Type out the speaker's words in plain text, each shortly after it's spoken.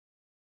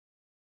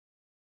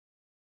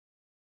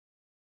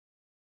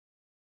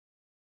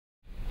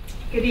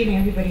Good evening,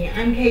 everybody.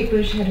 I'm Kate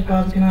Bush, head of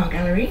Barbican Art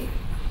Gallery.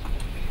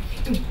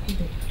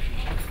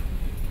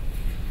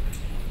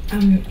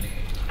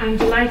 I'm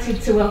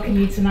delighted to welcome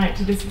you tonight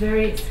to this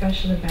very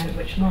special event,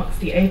 which marks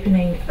the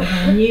opening of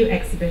our new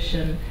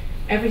exhibition,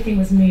 Everything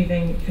Was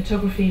Moving,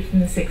 Photography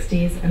from the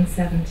 60s and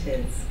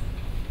 70s.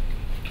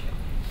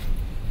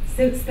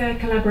 Since their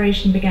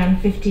collaboration began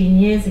 15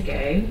 years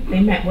ago, they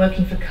met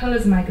working for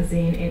Colours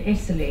magazine in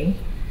Italy.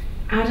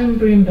 Adam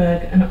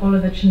Broomberg and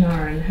Oliver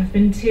Chanarin have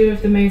been two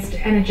of the most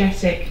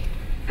energetic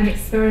and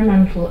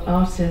experimental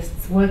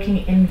artists working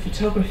in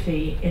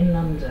photography in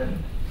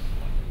London.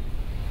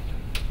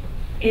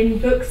 In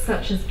books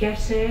such as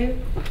Ghetto,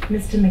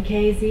 Mr.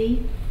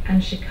 Mackenzie,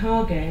 and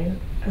Chicago,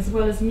 as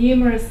well as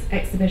numerous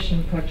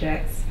exhibition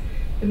projects,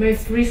 the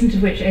most recent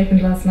of which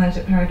opened last night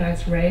at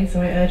Paradise Row,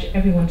 so I urge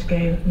everyone to go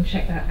and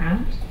check that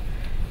out.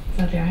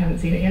 Sadly, I haven't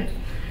seen it yet.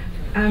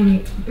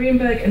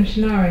 Broomberg and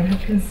Chanarin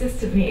have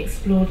consistently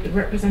explored the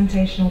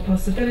representational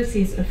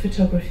possibilities of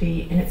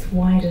photography in its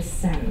widest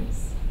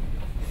sense.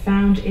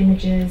 Found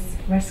images,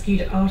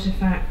 rescued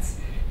artifacts,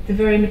 the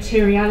very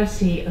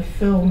materiality of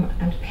film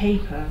and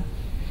paper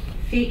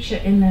feature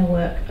in their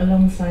work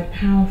alongside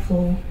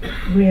powerful,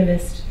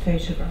 realist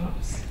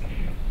photographs.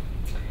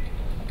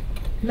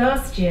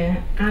 Last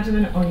year, Adam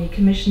and Ollie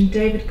commissioned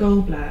David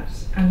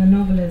Goldblatt and the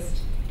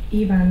novelist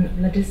Ivan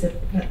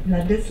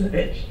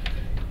Vladislavich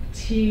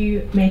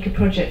to make a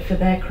project for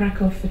their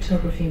Krakow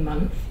Photography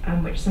Month,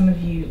 which some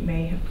of you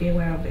may be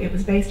aware of. It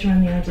was based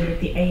around the idea of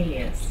the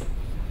alias.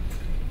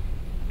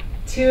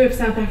 Two of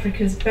South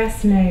Africa's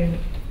best-known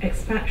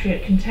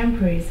expatriate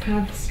contemporaries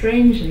have,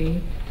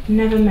 strangely,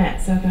 never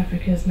met South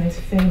Africa's most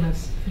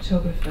famous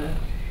photographer.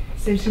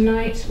 So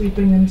tonight we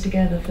bring them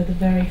together for the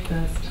very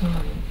first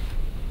time.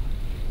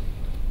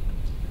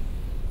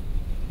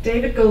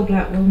 David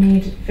Goldblatt will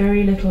need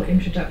very little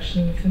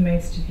introduction for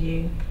most of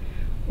you.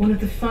 One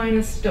of the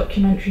finest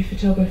documentary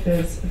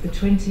photographers of the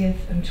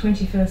 20th and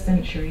 21st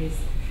centuries,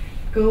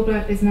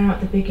 Goldblatt is now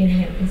at the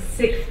beginning of his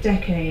 6th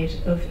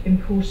decade of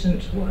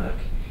important work.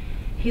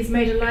 He's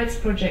made a life's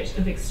project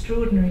of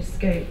extraordinary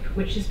scope,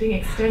 which is being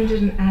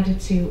extended and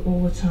added to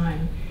all the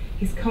time.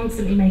 He's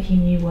constantly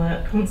making new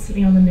work,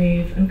 constantly on the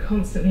move, and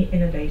constantly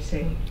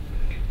innovating.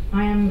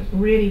 I am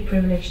really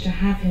privileged to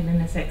have him in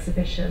this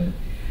exhibition,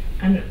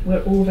 and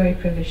we're all very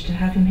privileged to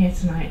have him here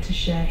tonight to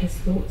share his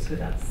thoughts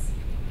with us.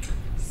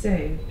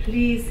 So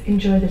please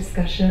enjoy the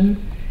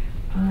discussion.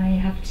 I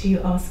have to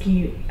ask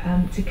you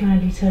to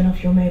kindly turn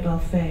off your mobile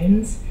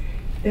phones.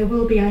 There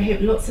will be, I hope,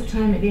 lots of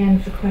time at the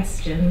end for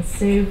questions.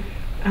 So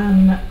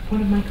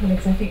one of my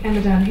colleagues, I think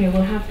Emma down here,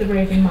 will have the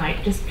roving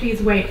mic. Just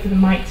please wait for the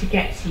mic to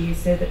get to you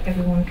so that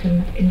everyone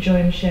can enjoy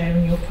and share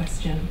in your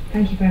question.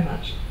 Thank you very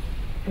much.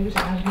 Over to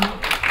Adam.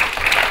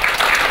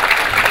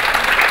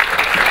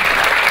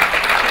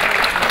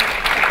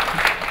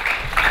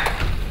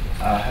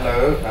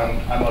 Hello,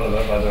 I'm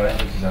Oliver, by the way.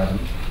 This is Adam.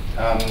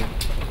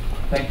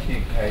 Thank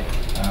you, Kate,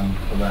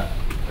 for that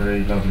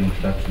very lovely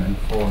introduction and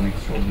for an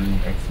extraordinary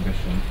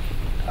exhibition.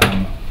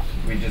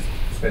 We just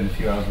spent a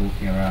few hours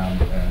walking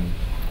around, and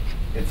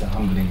it's a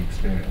humbling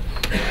experience.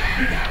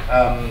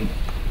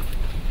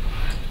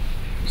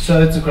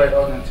 So it's a great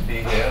honor to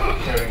be here,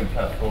 sharing a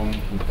platform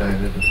with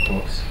David, of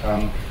course.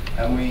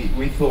 And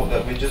we thought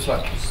that we'd just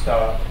like to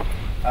start,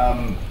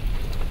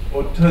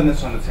 or turn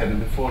this on its head,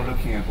 and before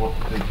looking at what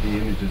the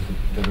images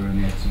that are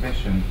in the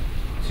exhibition,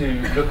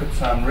 to look at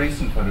some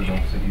recent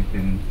photographs that you've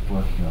been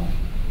working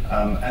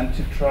on,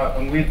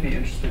 and we'd be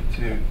interested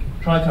to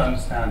try to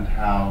understand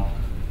how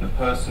the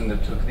person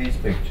that took these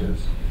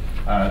pictures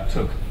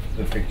took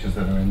the pictures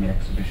that are in the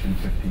exhibition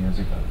 50 years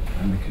ago,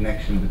 and the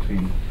connection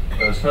between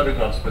those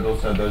photographs, but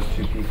also those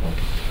two people.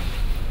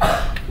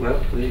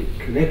 Well, the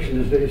connection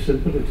is very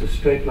simple. It's a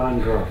straight line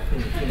graph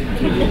from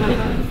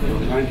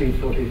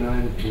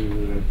 1949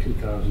 to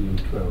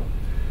 2012.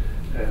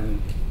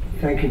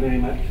 Thank you very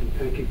much, and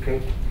thank you,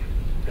 Kate,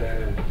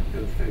 and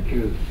thank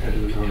you,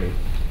 Adam and Ollie.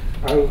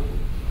 I'll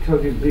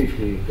tell you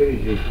briefly, very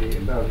briefly,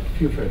 about a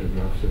few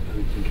photographs that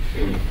I'm going to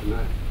show you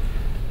tonight.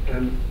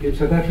 In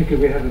South Africa,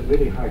 we have a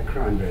very high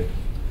crime rate,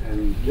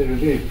 and there are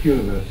very few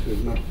of us who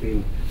have not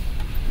been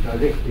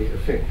directly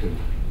affected.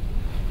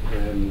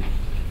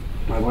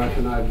 My wife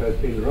and I have both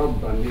been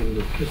robbed by men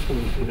with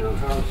pistols in our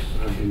house.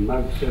 I've been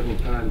mugged several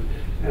times,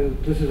 and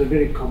this is a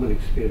very common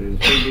experience.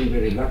 We've been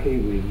very lucky,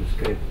 we've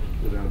escaped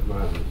without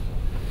violence.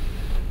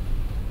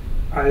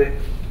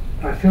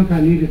 I felt I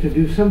needed to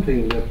do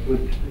something that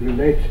would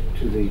relate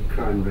to the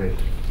crime rate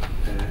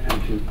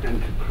and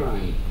to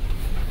crime.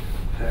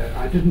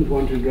 I didn't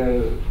want to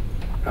go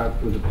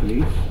out with the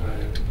police.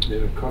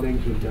 There are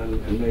colleagues who've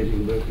done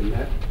amazing work in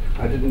that.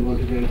 I didn't want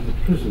to go into the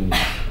prison.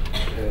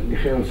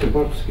 Michael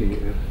Sobotsky,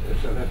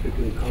 a South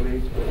African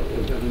colleague,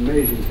 has done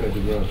amazing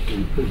photographs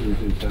in prisons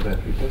in South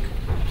Africa.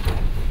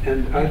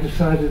 And I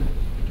decided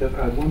that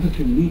I wanted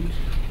to meet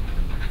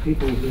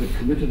people who had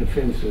committed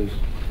offences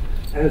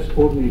as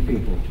ordinary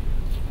people,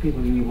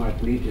 people you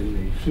might meet in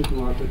the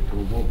supermarket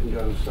or walking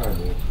down the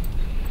sidewalk.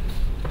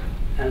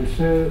 And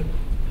so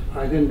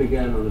I then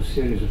began on a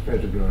series of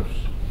photographs.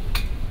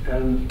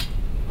 And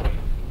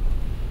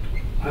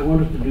I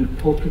wanted to do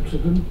portraits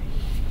of them,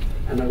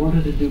 and I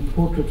wanted to do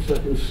portraits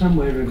that in some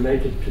way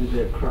related to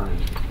their crime,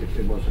 if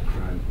there was a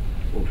crime,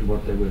 or to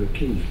what they were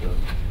accused of.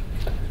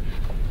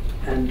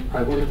 And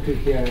I wanted to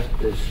hear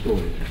their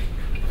stories.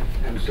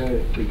 And so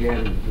it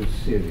began this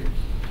series.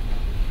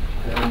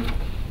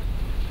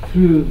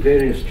 Through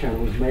various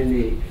channels,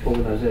 mainly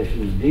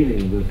organizations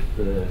dealing with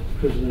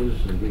prisoners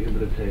and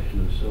rehabilitation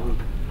and so on,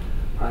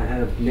 I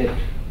have met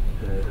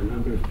a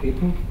number of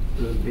people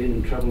who have been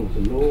in trouble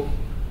with the law,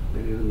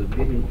 many of them have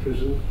been in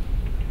prison,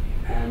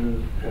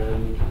 and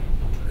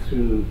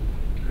through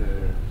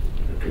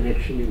a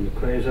connection in the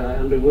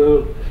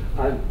quasi-underworld,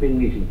 I've been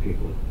meeting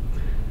people.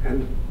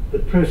 And the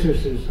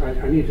process is,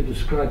 I need to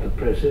describe the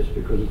process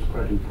because it's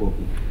quite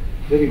important.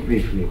 Very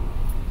briefly,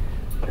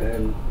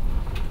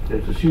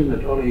 let's assume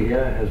that Ollie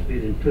here has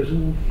been in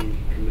prison, he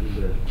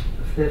committed a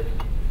theft.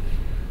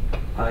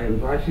 I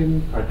invite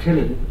him, I tell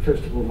him,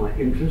 first of all, my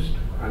interest.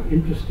 I'm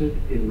interested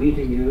in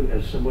meeting you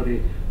as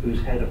somebody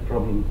who's had a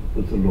problem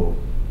with the law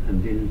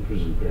and been in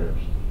prison perhaps.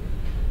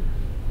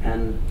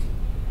 And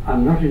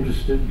I'm not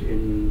interested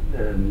in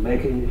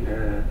making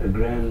a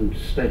grand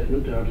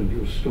statement out of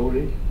your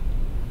story,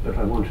 but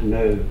I want to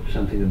know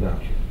something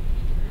about you.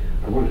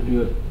 I want to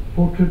do a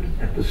portrait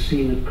at the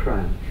scene of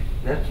crime.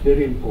 That's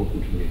very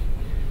important to me.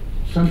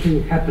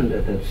 Something happened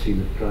at that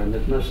scene of crime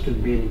that must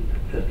have been,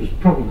 that was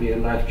probably a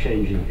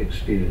life-changing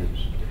experience.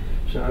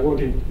 So I want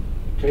to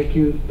take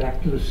you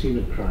back to the scene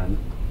of crime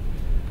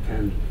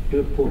and do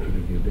a portrait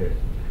of you there.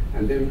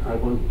 And then I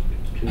want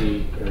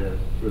to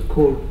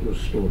record your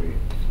story.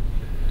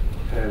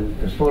 And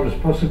as far as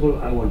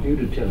possible, I want you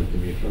to tell it to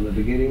me from the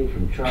beginning,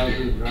 from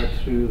childhood, right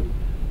through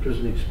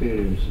prison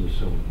experience and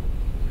so on.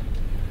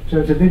 So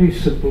it's a very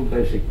simple,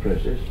 basic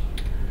process.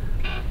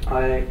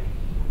 I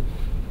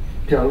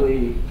tell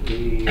the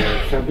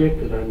subject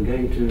that I'm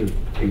going to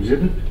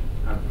exhibit.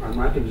 I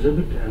might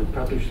exhibit and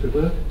publish the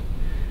work.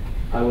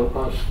 I will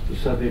ask the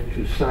subject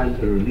to sign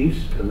a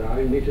release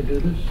allowing me to do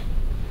this,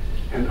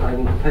 and I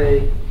will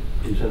pay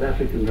in South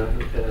African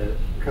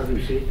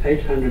currency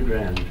 800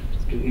 Rand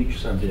to each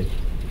subject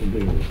to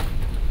bring this.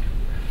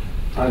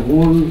 I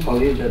warn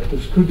Ollie that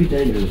this could be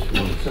dangerous for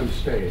him at some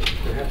stage.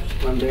 Perhaps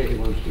one day he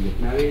wants to get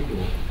married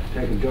or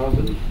take a job,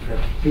 and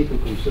perhaps people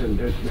concerned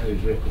don't know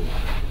his record.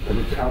 But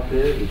it's out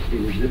there, it's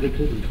been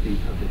exhibited, it's been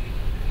published.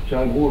 So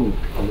I warn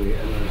Ollie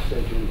and I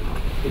say to him,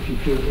 if you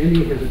feel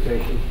any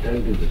hesitation,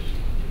 don't do this.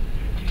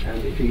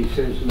 And if he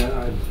says, no,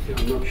 I'm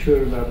not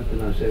sure about it,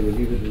 then I say, well,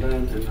 leave it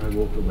alone, and I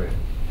walk away.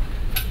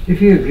 If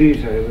he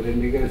agrees, however,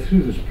 then we go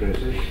through this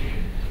process,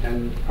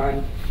 and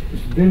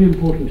it's very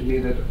important to me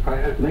that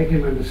I make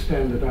him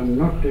understand that I'm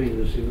not doing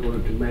this in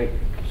order to make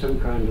some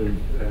kind of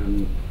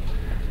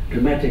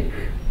dramatic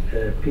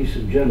piece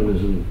of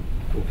journalism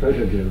or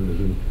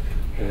photojournalism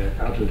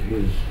out of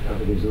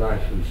his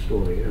life and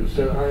story. And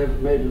so I have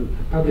made a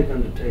public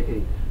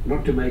undertaking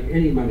not to make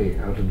any money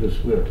out of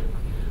this work.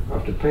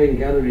 After paying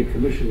gallery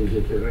commissions,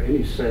 if there are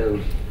any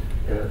sales,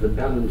 the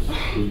balance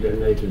is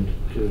donated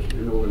to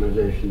an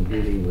organization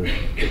dealing with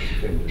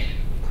ex-offenders.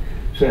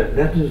 So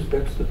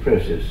that's the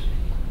process.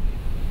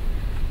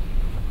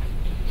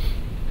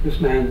 This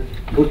man,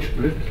 Butch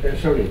Blit,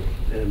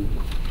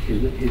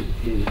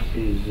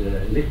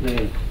 his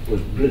nickname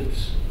was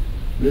Blitz.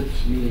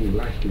 Blitz meaning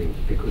lightning,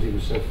 because he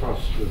was so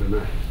fast with a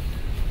knife.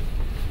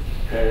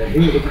 He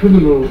was a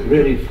criminal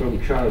really from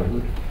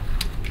childhood,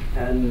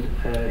 and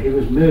he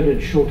was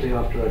murdered shortly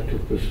after I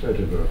took this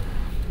photograph.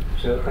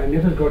 So I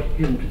never got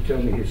him to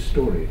tell me his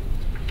story.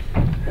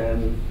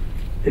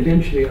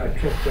 Eventually I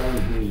tracked down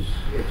his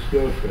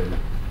ex-girlfriend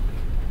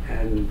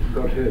and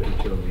got her to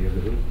tell me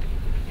everything.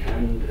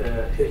 And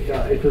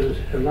it was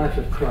a life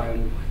of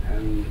crime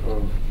and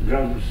of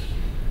drugs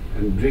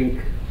and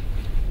drink,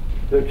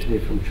 virtually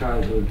from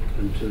childhood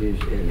until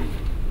his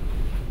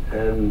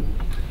end.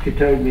 He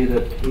told me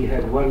that he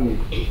had one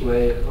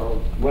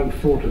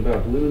thought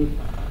about women,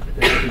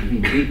 that he could be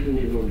beaten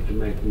in order to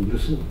make them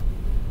listen,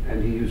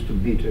 and he used to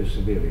beat her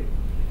severely.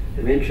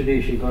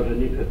 Eventually she got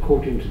a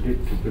court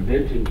interdict to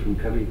prevent him from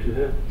coming to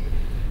her,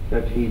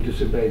 but he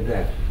disobeyed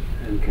that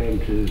and came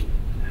to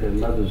her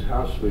mother's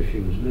house where she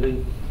was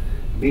living,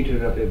 beat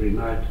her up every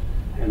night,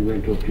 and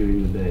went off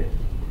during the day.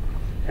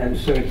 And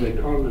so it went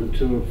on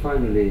until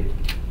finally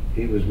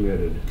he was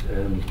murdered.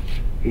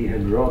 He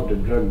had robbed a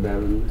drug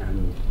baron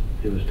and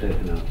he was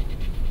taken out.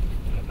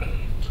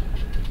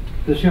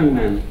 This young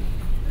man,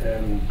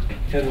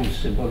 Harold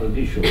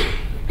Sebolodisho,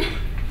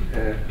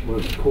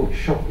 was caught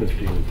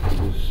shoplifting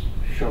in this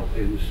shop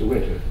in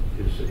Soweto,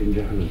 in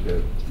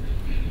Johannesburg.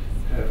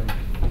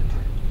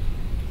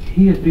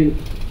 He had been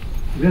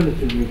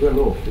relatively well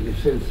off in the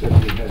sense that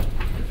he had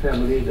a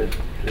family that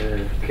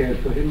cared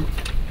for him.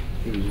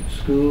 He was at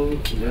school,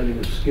 learning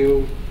a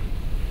skill,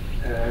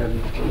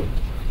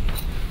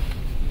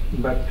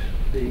 but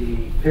the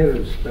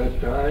parents both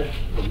died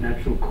of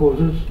natural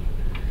causes,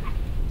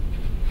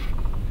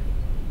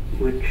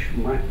 which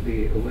might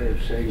be a way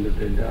of saying that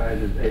they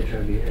died of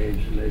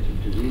HIV/AIDS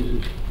related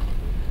diseases,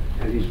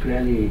 and his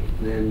granny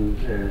then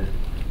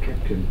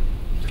kept him.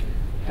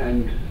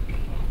 And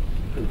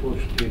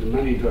unfortunately the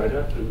money dried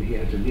up and he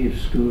had to leave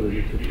school and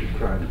he took to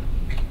crime.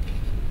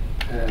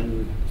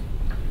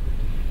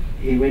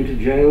 He went to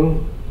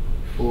jail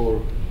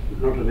for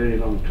not a very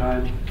long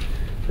time,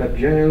 but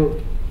jail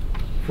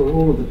for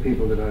all of the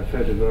people that I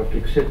photographed,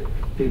 except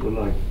people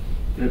like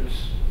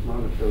Blitz,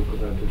 Manafilk,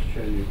 that I've just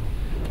shown you,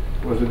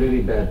 was a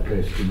very bad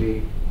place to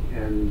be,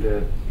 and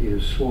he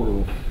was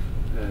sworn off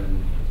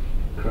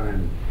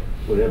crime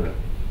forever.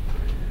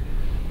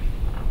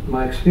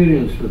 My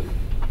experience with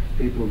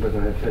people that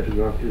I have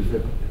photographed is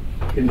that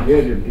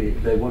invariably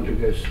they want to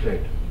go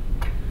straight.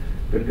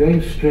 But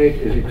going straight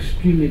is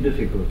extremely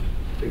difficult,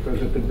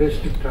 because at the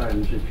best of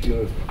times, if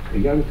you're a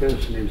young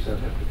person in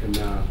South Africa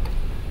now,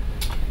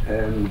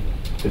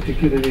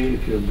 particularly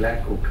if you're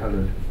black or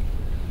coloured,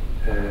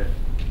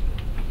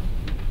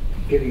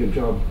 getting a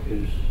job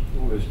is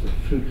almost a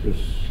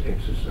fruitless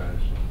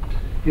exercise.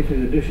 If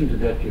in addition to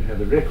that you have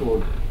a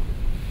record,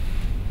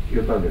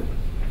 you're buggered.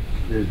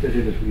 There's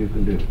very little you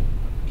can do.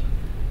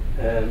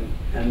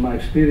 And my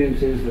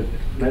experience is that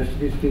most of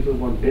these people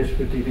want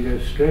desperately to go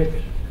straight.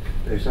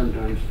 They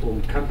sometimes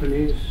form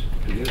companies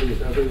together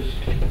with others,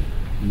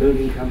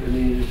 building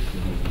companies,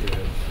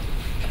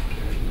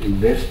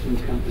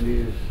 investment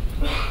companies,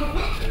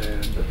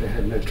 but they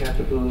have no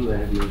capital, they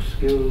have no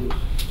skills,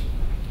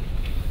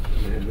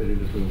 they have very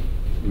little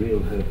real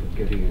hope of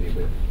getting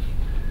anywhere.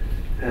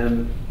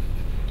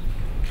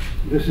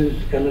 This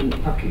is Ellen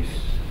Puckis.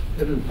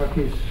 Ellen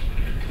Puckis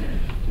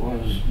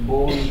was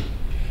born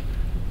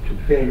to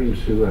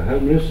parents who were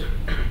homeless,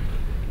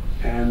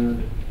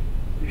 and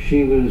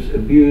she was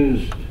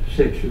abused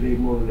sexually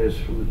more or less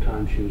from the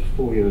time she was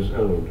 4 years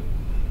old.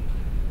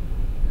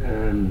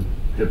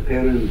 Her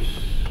parents,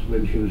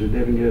 when she was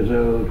 11 years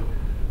old,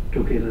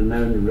 took in a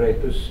known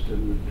rapist,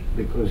 and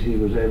because he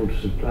was able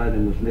to supply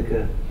them with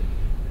liquor,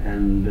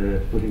 and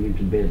put him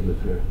into bed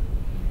with her.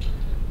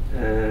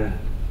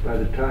 By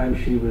the time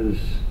she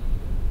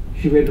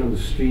went on the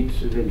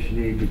streets,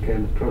 eventually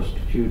became a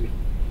prostitute.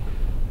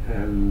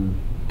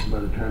 By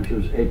the time she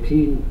was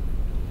 18,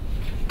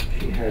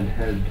 she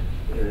had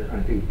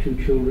I think 2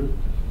 children.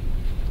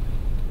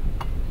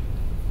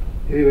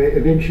 Anyway,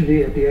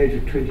 eventually at the age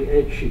of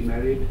 28 she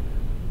married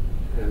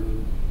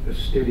a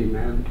steady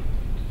man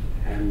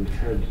and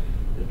had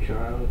a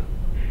child,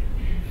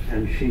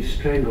 and she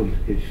strangled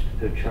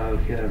her child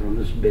here on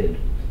this bed.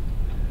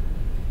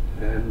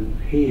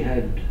 He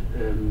had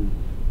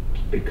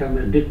become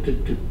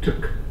addicted to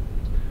tuk.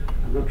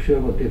 I'm not sure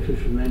what the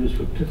official name is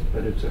for tuk,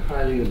 but it's a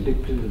highly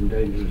addictive and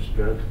dangerous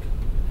drug.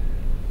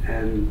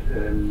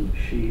 And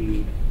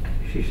she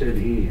said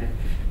he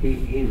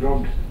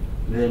robbed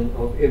them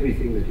of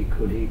everything that he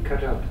could. He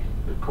cut out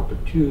the copper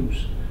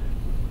tubes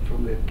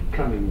from their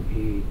plumbing.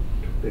 He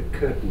took their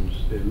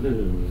curtains, their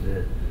linen,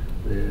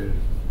 their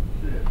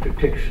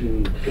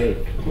protection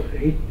gate.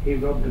 He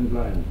robbed them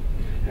blind.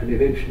 And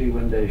eventually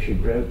one day she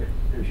broke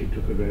and she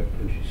took a rope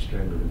and she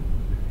strangled him.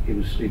 He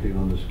was sleeping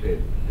on this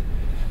bed.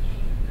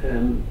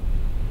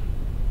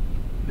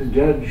 The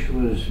judge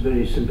was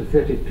very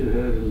sympathetic to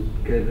her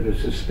and gave her a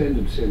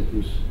suspended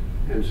sentence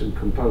and some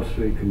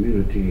compulsory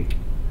community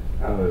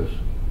hours,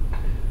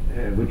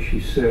 which she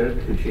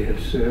had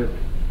served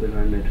when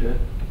I met her,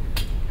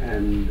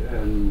 and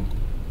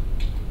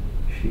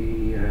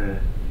she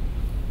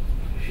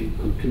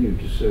continued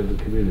to serve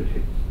the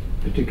community,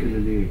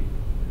 particularly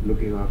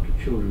looking after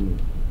children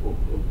or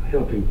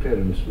helping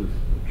parents with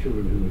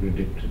children who were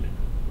addicted.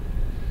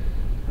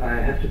 I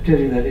have to tell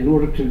you that in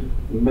order to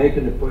make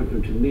an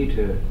appointment to meet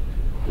her,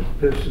 the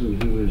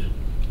person who was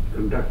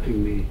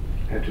conducting me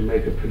had to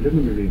make a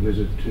preliminary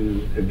visit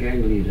to a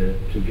gang leader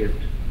to get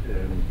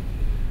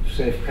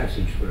safe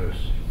passage for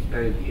us.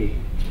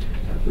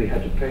 We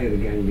had to pay the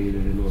gang leader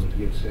in order to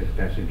get safe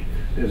passage.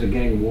 There's a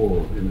gang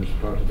war in this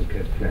part of the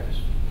Cape Flats.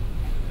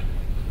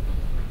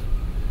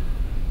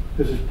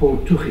 This is Paul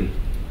Tuchy,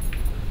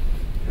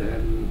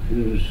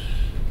 whose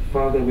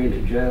father went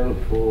to jail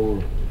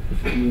for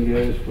 15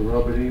 years for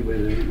robbery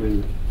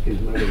when his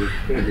mother was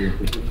pregnant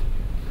with him.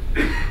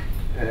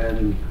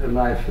 A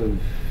life of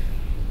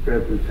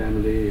broken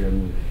family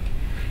and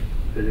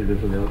very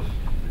little else.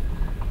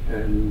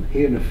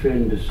 He and a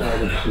friend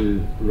decided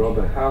to rob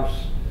a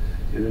house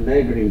in a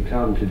neighbouring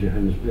town to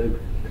Johannesburg.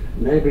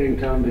 Neighbouring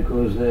town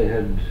because they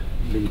had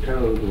been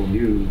told or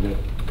knew that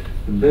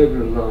the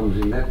burglar alarms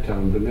in that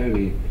town,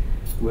 Benoni,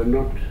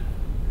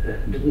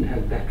 didn't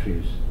have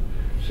batteries.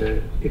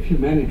 So if you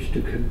managed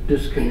to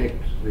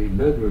disconnect the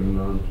burglar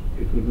alarm,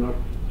 it would not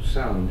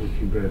sound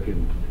if you broke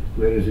in.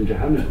 Whereas in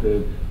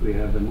Johannesburg, we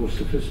have a more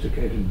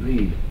sophisticated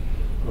breed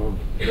of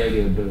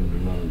radio burglar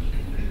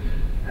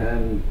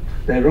alarms.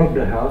 They robbed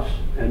a house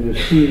and were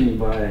seen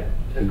by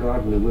a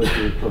gardener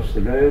working across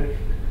the road.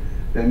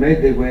 They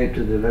made their way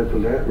to the local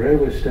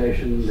railway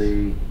station.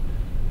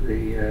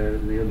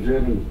 The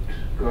observant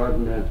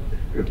gardener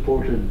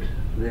reported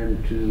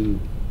them to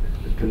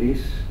the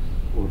police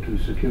or to a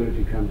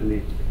security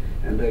company,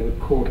 and they were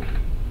caught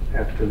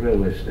at the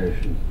railway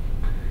station,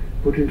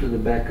 put into the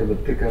back of a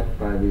pickup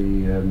by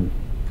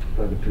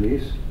the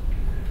police,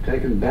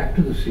 taken back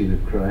to the scene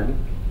of crime,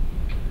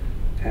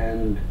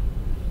 and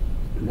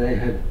they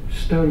had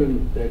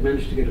stolen, they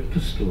managed to get a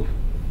pistol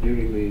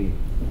during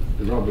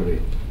the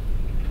robbery,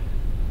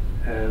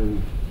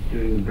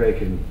 during the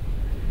break-in,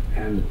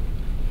 and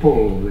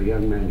Paul, the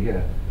young man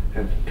here,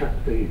 had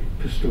tucked the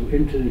pistol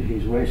into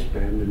his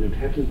waistband, and it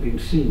hadn't been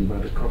seen by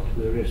the cops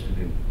who arrested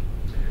him.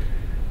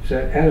 So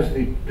as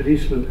the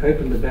policeman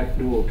opened the back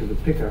door to the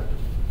pickup,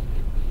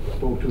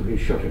 Paul took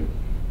his shot him.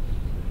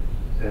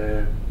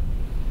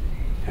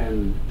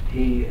 And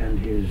he and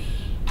his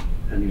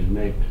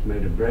mate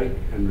made a break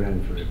and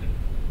ran for it.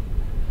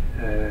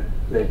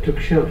 They took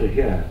shelter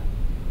here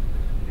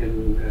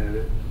in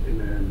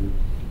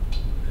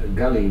a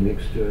gully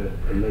next to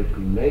a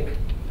local lake,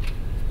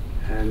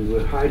 and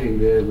were hiding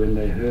there when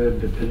they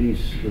heard the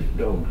police with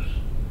dogs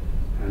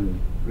and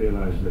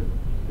realized that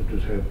it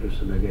was hopeless,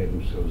 and they gave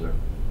themselves up.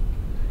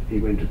 He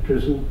went to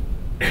prison,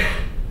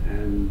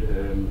 and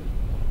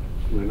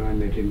when I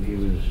met him, he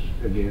was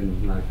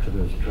again, like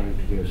others, trying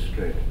to go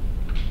straight.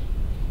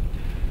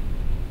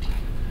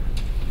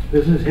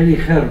 This is Henny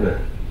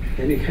Gerber.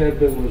 Henny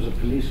Gerber was a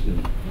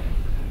policeman.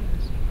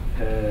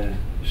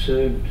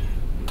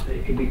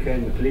 He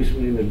became a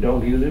policeman in the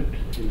dog unit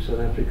in South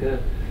Africa,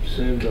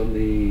 served on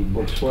the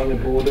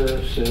Botswana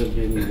border, served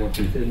in what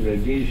was then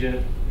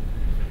Rhodesia,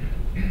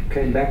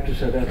 came back to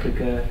South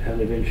Africa,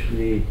 and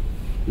eventually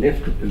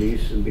left the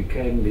police and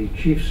became the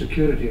chief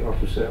security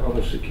officer of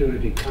a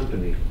security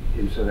company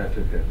in South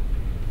Africa.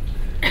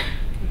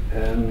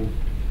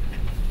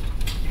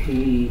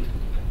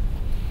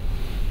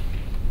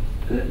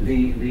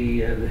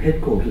 The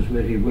headquarters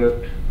where he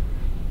worked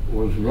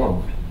was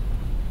robbed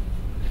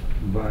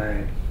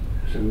by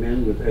some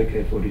men with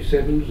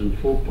AK-47s, and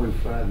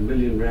 4.5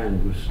 million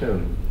rand was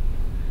stolen.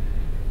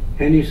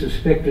 Henny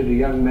suspected a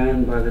young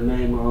man by the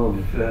name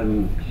of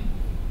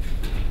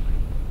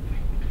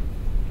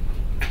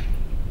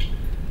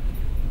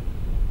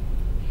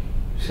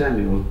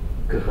Samuel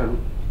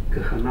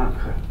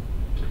Kahanaka.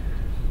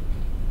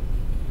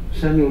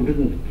 Samuel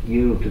didn't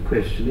yield to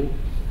questioning,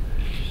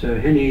 so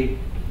Henny,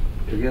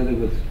 together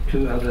with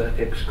two other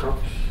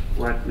ex-cops,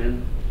 white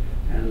men,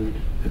 and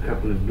a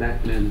couple of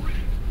black men,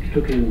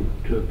 took him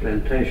to a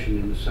plantation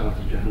in the south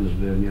of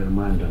Johannesburg near a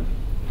mine dump.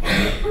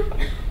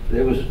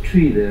 There was a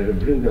tree there, a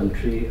blue gum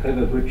tree,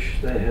 over which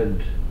they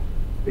had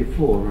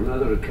before, on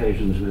other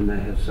occasions when they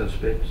had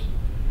suspects,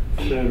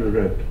 thrown a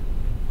rope.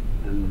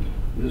 And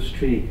this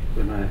tree,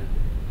 when I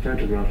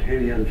photographed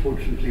Henny,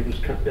 unfortunately was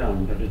cut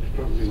down, but it's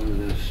probably one of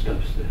those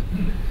stumps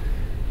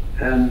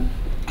there.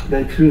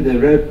 They threw their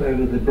rope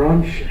over the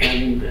branch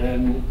and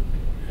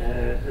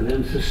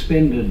then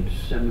suspended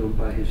Samuel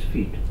by his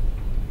feet.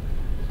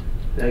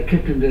 They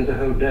kept him there the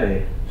whole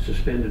day,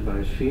 suspended by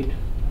his feet,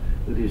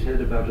 with his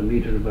head about a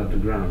meter above the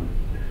ground.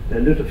 They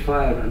lit a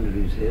fire under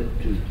his head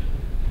to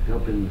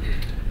help him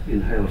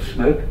inhale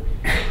smoke.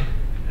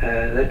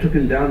 They took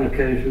him down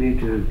occasionally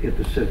to get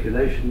the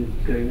circulation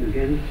going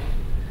again.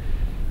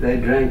 They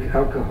drank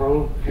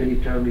alcohol, and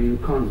he told me, you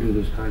can't do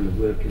this kind of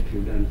work if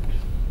you don't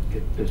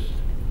get this.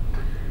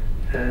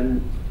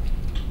 And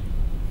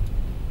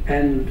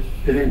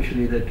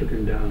eventually they took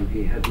him down.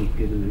 He hadn't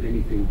given them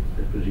anything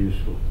that was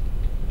useful.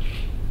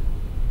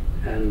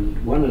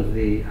 And one of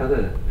the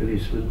other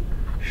policemen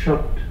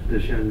shot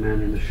this young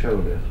man in the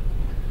shoulder.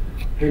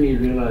 Henny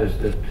realized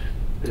that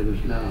they were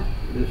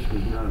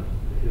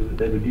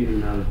dealing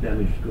now with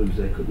damaged goods,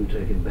 they couldn't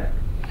take it back.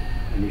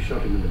 And he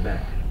shot him in the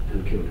back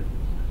and killed him.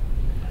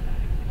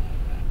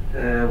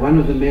 One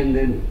of the men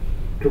then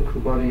took the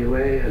body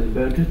away and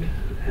burnt it,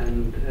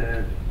 and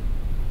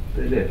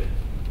they left.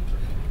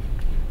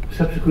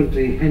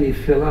 Subsequently, Henny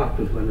fell out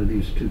with one of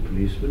these two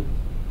policemen,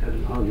 had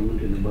an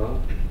argument in a bar,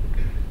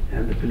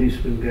 and the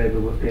policeman gave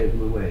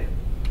him away.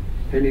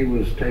 Henny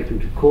was taken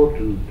to court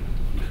and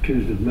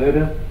accused of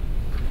murder.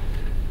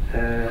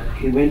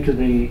 He went to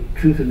the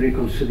Truth and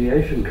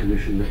Reconciliation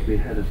Commission that we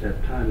had at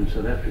that time in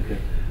South Africa,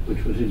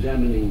 which was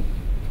examining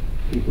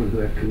people who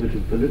had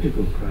committed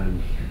political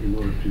crimes in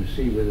order to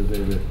see whether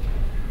they were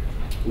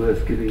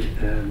worth giving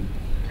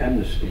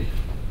amnesty.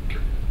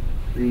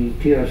 The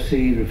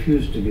TRC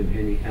refused to give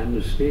Henny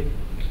amnesty.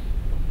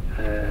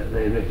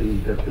 They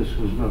reckoned that this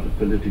was not a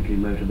politically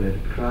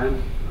motivated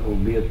crime,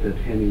 albeit that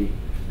Henny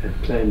had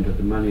claimed that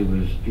the money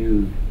was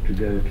due to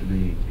go to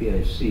the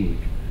PAC,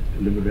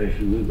 the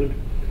Liberation Movement.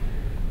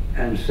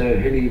 And so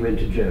Henny went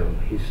to jail.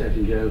 He sat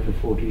in jail for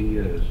 14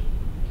 years.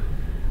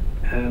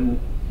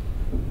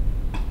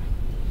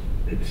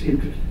 It's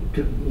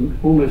interesting,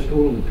 almost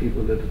all of the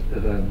people that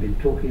I've been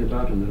talking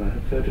about and that I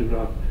have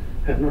photographed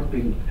had not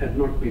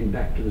been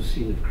back to the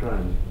scene of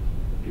crime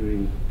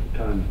during the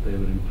time that they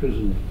were in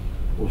prison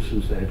or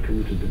since they had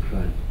committed the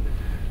crime.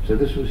 So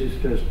this was his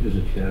first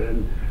visit here,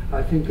 and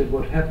I think that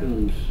what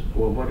happens,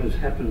 or what has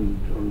happened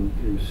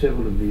in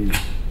several of these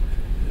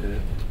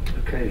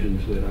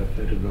occasions where I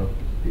photographed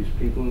these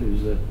people,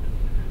 is that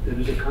there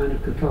is a kind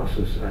of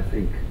catharsis, I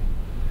think,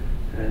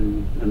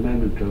 and a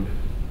moment of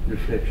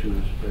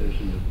reflection, I suppose,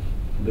 and of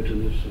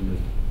bitterness, and of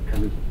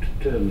coming to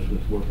terms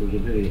with what was a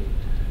very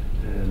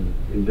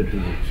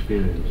embittering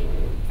experience.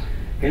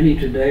 Annie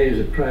today is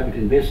a private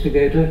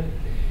investigator.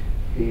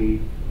 He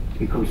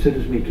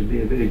considers me to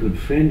be a very good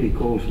friend. He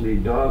calls me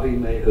Davy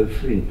my old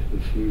friend,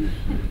 which means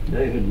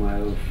David my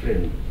old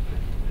friend.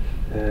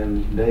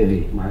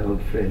 Davy my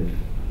old friend.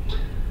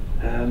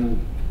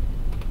 And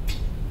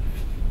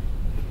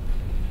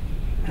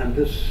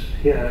this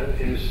here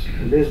is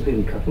a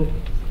lesbian couple,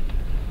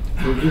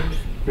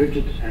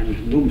 Bridget and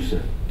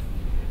Numsa.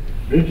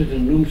 Bridget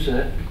and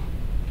Numsa,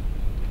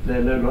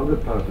 they're no longer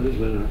partners.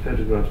 When I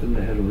photographed them,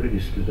 they had already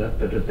split up,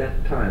 but at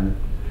that time,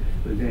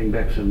 we're going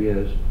back some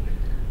years,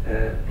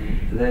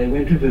 they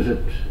went to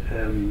visit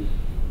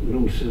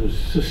Numsa's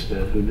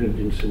sister, who lived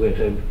in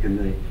Soweto, in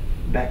the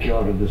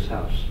backyard of this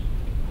house.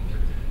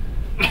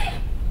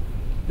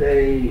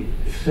 They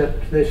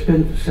spent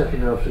the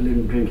Saturday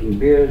afternoon drinking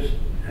beers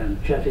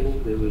and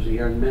chatting. There was a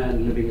young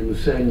man living in the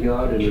same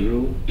yard in a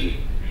room,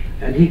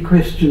 and he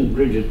questioned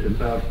Bridget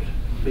about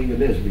being a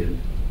lesbian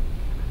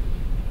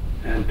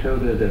and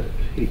told her that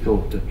he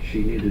thought that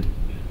she needed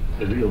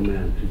a real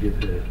man to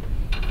give her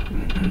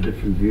a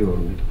different view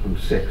on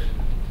sex.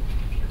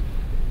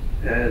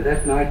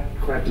 That night,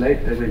 quite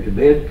late, they went to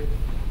bed,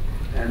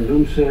 and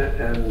Numsa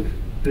and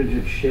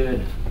Bridget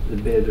shared the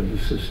bed of the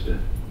sister.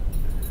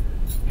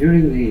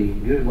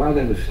 While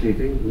they were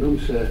sleeping,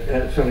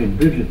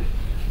 Bridget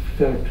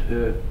felt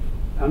her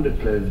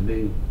underclothes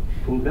being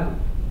pulled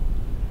down,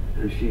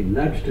 and she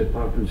nudged her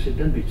partner and said,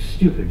 "Don't be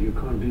stupid, you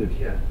can't do it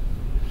here."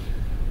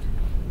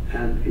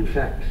 And in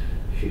fact,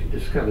 she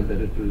discovered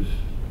that it was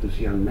this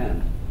young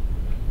man.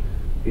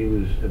 He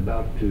was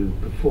about to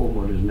perform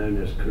what is known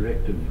as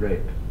corrective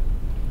rape.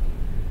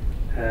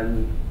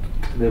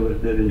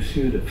 There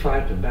ensued a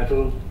fight, a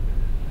battle.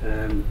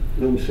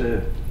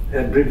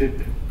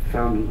 Bridget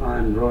found an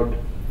iron rod.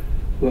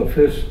 Well,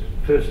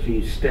 first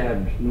he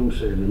stabbed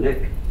Numsa in the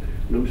neck.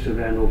 Numsa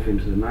ran off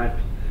into the night.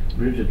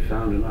 Bridget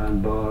found an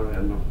iron bar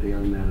and knocked the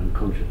young man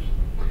unconscious.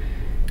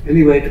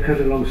 Anyway, to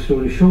cut a long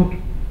story short,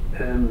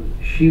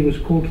 she was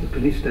called to the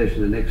police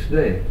station the next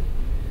day,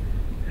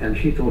 and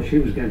she thought she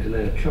was going to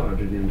lay a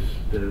charge against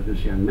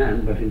this young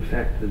man, but in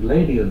fact the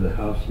lady of the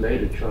house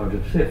laid a charge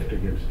of theft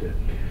against her.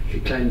 She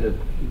claimed that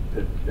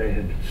they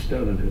had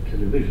stolen her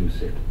television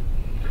set.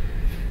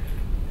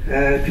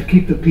 To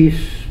keep the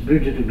peace,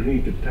 Bridget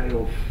agreed to pay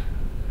off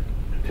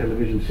the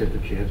television set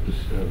that she had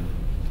stolen.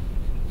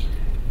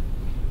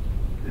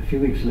 A few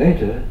weeks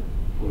later,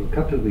 or a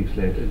couple of weeks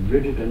later,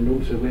 Bridget and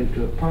Numsa went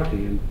to a party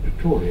in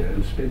Pretoria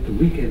and spent the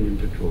weekend in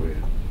Pretoria.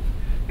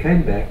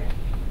 Came back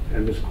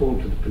and was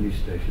called to the police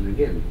station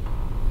again.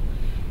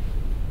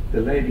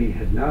 The lady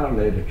had now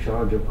laid a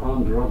charge of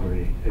armed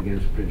robbery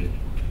against Bridget.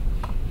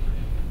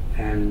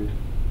 And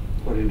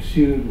what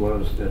ensued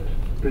was that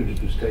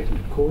Bridget was taken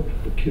to court,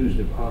 accused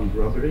of armed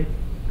robbery.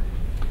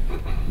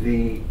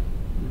 The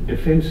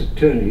defense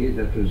attorney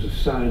that was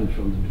assigned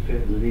from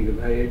the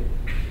Legal Aid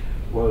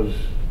was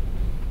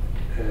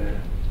a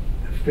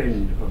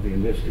friend of the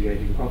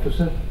investigating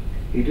officer.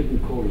 He didn't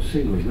call a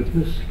single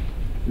witness.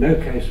 No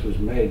case was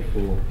made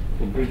for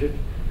Bridget,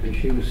 and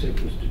she was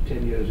sentenced to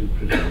 10 years in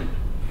prison.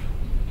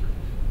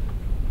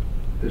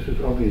 This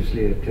was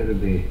obviously a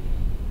terribly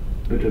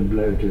bitter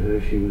blow to her.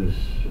 She was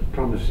a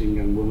promising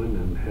young woman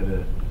and had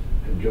a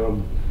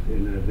job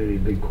in a very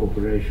big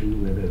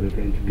corporation where they were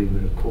going to give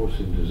her a course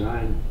in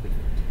design.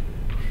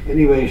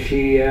 Anyway,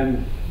 she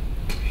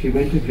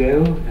went to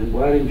jail, and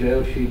while in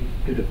jail she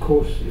did a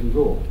course in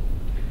law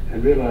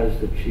and realized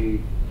that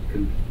she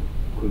could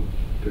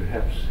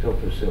perhaps help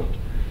herself.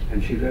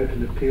 And she wrote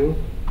an appeal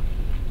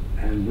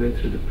and went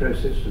through the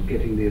process of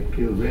getting the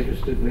appeal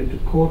registered, went to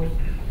court,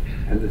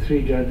 and the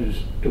three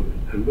judges took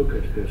a look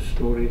at her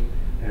story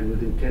and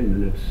within 10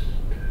 minutes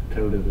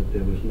told her that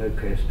there was no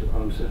case to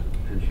answer,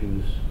 and she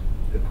was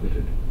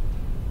acquitted.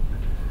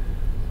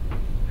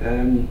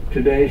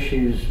 Today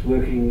she's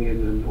working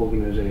in an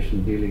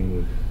organization dealing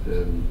with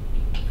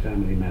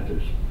family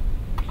matters.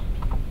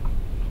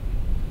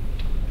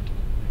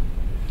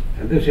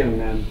 And this young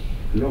man,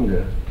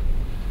 Lunga,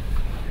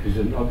 is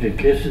an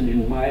object lesson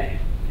in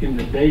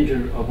the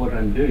danger of what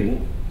I'm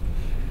doing.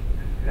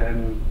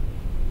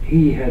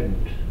 He had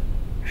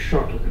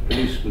shot at a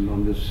policeman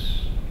on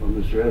this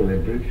railway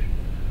bridge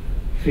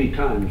 3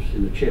 times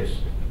in the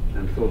chest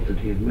and thought that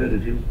he had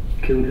murdered him,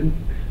 killed him,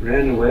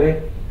 ran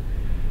away.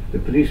 The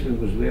policeman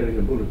was wearing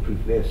a bulletproof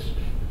vest,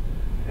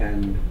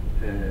 and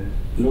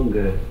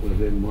Lunga was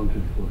then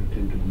wanted for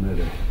attempted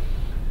murder.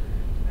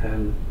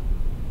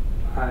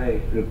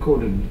 I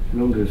recorded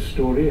Lunga's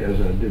story,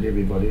 as I did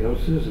everybody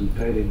else's, and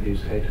paid him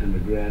his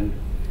 800 rand,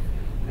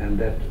 and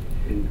that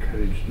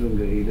encouraged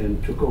Lunga. He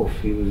then took off.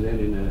 He was then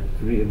in a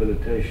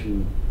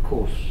rehabilitation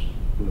course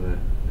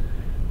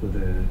with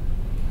an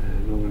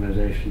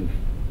organization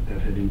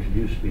that had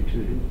introduced me to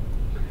him,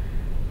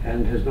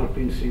 and has not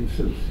been seen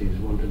since. He's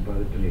wanted by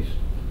the police.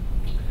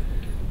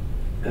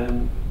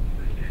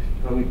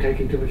 Are we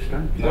taking too much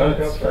time? No,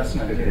 that's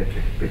fascinating. Okay,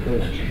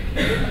 because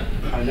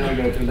I now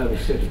go to another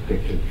set of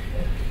pictures.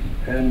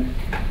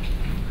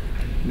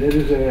 There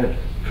is a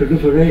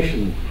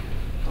proliferation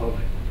of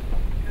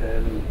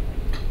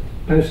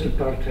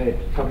post-apartheid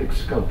public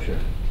sculpture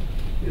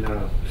in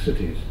our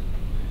cities,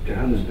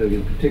 Johannesburg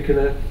in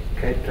particular,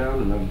 Cape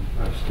Town, and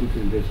I've still to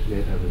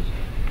investigate others.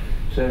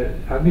 So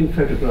I've been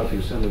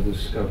photographing some of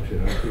this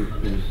sculpture. I think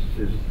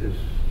there's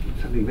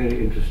something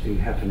very interesting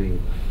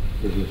happening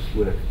with this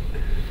work.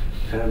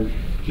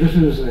 This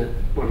is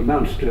what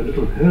amounts to a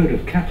little herd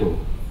of cattle,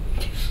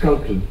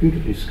 sculpted,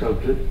 beautifully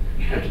sculpted,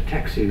 at a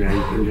taxi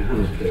rank in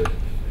Johannesburg.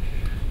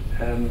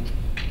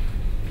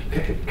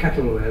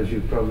 Cattle, as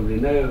you probably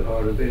know,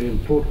 are a very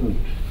important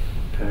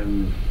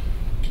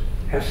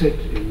asset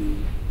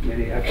in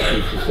many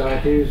African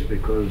societies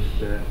because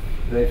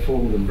they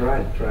form the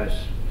bride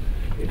price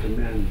if a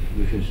man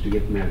wishes to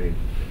get married.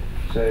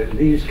 So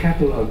these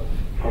cattle are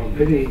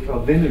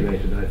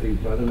venerated, I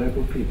think, by the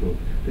local people.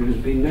 There has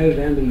been no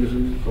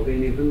vandalism of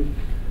any of them.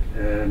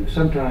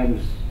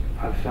 Sometimes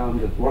I've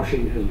found that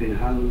washing has been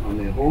hung on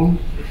their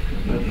horns,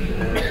 but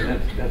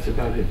that's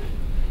about it.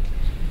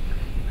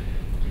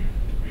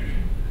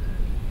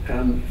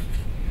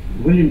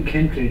 William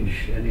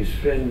Kentridge and his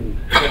friend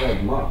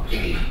Gerard Marx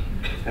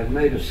have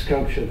made a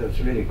sculpture that's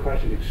really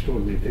quite an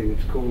extraordinary thing.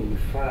 It's called the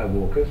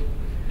Firewalker.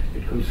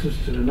 It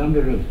consists of a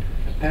number of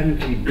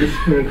apparently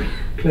disparate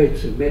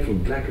plates of metal,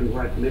 black and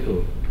white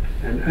metal,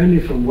 and only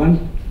from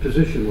one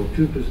position or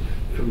two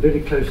from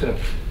very close up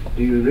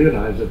do you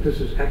realize that this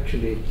is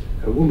actually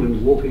a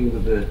woman walking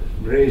with a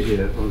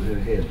brazier on her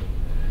head.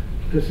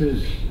 This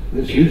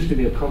used to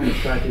be a common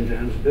sight in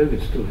Johannesburg.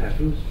 It still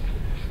happens.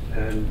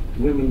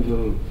 Women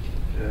will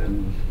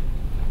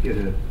get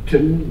a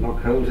tin,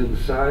 knock holes in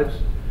the sides,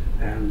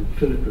 and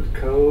fill it with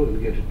coal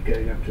and get it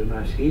going up to a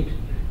nice heat,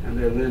 and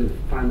they'll then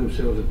find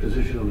themselves a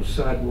position on a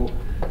sidewalk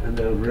and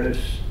they'll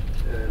roast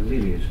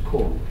mealies,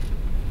 corn.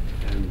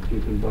 And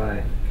you can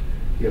buy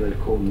yellow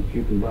corn,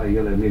 you can buy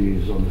yellow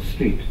mealies on the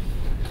street.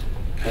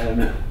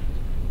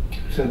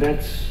 So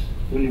that's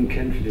William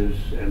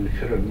Kentridge's and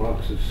Gerard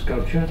Marx's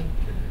sculpture.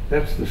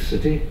 That's the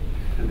city,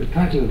 and the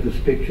title of this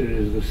picture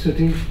is The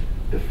City,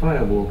 the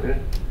Firewalker,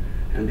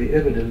 and the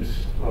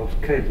Evidence of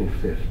Cable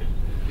Theft.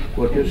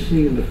 What you're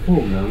seeing in the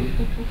foreground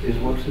is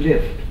what's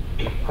left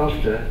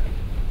after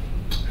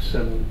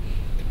some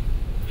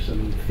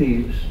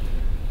thieves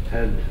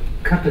had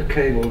cut a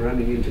cable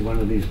running into one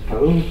of these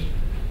poles,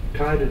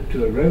 tied it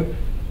to a rope,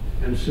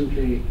 and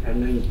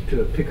then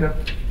to a pickup,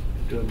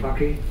 to a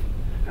bucky,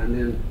 and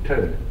then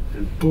towed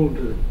and pulled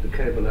the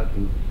cable up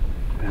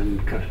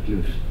and cut it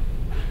loose.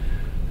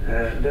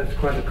 That's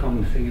quite a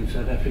common thing in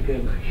South Africa.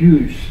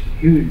 Huge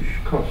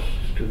costs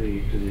to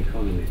the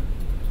economy.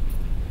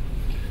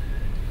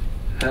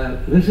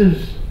 This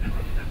is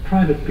a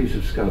private piece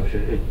of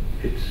sculpture.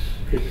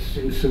 It's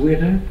in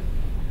Soweto,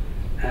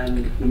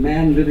 and the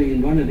man living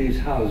in one of these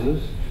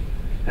houses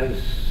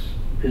is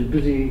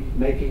busy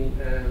making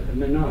a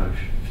menage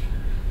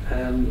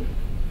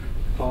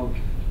of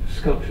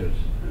sculptures,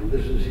 and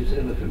this is his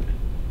elephant.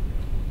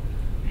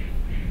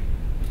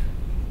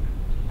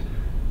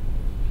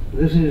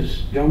 This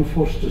is John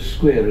Foster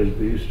Square, as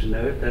we used to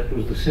know it. That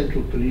was the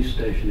central police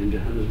station in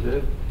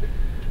Johannesburg,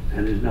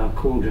 and is now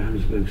called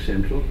Johannesburg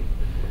Central.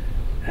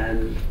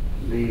 And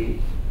the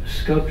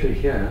sculpture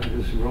here,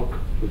 this rock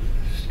with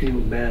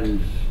steel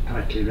bands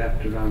tightly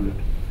wrapped around it,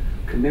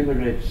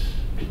 commemorates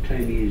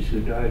detainees who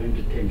died in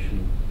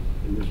detention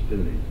in this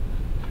building,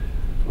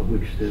 of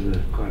which there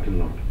were quite a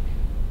lot.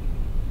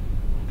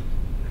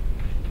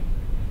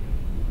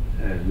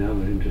 Now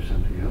we're into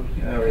something else.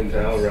 Now we're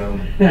into our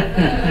realm.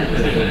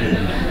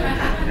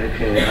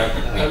 Okay,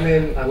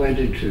 I went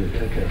into it.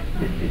 Okay.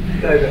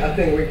 David, I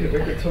think we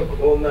could talk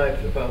all night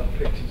about the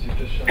pictures you've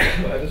just shown us,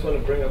 but I just want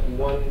to bring up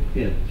one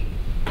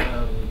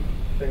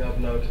thing I've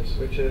noticed,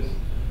 which is,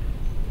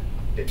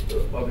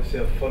 obviously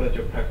I've followed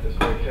your practice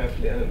very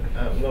carefully, and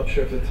I'm not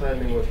sure if the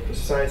timing was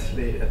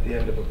precisely at the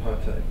end of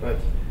apartheid, but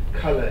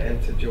colour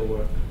entered your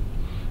work.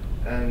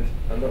 And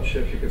I'm not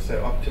sure if you could say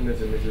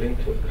optimism is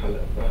linked with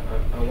colour, but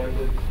I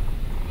wanted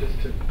just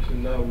to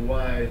know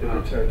why the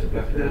return to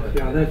black and white.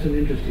 Yeah, that's an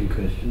interesting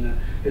question.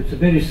 It's a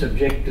very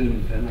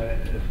subjective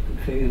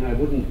thing, and I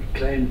wouldn't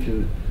claim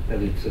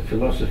that it's a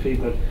philosophy,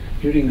 but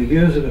during the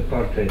years of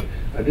apartheid,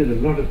 I did a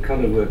lot of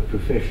colour work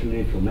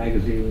professionally for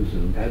magazines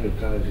and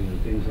advertising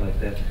and things like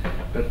that,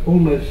 but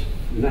almost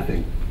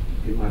nothing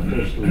in my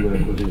personal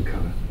work was in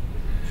colour.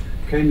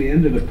 Came the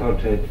end of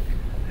apartheid,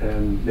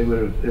 there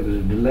was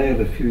a delay of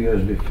a few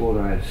years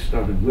before I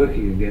started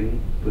working again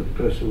with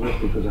personal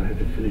work because I had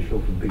to finish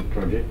off a big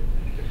project.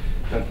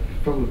 But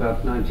from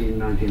about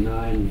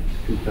 1999,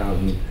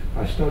 2000,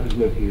 I started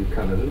working in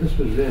colour, and this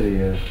was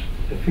really a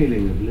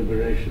feeling of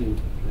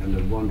liberation and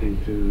of wanting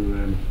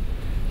to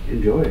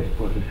enjoy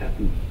what had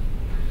happened.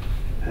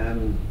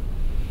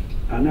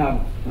 I've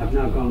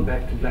now gone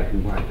back to black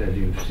and white, as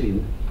you've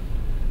seen,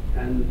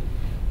 and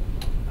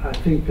I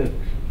think that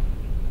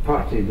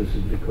partly this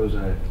is because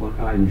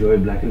I enjoy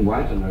black and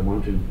white, and I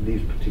wanted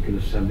these particular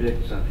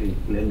subjects, I think,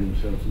 lend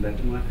themselves to black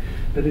and white.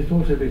 But it's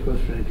also because,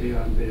 frankly,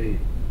 I'm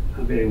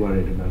very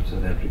worried about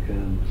South Africa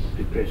and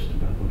depressed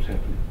about what's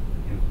happening.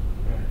 Yeah.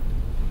 Right.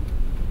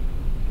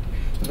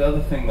 The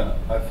other thing that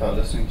I felt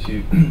listening to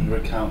you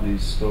recount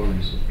these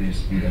stories of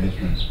these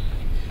engagements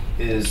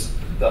is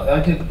the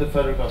idea that the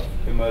photograph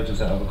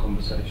emerges out of a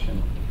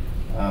conversation,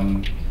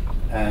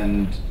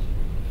 and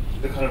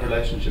the kind of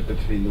relationship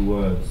between the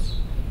words,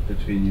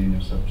 between you and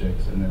your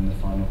subjects, and then the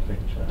final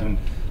picture. And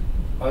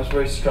I was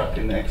very struck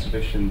in the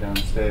exhibition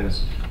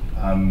downstairs,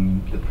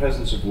 the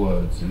presence of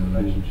words in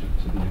relationship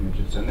to the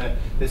images. And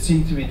there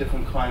seem to be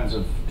different kinds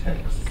of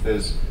texts.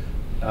 There's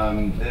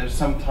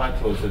some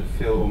titles that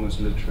feel almost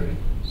literary.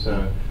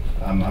 So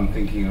I'm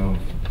thinking of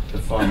The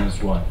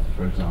Farmer's Wife,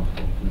 for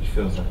example, which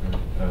feels like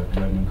a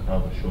Raymond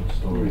Carver short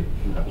story,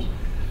 perhaps.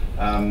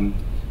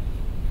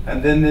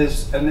 And then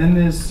there's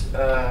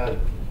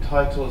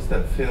titles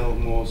that feel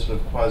more sort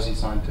of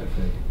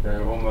quasi-scientific.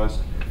 They're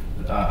almost,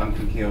 I'm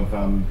thinking of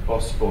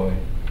Boss Boy,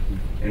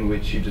 in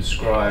which you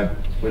describe,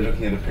 we're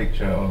looking at a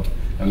picture of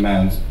a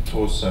man's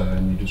torso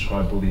and you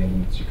describe all the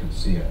elements you can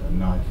see, a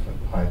knife,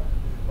 a pipe,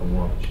 a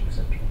watch,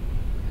 etc.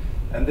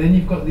 And then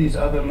you've got these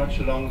other much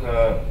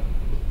longer,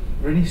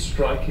 really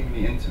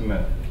strikingly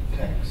intimate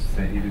texts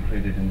that you've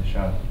included in the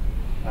show.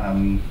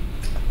 And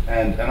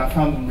I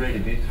found them really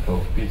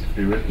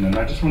beautifully written. And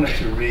I just wanted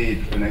to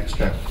read an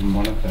extract from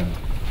one of them,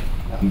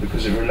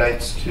 because it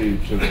relates to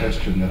a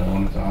question that I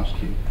wanted to ask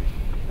you.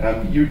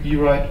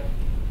 You write,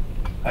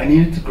 I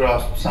needed to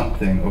grasp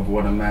something of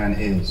what a man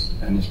is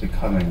and is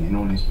becoming in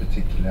all his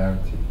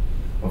particularity,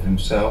 of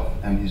himself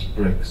and his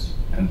bricks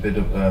and bit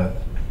of earth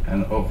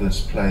and of this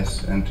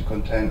place, and to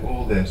contain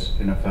all this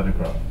in a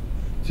photograph.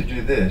 To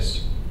do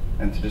this,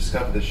 and to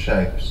discover the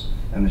shapes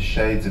and the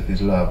shades of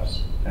his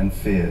loves and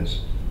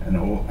fears and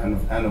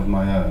of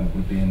my own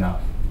would be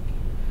enough.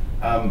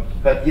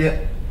 But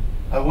yet,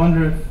 I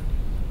wonder if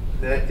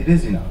it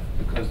is enough,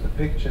 because the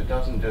picture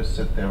doesn't just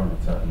sit there on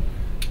its own.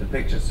 The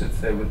picture sits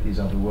there with these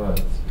other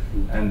words.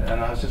 And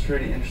I was just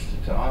really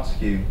interested to ask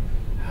you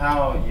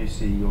how you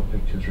see your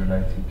pictures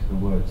relating to the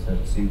words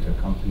that seem to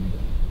accompany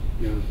them.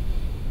 Yeah.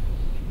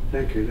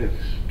 Thank you.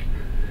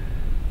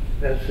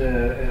 That's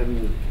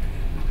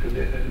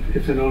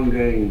it's an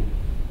ongoing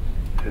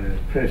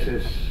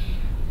process,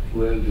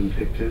 words and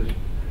pictures,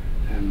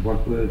 and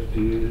what words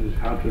to use,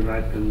 how to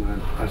write them.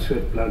 I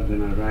sweat blood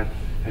when I write,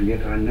 and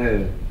yet I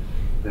know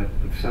that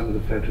with some of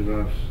the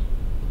photographs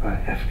I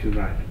have to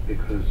write,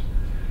 because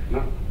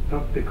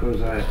not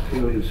because I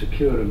feel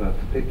insecure about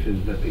the pictures,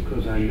 but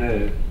because I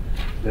know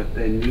that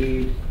they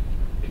need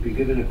to be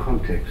given a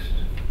context.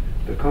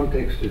 The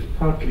context is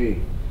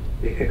partly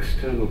the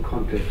external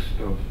context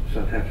of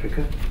South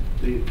Africa.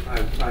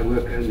 I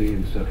work only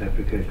in South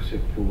Africa,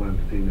 except for one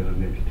thing that I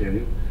meant to tell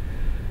you.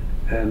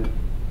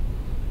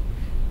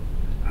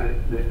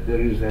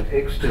 There is that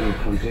external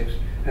context,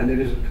 and there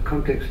is the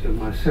context of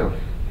myself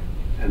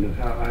and of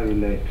how I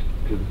relate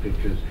to the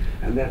pictures.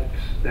 And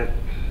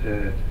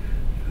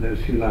those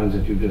few lines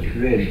that you've just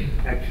read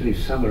actually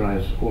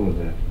summarize all of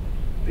that,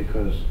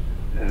 because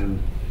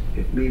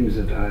it means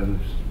that I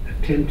was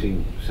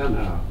attempting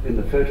somehow in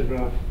the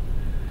photograph,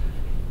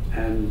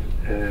 and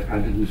I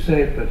didn't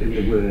say it, but in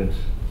the words,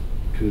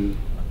 to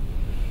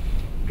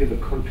give a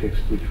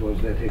context which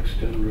was that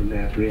external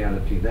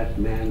reality, that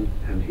man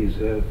and his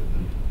earth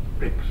and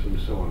bricks and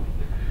so on.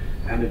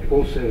 And it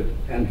also,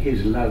 and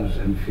his loves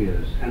and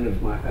fears, and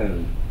of my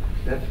own.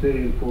 That's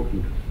very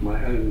important,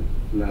 my own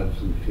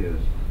loves and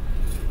fears,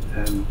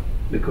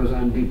 because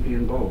I'm deeply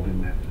involved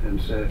in that. And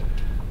so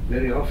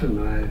very often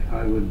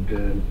I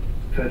would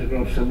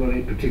photograph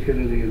somebody,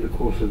 particularly in the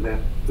course of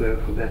that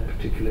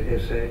particular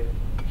essay,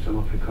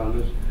 Some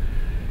Afrikaners,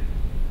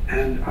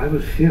 and I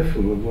was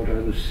fearful of what I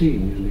was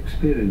seeing and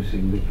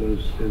experiencing,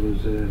 because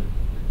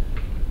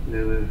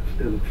there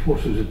were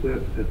forces at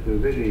work that were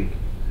very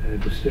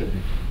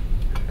disturbing.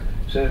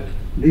 So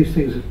these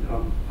things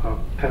are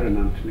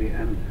paramount to me,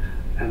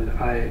 and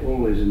I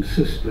always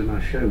insist when I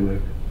show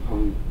work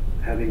on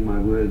having my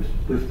words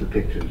with the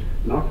pictures,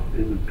 not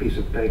in a piece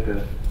of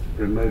paper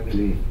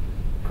remotely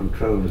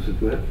controlled, as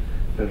it were,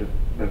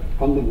 but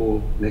on the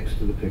wall next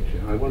to the picture.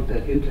 I want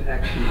that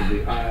interaction of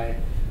the eye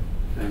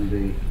and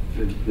the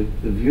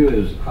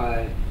viewer's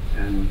eye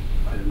and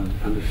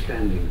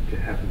understanding to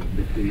happen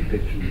between the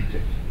picture and the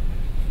text.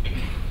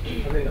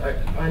 I mean,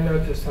 I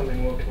noticed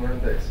something walking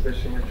around the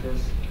exhibition, which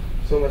was,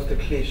 it's almost a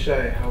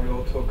cliche how we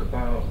all talk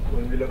about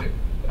when we look at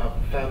our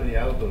family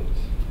albums,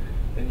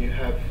 and you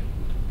have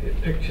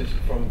pictures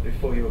from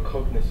before you were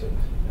cognizant,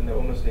 and they're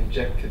almost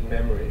injected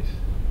memories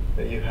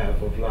that you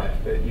have of life,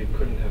 but you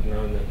couldn't have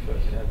known them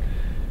firsthand.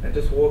 And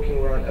just walking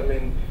around, I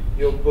mean,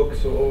 your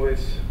books are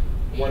always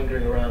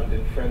wandering around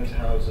in friends'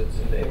 houses,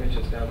 and the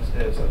images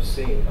downstairs I've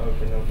seen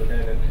over and over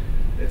again, and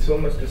it's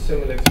almost a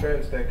similar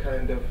experience. They're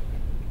kind of,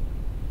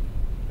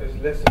 it's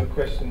less of a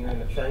question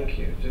than a thank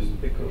you, just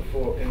because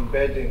for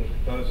embedding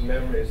those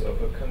memories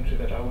of a country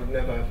that I would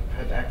never have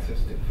had access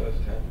to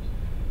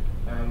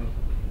firsthand.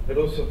 But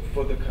also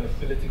for the kind of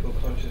political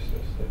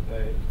consciousness that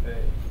they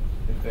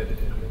embedded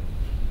in me.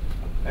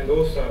 And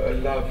also a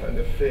love and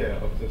a fear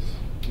of this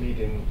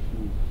medium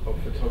of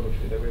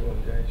photography that we were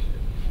engaged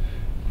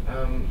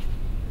in.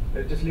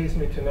 It just leads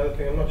me to another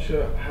thing. I'm not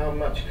sure how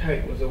much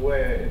Kate was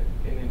aware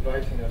in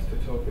inviting us to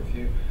talk with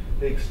you,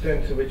 the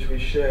extent to which we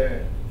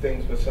share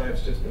things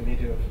besides just the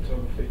medium of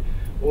photography,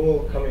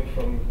 all coming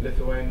from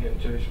Lithuanian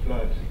Jewish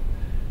blood.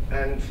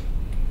 And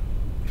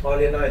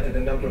Ollie and I did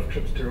a number of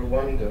trips to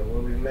Rwanda,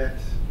 where we met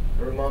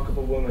a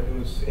remarkable woman who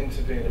was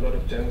interviewing a lot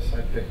of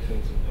genocide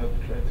victims and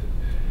perpetrators.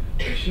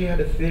 And she had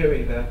a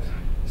theory that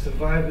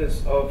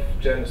survivors of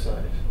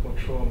genocide or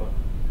trauma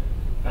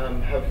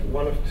have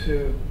one of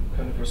two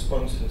kind of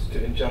responses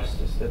to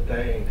injustice that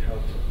they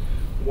encounter.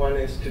 One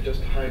is to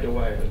just hide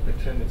away and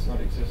pretend it's not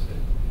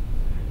existing,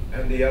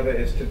 and the other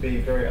is to be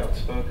very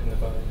outspoken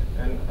about it.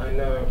 And I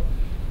know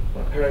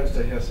my parents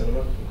are here, so I'm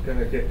not going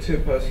to get too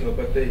personal,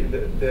 but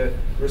the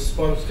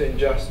response to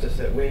injustice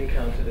that we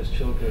encountered as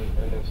children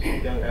and as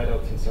young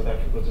adults in South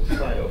Africa was a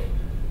sign of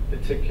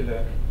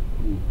particular,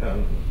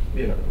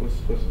 was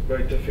a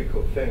very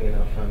difficult thing in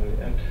our family.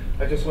 And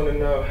I just want to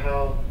know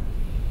how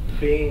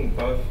being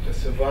both a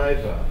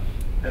survivor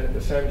and at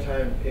the same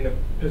time in a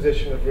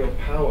position of real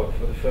power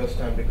for the first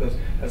time, because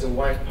as a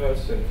white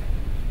person,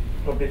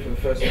 probably for the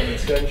first time in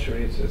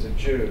centuries, as a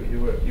Jew,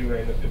 you were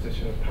in a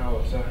position of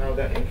power. So how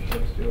that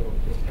influenced your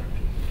practice?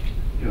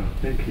 Yeah,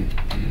 thank you.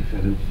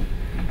 Yes,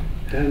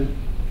 and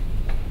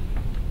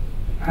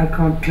I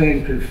can't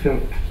claim to have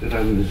felt that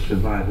I was a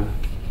survivor.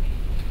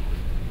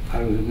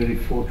 I was a very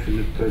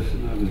fortunate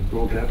person. I was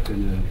brought up in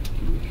a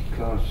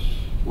middle-class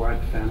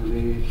white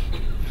family,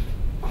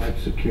 quite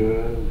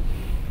secure.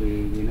 We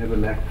never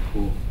lacked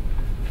for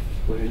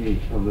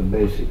any of the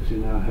basics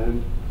in our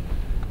home,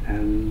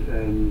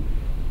 and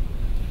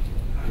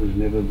I was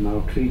never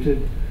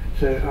maltreated,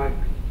 so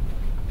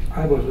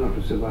I was not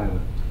a survivor.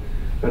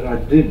 But I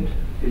did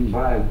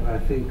imbibe, I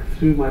think,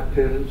 through my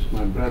parents,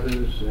 my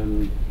brothers,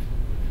 and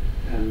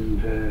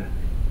the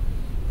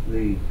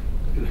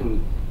little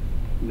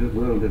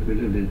world that we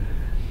lived in,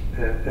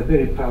 a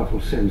very powerful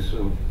sense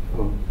of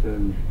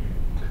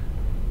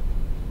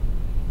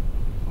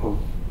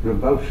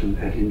revulsion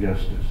at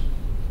injustice.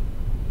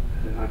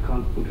 I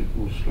can't put it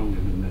more strongly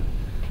than that.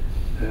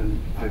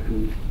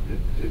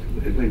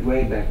 It went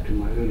way back to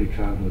my early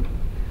childhood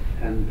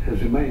and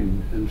has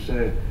remained, and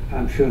so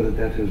I'm sure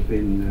that has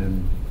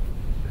been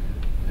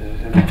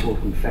an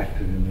important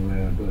factor in the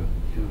way I work.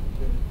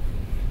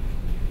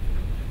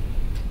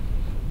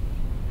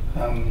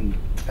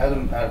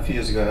 Adam, a few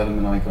years ago, Adam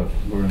and I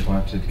were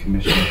invited,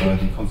 commissioned by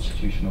the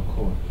Constitutional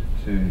Court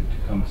to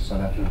come to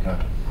South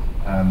Africa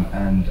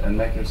and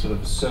make a sort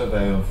of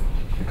survey of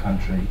the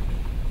country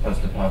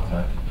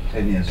post-apartheid,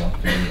 10 years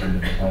after the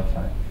end of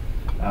apartheid.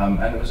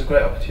 And it was a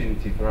great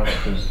opportunity for us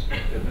because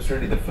it was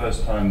really the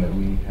first time that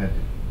we had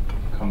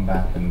come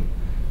back and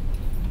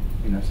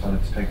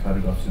started to take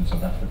photographs in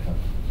South Africa.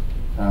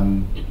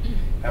 And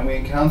we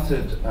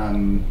encountered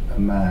a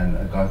man,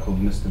 a guy called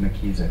Mr.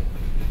 Mkhize,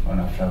 on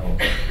our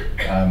travels,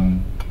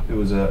 who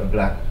was a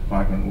black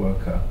migrant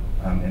worker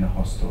in a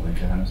hostel in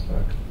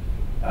Johannesburg.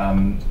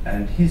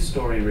 And his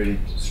story really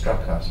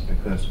struck us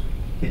because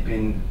he'd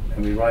been,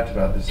 and we write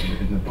about this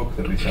in the book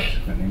that we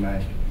subsequently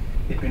made,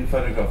 he'd been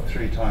photographed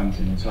 3 times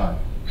in his life.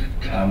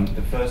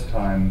 The first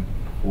time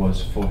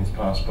was for his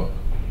passport,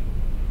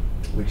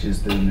 which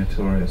is the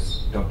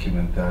notorious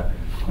document that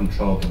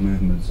controlled the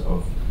movements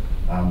of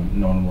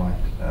non-white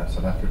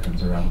South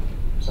Africans around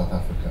South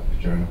Africa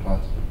during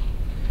apartheid.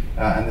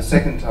 And the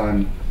second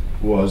time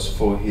was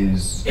for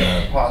his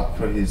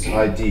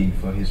ID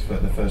for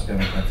the first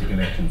democratic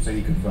election, so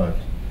he could vote.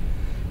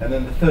 And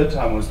then the third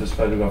time was this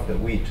photograph that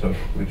we took,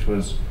 which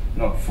was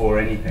not for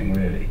anything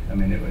really. I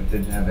mean, it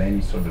didn't have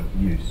any sort of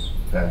use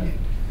value.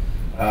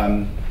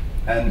 And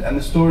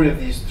the story of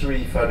these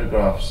 3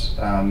 photographs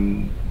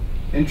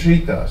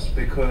intrigued us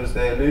because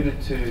they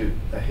alluded to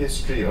a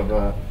history of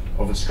a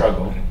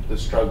struggle, the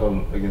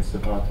struggle against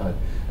apartheid,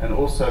 and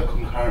also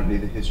concurrently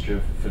the history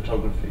of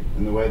photography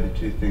and the way the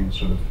 2 things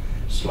sort of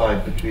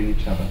slide between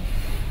each other.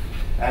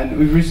 And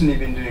we've recently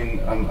been doing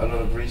a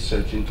lot of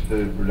research into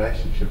the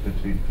relationship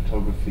between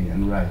photography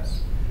and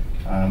race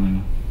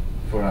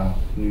for our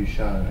new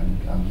show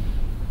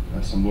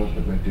and some work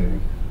that we're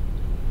doing.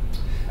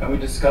 And we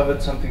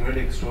discovered something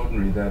really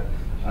extraordinary, that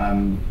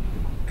in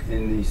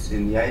the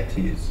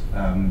 80s,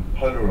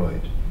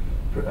 Polaroid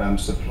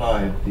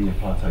supplied the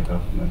apartheid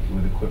government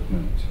with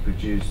equipment to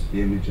produce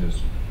the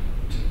images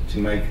to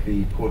make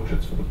the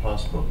portraits for the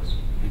passbooks.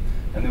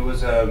 And there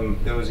was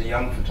a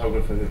young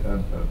photographer,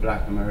 a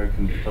black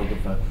American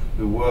photographer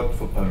who worked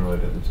for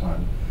Polaroid at the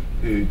time,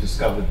 who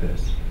discovered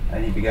this,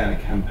 and he began a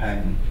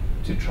campaign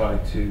to try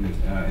to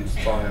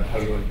inspire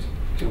Polaroid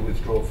to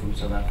withdraw from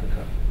South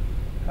Africa.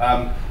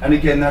 And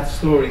again, that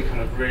story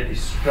kind of really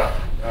struck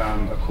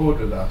a chord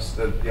with us,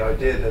 that the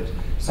idea that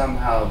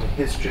somehow the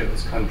history of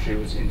this country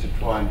was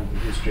intertwined with the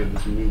history of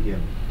this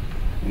medium,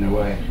 in a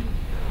way.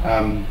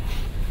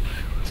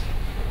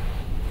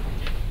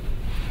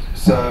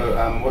 So,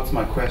 what's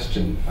my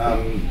question? I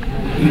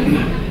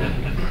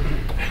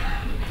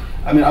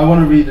mean, I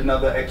want to read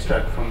another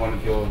extract from one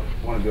of your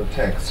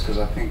texts because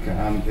I think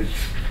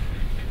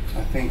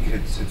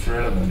it's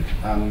relevant.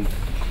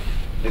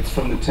 it's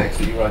from the text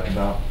that you write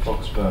about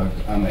Foxburg,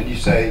 and you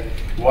say,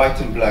 white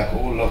and black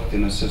all locked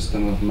in a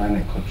system of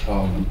manic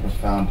control and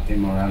profound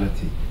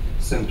immorality.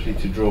 Simply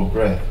to draw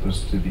breath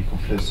was to be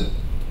complicit.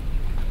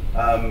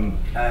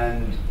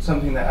 And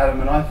something that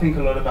Adam and I think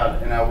a lot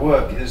about in our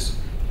work is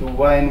the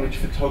way in which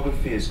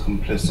photography is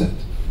complicit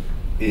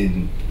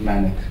in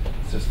manic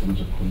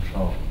systems of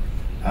control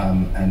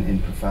and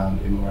in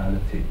profound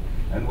immorality.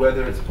 And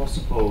whether it's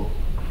possible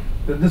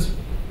that this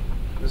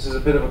is a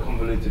bit of a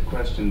convoluted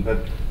question,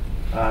 but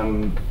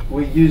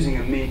we're using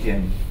a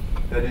medium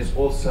that is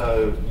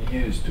also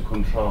used to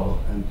control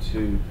and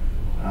to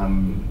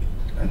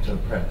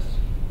oppress.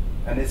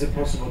 And is it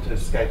possible to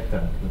escape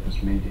that with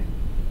this medium?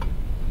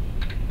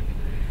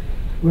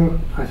 Well,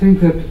 I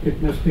think that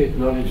it must be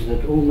acknowledged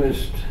that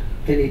almost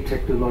any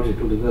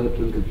technological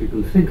development that you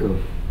can think of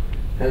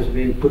has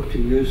been put to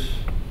use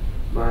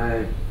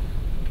by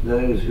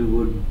those who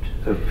would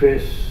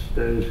oppress,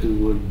 those who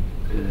would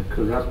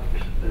corrupt,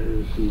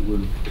 those who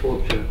would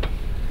torture,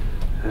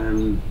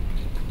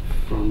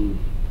 from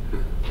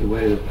the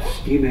way that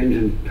steam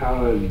engine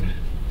powered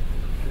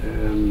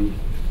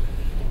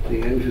the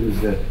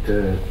engines that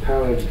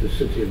powered the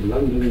city of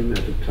London at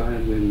a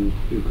time when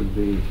you could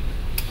be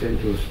sent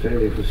to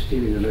Australia for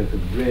stealing a loaf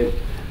of bread.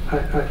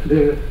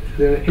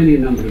 There are any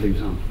number of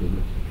examples of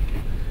it.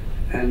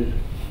 And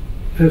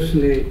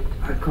personally,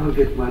 I can't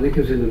get my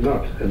knickers in a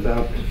knot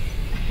about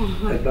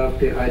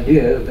the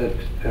idea that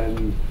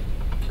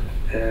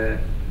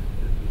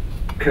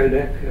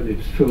Kodak and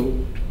its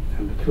film,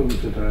 and the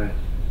films that I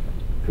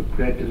took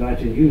great delight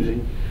in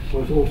using,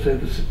 was also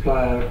the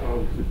supplier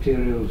of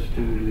materials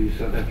to the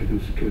South African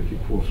security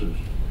forces.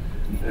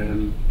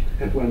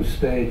 At one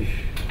stage,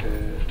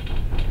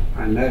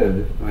 I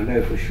know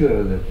for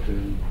sure that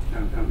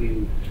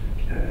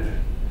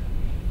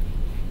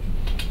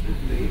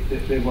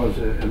there was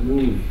a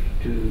move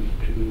to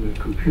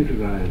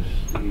computerize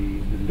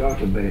the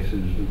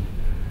databases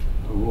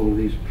of all of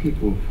these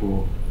people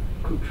for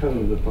control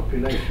of the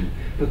population.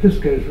 But this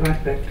goes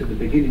right back to the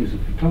beginnings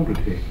of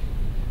photography.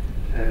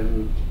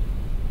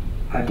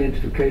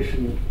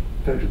 Identification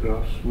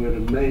photographs were a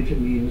major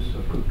means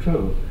of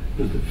control.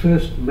 It was the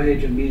first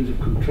major means of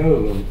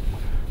control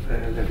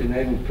that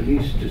enabled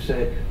police to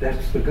say,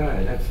 that's the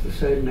guy, that's the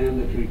same man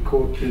that we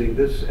caught doing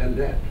this and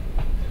that,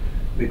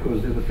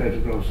 because there were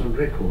photographs on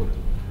record.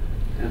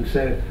 And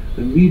so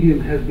the medium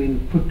has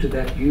been put to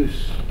that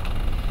use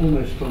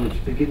almost from its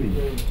beginning.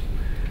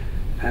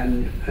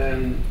 And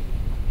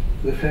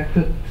the fact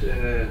that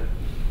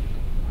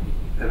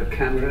a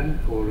camera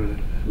or a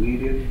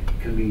medium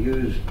can be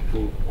used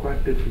for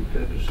quite different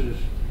purposes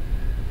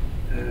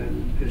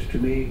is to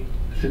me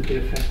simply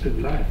a fact of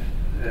life.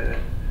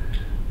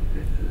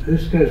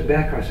 This goes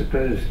back, I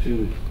suppose,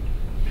 to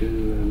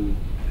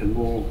a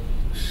more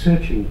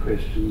searching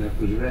question that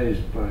was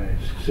raised by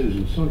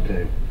Susan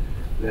Sontag,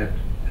 that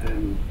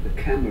the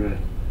camera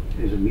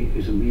is a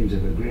means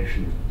of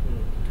aggression,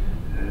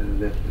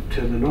 that the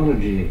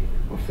terminology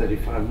of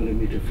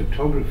 35mm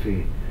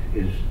photography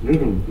is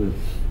riddled with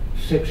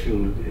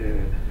sexual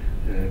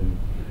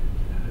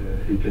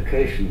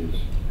implications.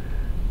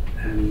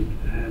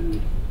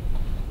 And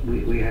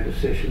we had a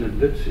session at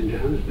Wits in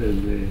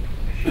Johannesburg where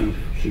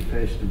she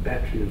faced a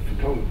battery of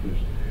photographers,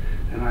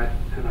 and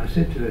I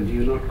said to her, do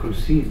you not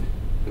concede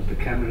that the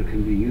camera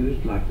can be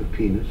used like the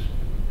penis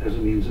as a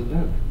means of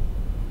love?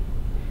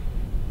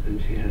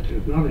 And she had to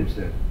acknowledge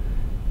that.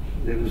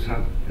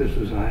 This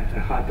was a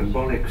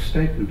hyperbolic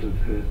statement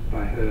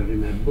by her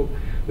in that book,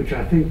 which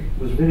I think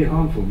was very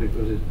harmful,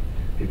 because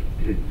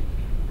it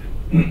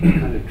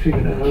kind of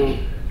triggered a whole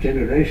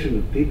generation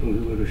of people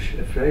who were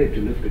afraid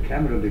to lift a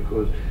camera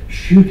because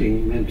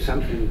shooting meant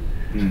something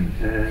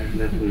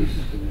that was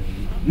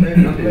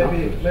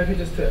maybe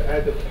just to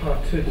add a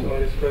part two to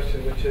Ollie's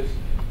question, which is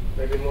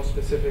maybe more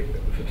specific.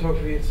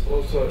 Photography is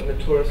also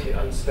notoriously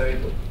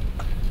unstable,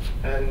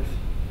 and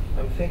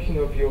I'm thinking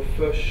of your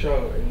first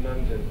show in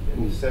London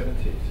in the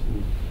 70s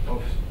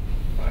of,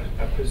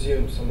 I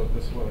presume, some of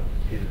this work.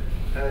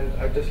 And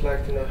I'd just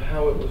like to know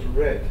how it was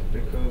read,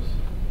 because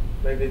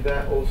maybe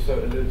that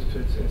also alludes to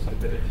its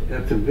instability.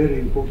 That's a very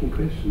important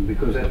question,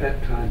 because at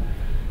that time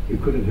you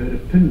could have heard a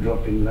pin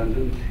drop in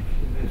London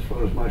as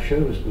far as my show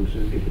was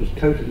concerned. It was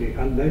totally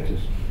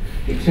unnoticed,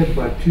 except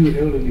by two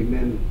elderly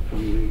men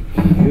from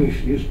the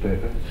Jewish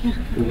newspaper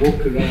who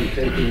walked around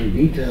taking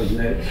detailed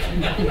notes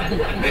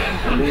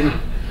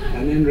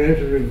and then wrote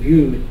a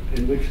review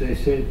in which they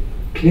said,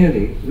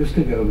 clearly,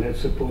 Mr. Goldblatt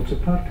supports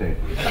apartheid.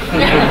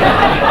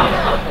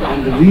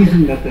 And the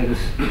reason that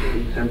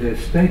their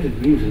stated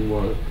reason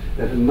was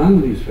that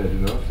among these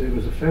photographs, there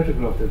was a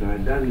photograph that I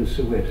had done in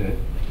Soweto,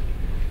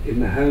 in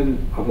the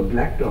home of a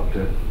black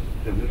doctor,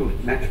 a little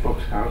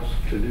matchbox house,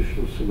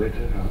 traditional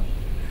Soweto house.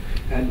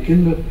 And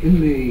in the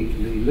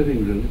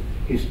living room,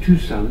 his two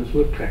sons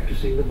were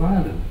practicing the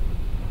violin.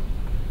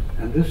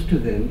 And this to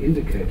them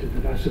indicated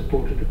that I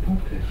supported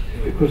apartheid,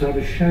 because I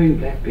was showing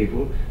black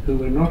people who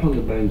were not on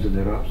the bones of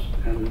their ass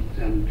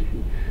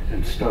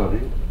and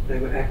starving, they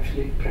were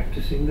actually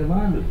practicing the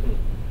violin.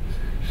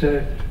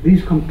 So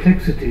these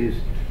complexities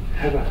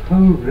have a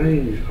whole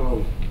range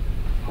of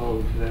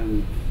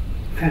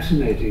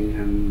fascinating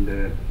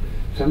and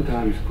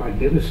sometimes quite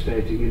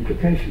devastating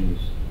implications,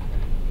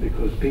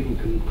 because people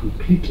can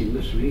completely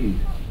misread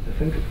the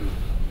photograph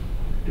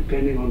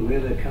depending on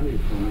where they're coming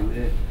from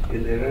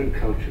in their own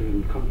culture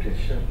and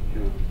context. Sure.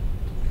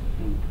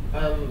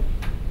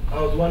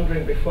 I was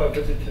wondering before I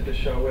visited the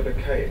show whether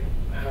Kate,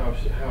 how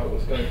it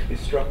was going to be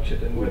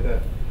structured, and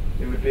whether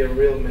it would be a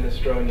real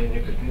minestrone and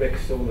you could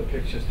mix all the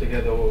pictures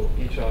together, or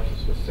each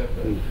artist was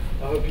separate.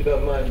 I hope you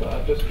don't mind, but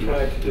I've just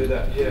tried to do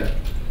that here.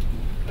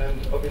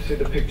 And obviously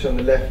the picture on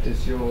the left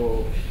is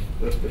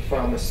the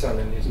farmer's son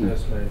and his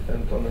nursemaid,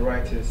 and on the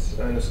right is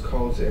Ernest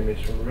Cole's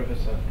image from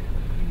Riverside.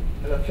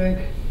 And I think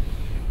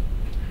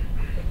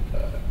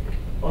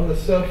on the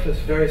surface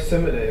very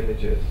similar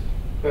images,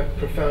 but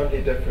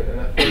profoundly different.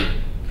 And I think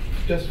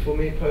just for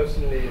me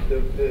personally,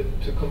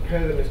 to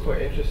compare them is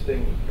quite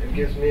interesting and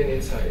gives me an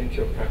insight into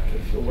your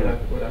practice, or what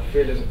I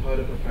feel is a part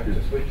of a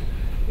practice, which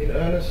in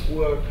Ernest's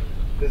work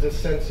there's a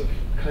sense of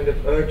kind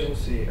of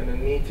urgency and a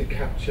need to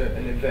capture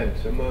an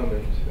event, a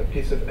moment, a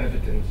piece of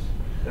evidence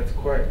that's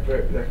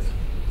that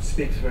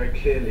speaks very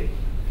clearly.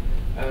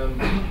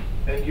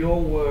 And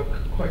your work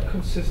quite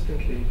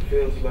consistently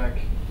feels like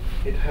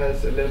it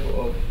has a level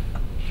of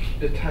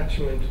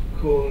detachment,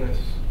 coolness,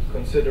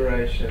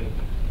 consideration,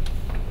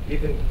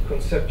 even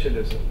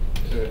conceptualism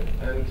to it.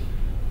 And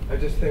I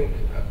just think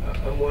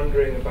I'm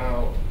wondering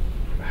about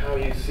how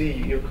you see,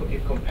 you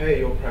compare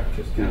your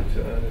practice to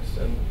Ernest.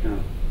 And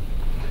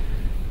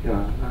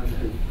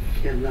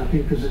and I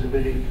think this is a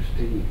very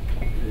interesting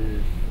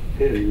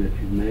hearing that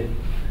you've made.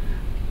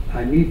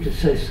 I need to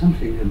say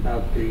something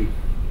about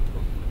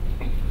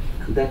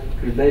that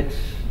relates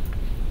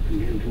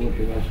again to what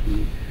you're asking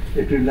me.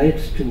 It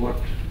relates to what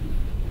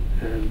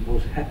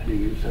was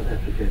happening in South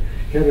Africa.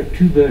 Here are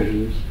two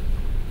versions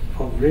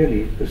of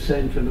really the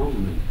same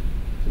phenomenon: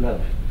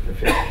 love,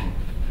 affection.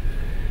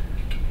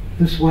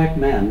 This white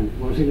man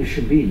was in a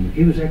shebeen.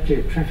 He was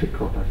actually a traffic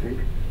cop, I think,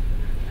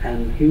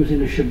 and he was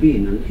in a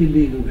shebeen, an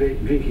illegal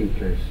drinking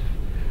place.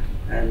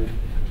 And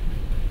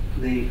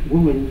the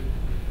woman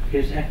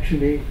is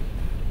actually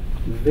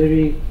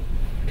very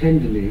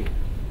tenderly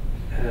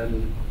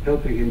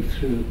helping him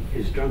through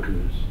his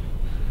drunkenness.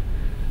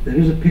 There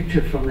is a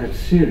picture from that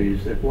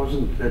series that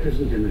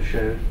isn't in the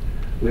show,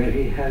 where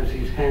he has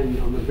his hand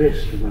on the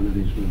breast of one of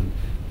these women.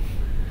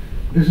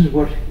 This is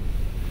what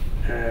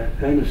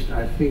Ernest,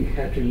 I think,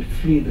 had to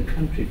flee the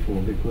country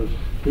for, because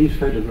these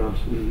photographs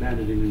would have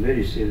landed him in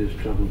very serious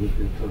trouble with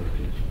the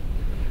authorities.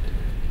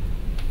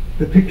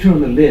 The picture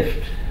on the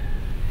left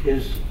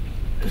is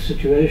a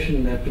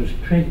situation that was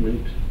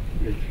pregnant,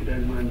 if you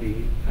don't mind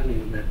me funny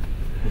on that,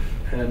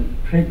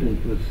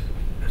 pregnant with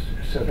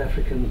a South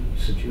African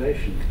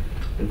situation,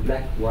 a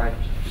black-white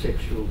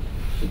sexual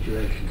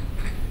situation.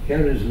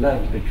 Here is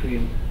love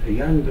between a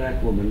young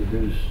black woman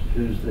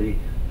who's the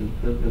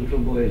little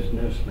boy's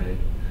nursemaid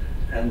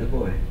and the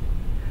boy.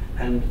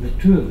 And the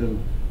two of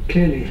them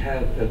clearly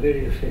have a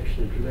very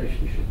affectionate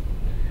relationship.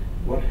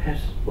 What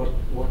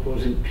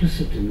was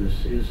implicit in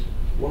this is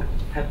what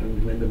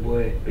happened when the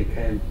boy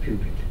became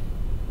pubic,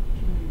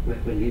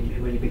 when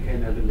he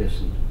became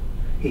adolescent.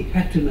 He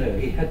had to know,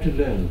 he had to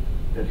learn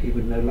that he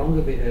would no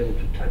longer be able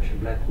to touch a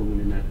black woman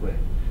in that way,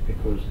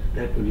 because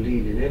that would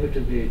lead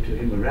inevitably to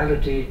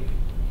immorality,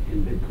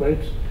 in big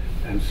quotes,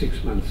 and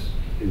 6 months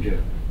in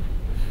jail.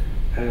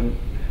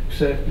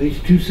 So these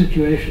two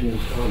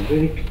situations are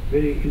very,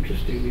 very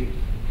interestingly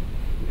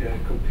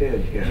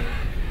compared here.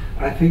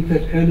 I think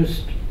that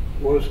Ernest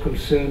was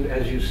concerned,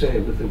 as you say,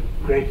 with a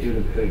great deal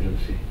of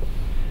urgency.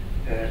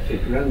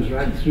 It runs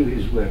right through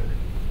his work.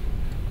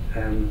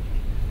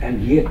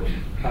 And yet,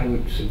 I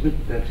would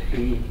submit that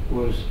he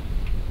was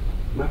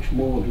much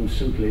more than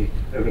simply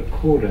a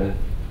recorder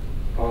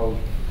of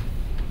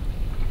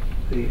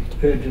the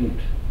urgent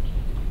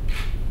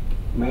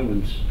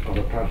moments of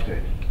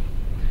apartheid.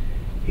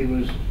 He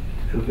was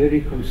a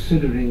very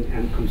considering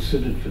and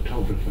considered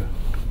photographer.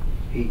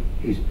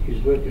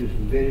 His work is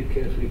very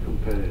carefully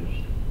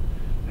composed,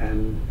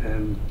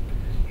 and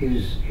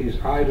his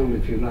idol,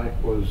 if you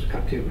like, was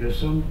Katia.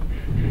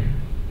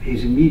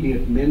 His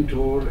immediate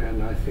mentor,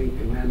 and I think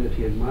a man that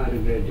he admired a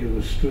great deal,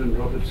 was Struan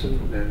Robertson,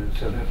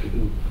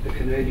 a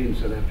Canadian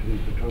South African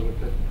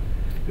photographer,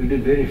 who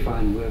did very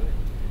fine work,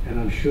 and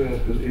I'm sure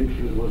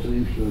who was an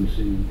influence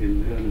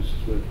in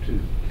Ernest's work too.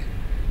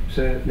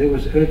 So there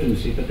was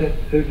urgency, but that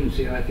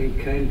urgency, I think,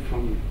 came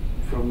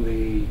from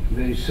the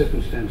very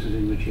circumstances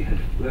in which he had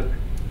to work.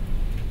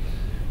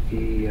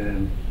 He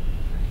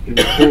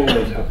was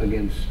always up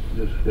against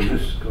the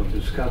risk of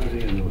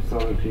discovery and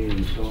authority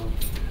and so on.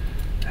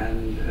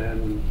 And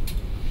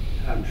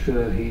I'm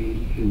sure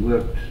he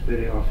worked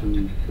very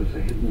often with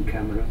a hidden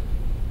camera.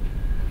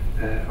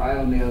 I,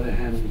 on the other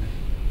hand,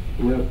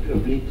 worked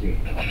obliquely.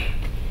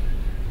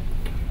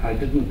 I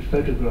didn't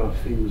photograph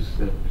things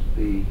that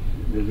the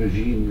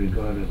regime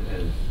regarded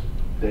as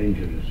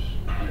dangerous,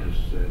 as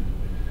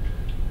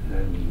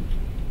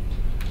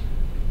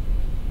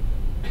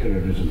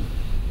terrorism.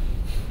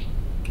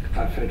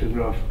 I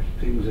photographed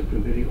things that were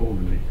very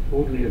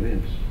ordinary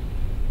events.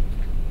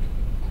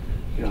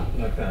 Yeah.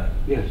 Like that?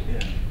 Yes.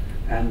 Yeah.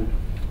 And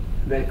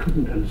they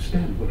couldn't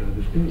understand what I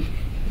was doing.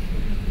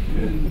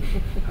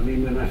 I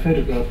mean, when I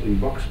photographed in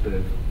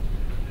Boxberg,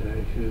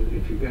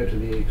 if you go to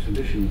the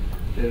exhibition,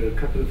 there are a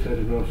couple of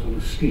photographs on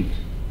the street.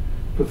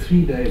 For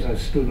 3 days I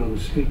stood on the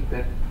street,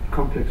 that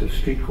complex of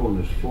street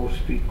corners, 4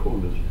 street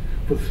corners.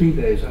 For 3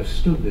 days I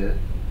stood there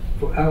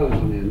for hours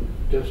on end,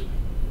 just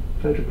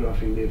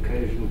photographing the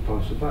occasional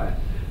passerby.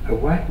 A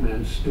white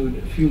man stood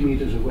a few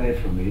meters away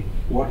from me,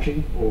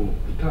 watching all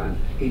the time.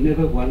 He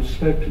never once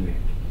spoke to me.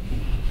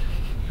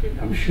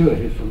 I'm sure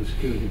he's from the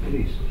security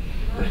police.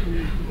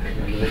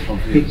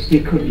 He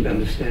couldn't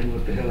understand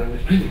what the hell I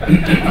was doing.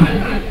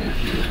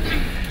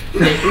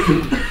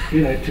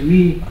 So, to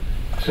me,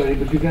 sorry,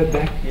 would you go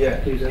back,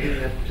 please,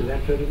 to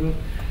that photograph?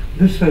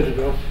 This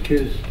photograph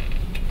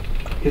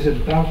is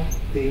about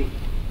the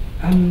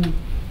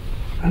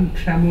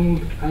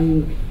untrammeled,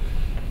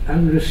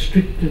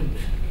 unrestricted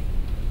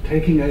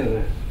taking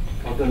over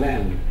of the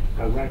land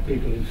by white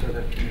people in South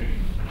Africa.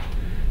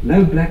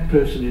 No black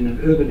person in an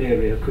urban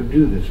area could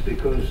do this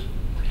because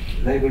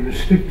they were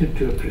restricted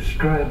to a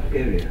prescribed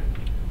area.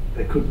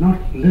 They could not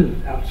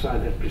live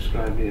outside that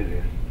prescribed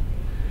area.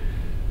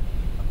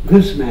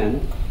 This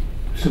man,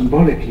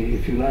 symbolically,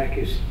 if you like,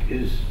 is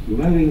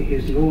mowing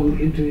his lawn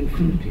into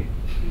infinity.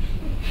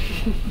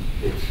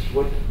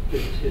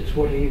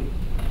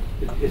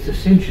 It's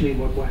essentially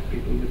what white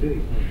people were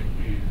doing.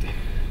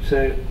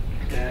 So,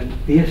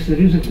 yes, there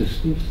is a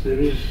distance, there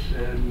is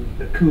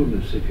a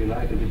coolness, if you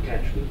like, a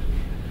detachment.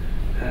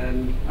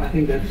 I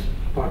think that's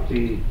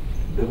partly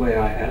the way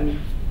I am.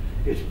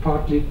 It's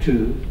partly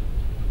too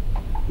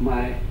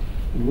my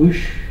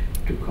wish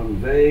to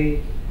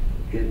convey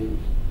in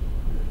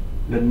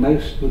the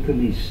most with the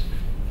least.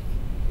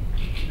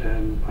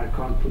 I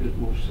can't put it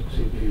more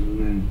succinctly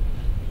than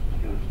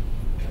that.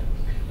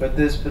 But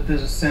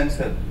there's a sense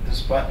that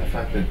despite the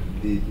fact that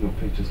your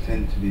pictures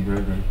tend to be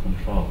very, very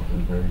controlled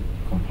and very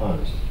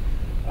composed,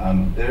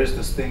 there is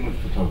this thing with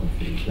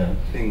photography that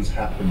things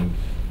happen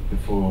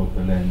before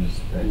the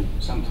lens that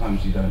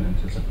sometimes you don't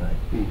anticipate.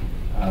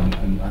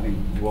 And I think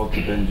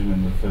Walter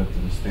Benjamin referred to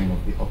this thing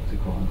of the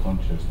optical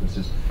unconscious. This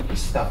is the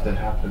stuff that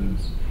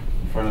happens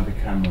in front of the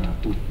camera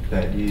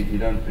that you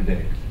don't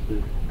predict.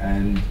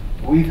 And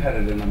we've had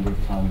it a number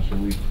of times where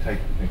we've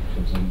taken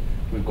pictures and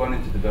we've gone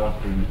into the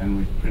darkroom and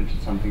we've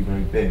printed something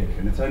very big,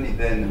 and it's only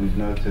then that we've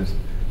noticed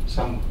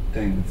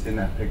something that's in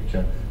that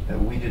picture that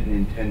we didn't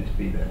intend to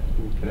be there,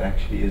 but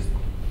actually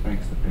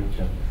makes the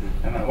picture.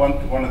 And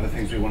one of the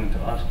things we wanted to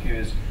ask you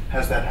is,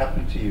 has that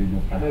happened to you in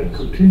your practice? It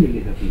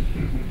continually happens.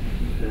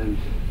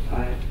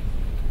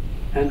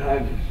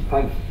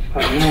 I've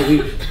now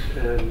reached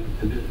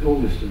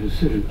almost a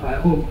decision.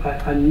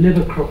 I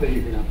never crop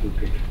anything up in a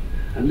picture,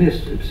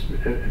 unless it's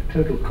a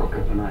total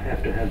cock-up and I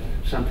have to have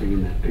something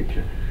in that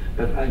picture.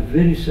 But I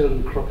very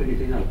seldom crop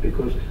anything up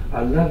because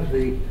I love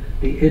the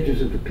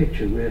edges of the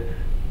picture where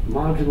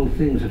marginal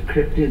things have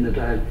crept in that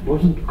I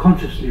wasn't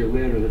consciously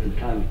aware of at the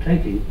time of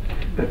taking,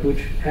 but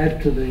which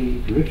add to the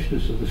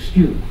richness of the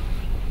stew.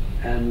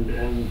 And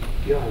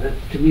yeah,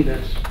 to me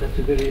that's a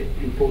very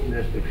important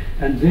aspect.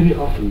 And very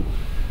often,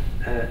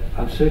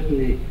 I'm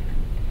certainly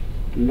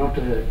not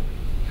a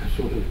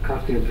sort of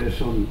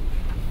Cartier-Bresson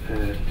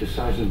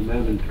decisive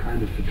moment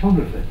kind of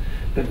photographer,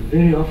 but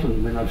very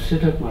often when I've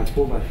set up my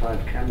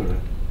 4x5 camera,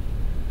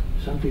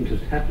 something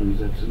just happens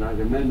that's like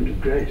a moment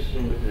of grace,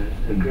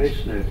 a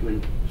grace note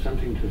when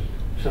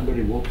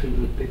somebody walks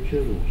into the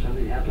picture or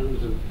something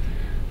happens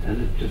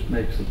and it just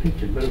makes the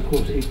picture. But of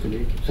course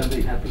equally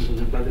something happens and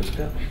it buggers it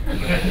up.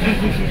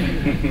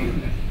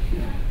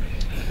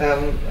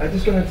 I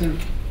just wanted to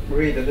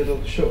read a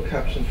little short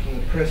caption from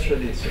the press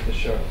release of the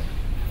show.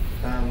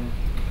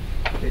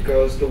 It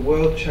goes, "The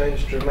world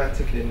changed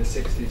dramatically in the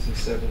 60s and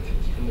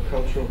 70s, from the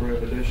Cultural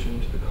Revolution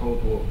to the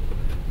Cold War,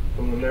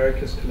 from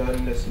America's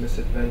colonialist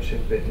misadventure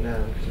in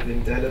Vietnam to the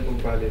indelible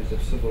values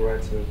of civil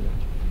rights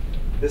movement.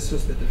 This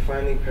was the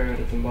defining period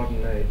of the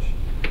modern age.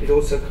 It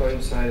also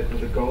coincided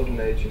with the golden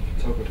age in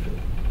photography,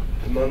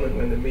 the moment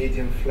when the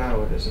medium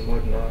flowered as a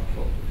modern art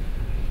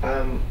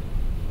form."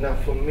 Now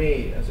for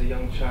me, as a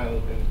young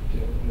child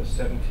in the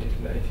 70s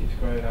and 80s,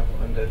 growing up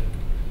under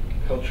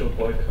cultural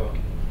boycott,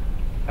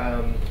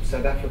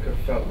 South Africa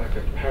felt like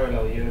a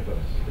parallel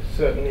universe. It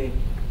certainly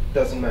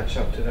doesn't match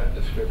up to that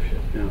description.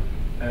 Yeah.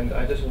 And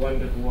I just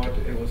wondered what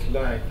it was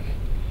like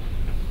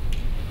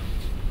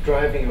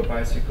driving your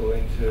bicycle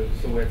into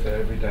Soweto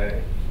every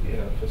day,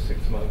 for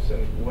 6 months,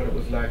 and what it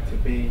was like to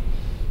be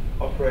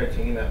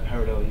operating in that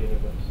parallel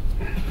universe.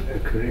 A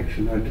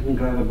correction, I didn't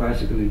drive a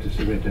bicycle into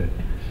Soweto.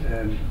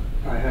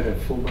 I had a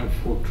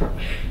 4x4 truck.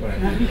 Right.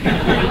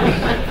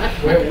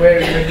 where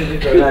did you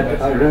drive the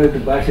bicycle? I rode the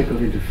bicycle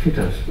into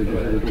Fitos, which is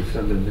a little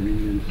suburb, an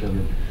Indian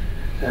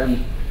suburb.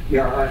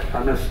 Yeah,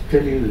 I must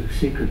tell you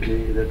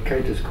secretly that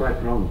Kate is quite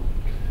wrong.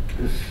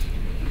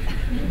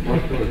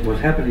 What was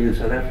happening in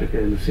South Africa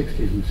in the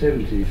 60s and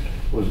 70s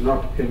was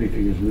not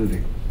everything is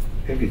moving.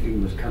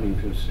 Everything was coming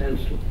to a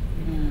standstill.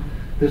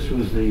 this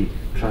was the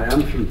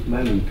triumphant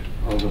moment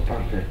of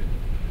apartheid,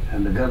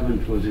 and the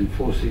government was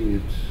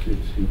enforcing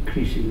its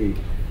increasingly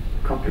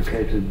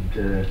complicated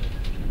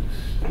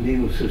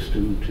legal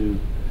system to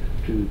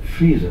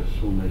freeze us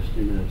almost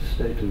in a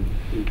state of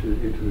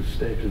into a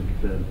state of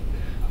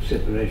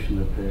separation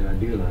that they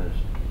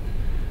idealized.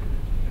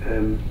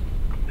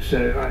 So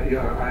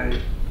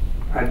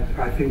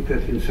I think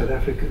that in South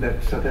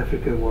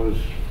Africa was,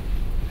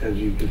 as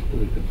you just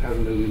put it, the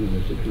parallel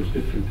universe. It was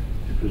different.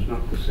 It was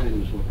not the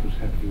same as what was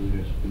happening in the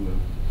rest of the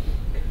world.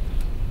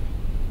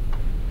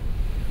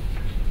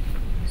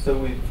 So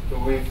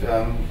we've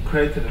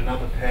created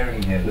another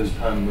pairing here, this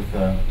time with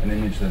an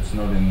image that's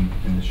not in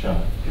the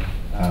show.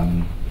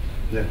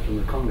 That's from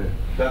the Congo.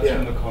 That's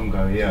from the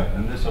Congo, yeah.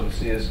 And this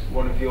obviously is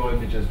one of your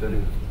images that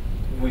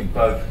we've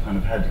both kind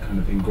of had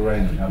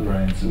ingrained in our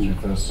brains since we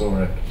first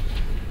saw it.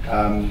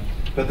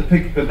 But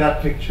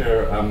that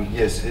picture,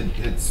 yes,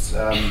 it's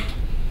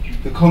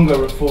the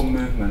Congo Reform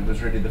Movement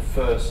was really the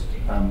first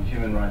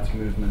human rights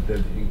movement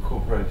that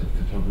incorporated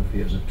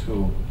photography as a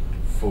tool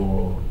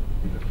for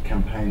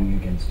campaigning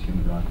against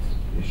human rights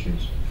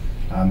issues.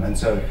 And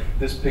so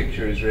this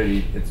picture is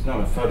really, it's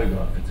not a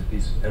photograph, it's a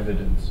piece of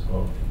evidence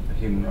of the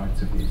human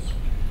rights abuse.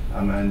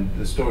 And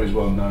the story is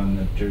well known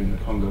that during the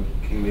Congo,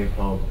 King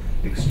Leopold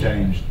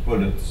exchanged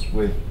bullets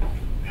with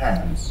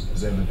hands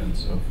as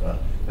evidence of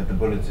that the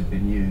bullets had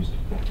been used.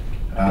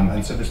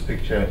 And so this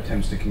picture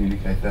attempts to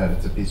communicate that.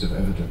 It's a piece of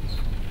evidence.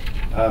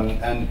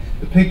 And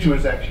the picture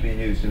was actually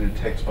used in a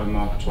text by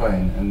Mark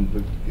Twain,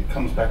 and it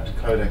comes back to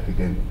Kodak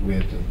again,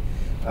 weirdly.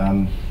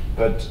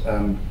 But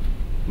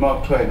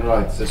Mark Twain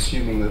writes,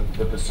 assuming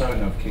the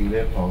persona of King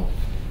Leopold,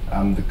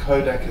 the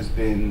Kodak has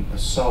been a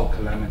sole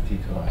calamity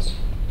to us,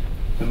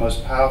 the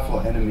most powerful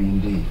enemy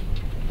indeed.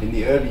 In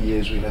the early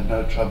years we had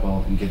no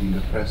trouble in getting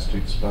the press to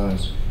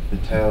expose the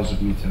tales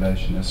of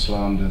mutilation as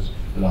slanders,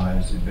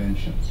 lies,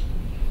 inventions.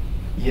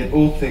 Yet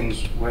all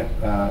things were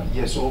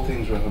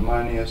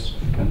harmonious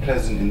and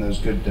pleasant in those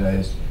good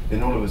days.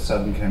 Then all of a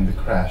sudden came the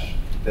crash,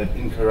 that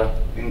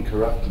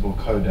incorruptible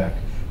Kodak,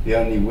 the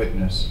only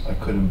witness I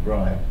couldn't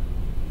bribe.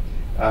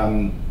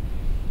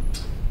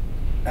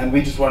 And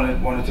we just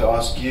wanted to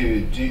ask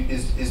you,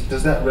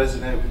 does that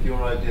resonate with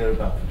your idea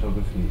about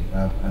photography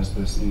as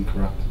this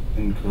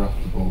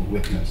incorruptible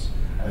witness,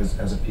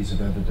 as a piece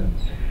of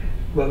evidence?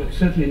 Well, it's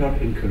certainly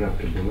not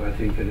incorruptible. I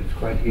think that it's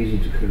quite easy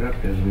to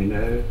corrupt, as we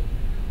know.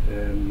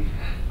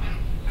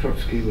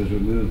 Trotsky was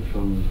removed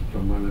from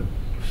one of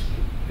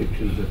the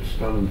pictures that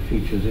Stalin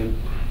features in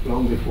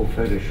long before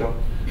Photoshop,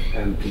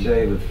 and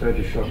today with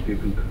Photoshop you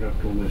can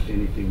corrupt almost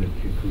anything that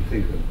you can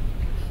think of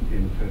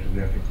in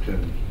photographic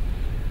terms.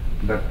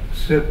 But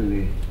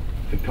certainly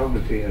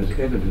photography as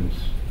evidence,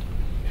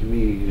 to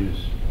me,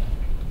 is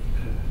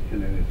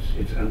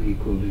it's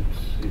unequaled.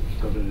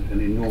 It's got an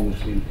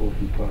enormously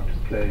important part to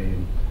play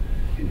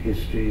in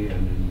history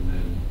and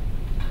in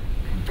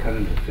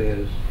current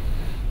affairs.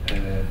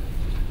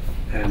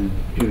 And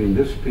during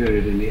this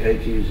period in the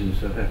 80s in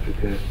South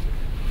Africa,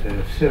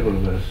 several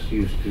of us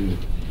used to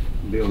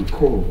be on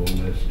call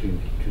almost to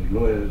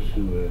lawyers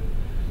who were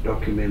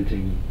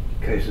documenting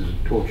cases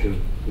of torture,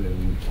 where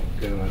we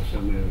go out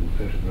somewhere and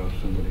photograph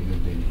somebody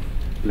who'd been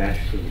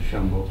lashed with a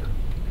sjambok.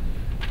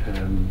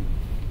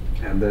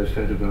 And those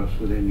photographs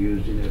were then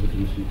used in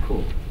evidence in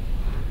court.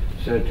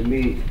 So to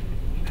me,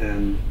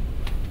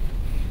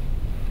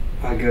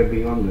 I go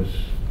beyond this.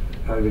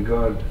 I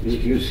regard,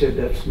 you said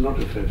that's not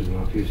a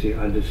photograph. You see,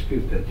 I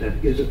dispute that.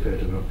 That is a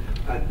photograph.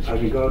 I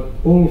regard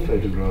all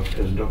photographs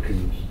as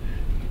documents.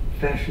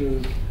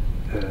 Fashion,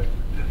 a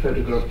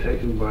photograph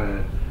taken by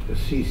a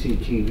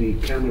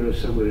CCTV camera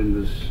somewhere in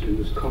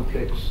this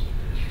complex,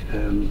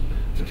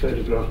 a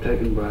photograph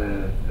taken by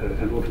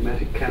an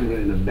automatic camera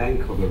in a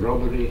bank of a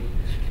robbery,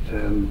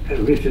 a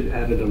Richard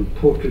Avedon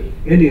portrait,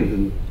 any of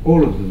them,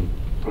 all of them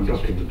are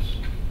documents.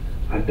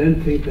 I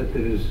don't think that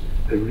there is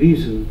a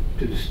reason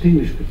to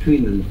distinguish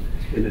between them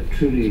in a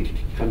truly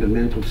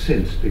fundamental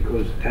sense,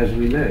 because as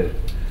we know,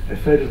 a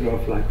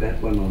photograph like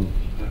that one on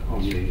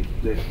the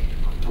left,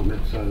 on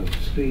that side of the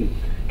screen,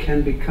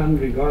 can come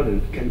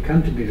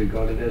to be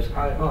regarded as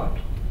high art.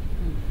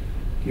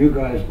 You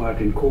guys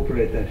might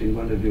incorporate that in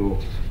one of your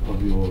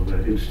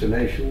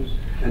installations,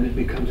 and it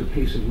becomes a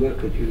piece of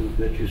work that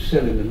you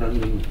sell in the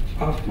London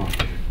art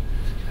market.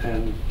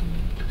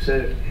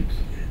 So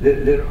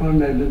there are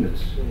no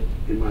limits,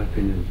 in my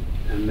opinion,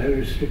 and no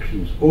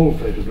restrictions. All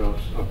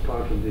photographs are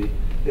part of the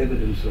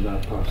evidence of our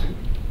passing.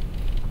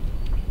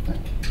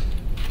 Thank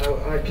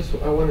you.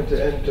 I wanted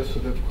to end just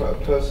with quite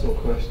a personal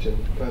question,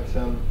 but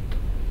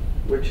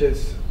which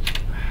is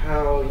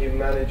how you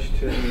managed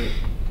to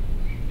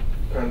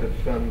kind of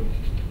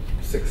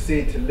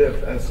succeed to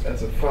live as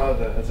a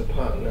father, as a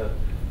partner,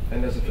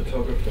 and as a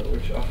photographer,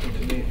 which often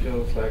to me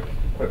feels like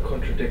quite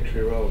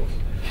contradictory roles.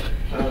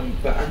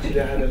 But actually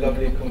I had a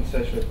lovely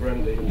conversation with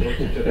Brenda, your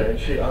daughter, today, and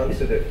she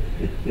answered it.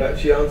 But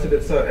she answered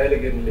it so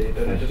elegantly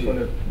that I just want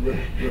to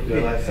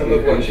repeat some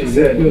of what she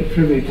said.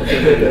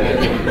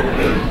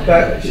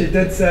 But she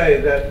did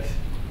say that,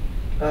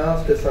 I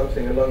asked her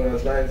something along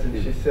those lines,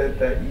 and she said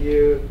that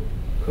you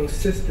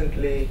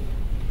consistently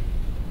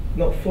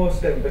not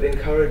forced them, but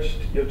encouraged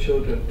your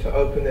children to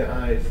open their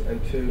eyes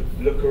and to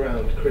look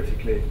around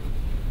critically.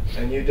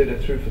 And you did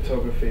it through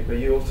photography, but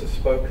you also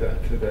spoke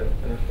that to them,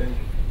 and I think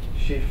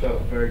she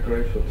felt very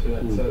grateful to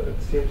that. So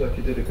it seems like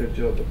you did a good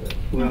job of it.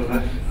 Well,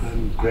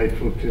 I'm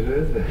grateful to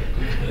her.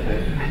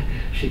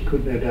 She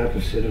could no doubt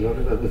have said a lot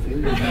of other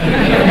things.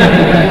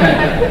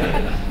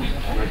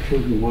 My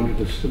children wanted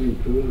a swimming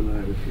pool and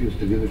I refused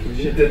to give it to them.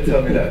 She did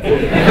tell me that too.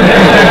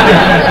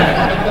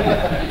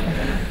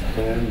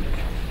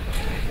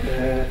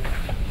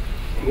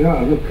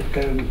 Yeah, look,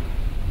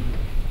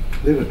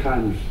 there were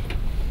times,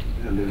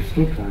 and there are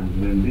still times,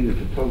 when being a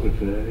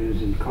photographer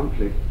is in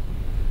conflict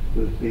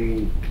with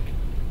being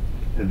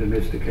a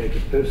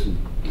domesticated person,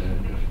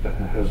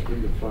 a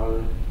husband, a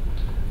father.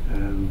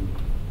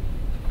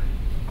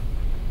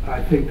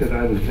 I think that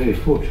I was very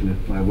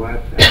fortunate. My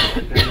wife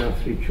and our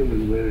 3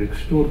 children were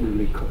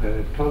extraordinarily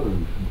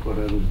tolerant of what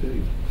I was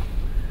doing.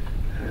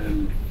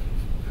 And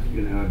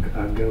you know,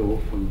 I'd go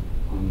off on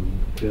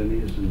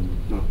journeys and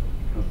not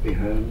be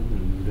home.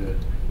 And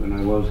when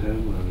I was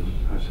home, I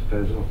was, I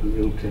suppose, often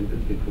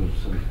ill-tempered because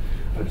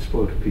I'd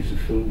spoiled a piece of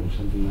film or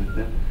something like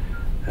that.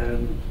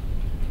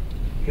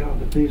 Yeah,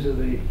 but these are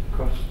the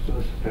costs,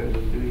 I suppose,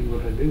 of doing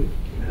what I do.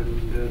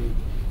 And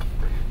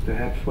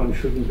perhaps one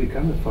shouldn't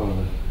become a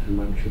father, and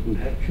one shouldn't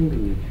have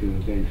children if you're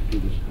going to do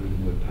this kind of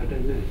work. I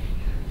don't know.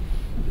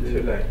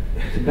 Too late.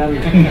 It's a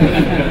balancing.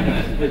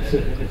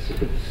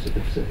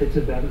 it's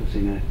a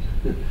balancing act.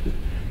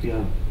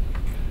 Yeah.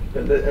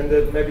 And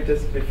maybe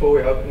just before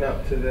we open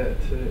up to the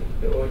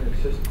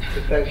audience, just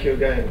to thank you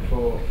again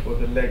for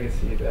the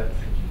legacy that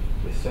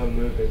is so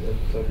moving and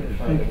so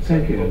profound.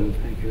 Thank you.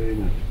 Thank you very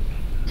much.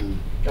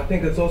 I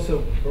think it's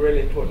also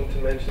really important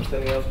to mention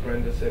something else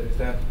Brenda said, is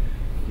that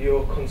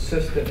your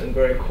consistent and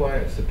very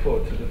quiet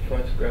support to the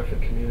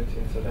photographic community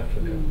in South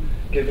Africa,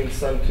 giving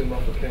Santu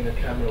Mofokeng a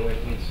camera when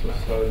his was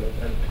stolen,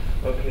 and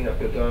opening up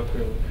your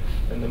darkroom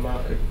and the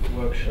market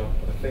workshop.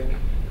 I think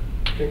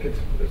it's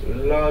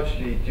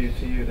largely due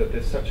to you that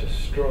there's such a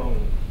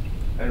strong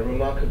and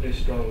remarkably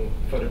strong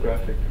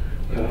photographic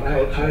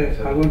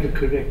culture. I want to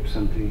correct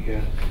something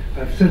here.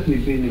 I've certainly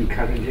been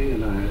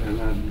encouraging, and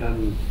I've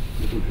done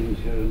little things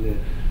here and there,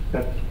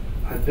 but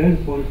I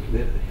don't want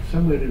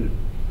somewhere in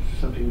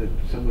something that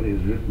somebody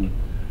has written,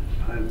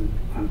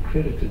 I'm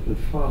credited with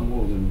far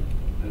more than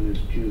is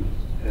due.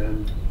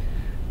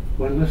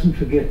 One mustn't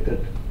forget that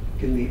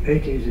in the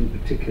 80s in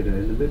particular,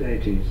 in the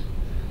mid-80s,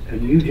 a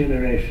new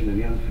generation of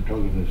young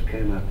photographers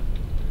came up.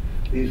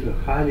 These were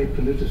highly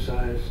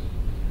politicized,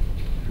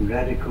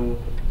 radical,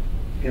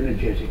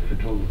 energetic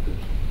photographers.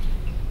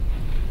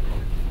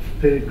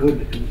 Very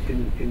good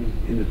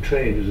in the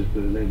trade, as it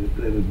were.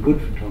 They were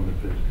good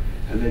photographers,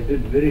 and they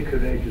did very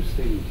courageous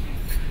things.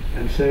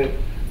 And so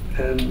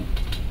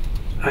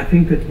I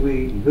think that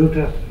we built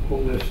up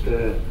almost,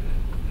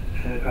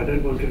 I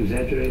don't want to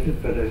exaggerate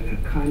it, but a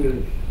kind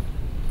of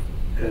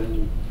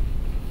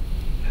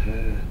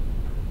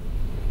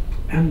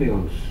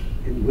ambience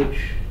in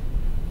which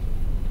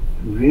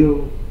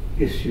real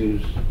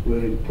issues were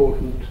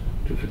important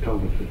to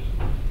photographers.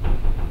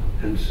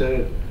 And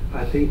so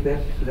I think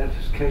that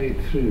has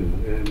carried through.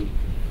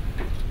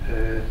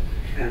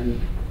 And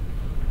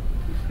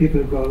people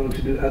have gone on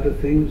to do other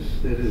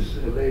things. There is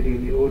a lady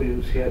in the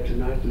audience here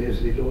tonight,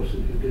 Leslie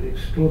Lawson, who did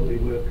extraordinary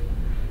work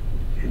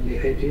in the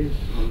 80s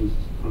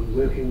on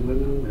working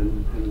women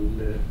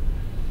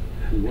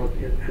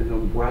and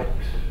on white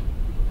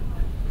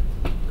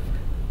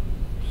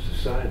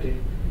society.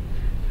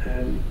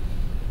 And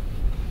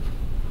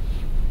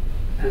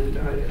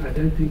I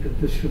don't think that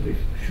this should be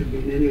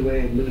in any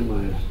way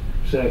minimized.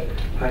 So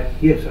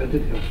yes, I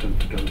did help some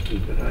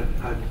photographers, but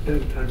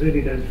I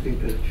really don't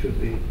think that it should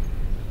be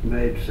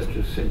made such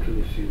a central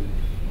issue.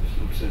 It's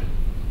not so.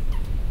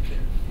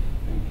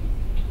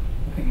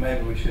 I think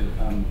maybe we should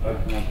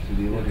open up to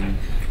the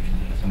audience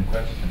some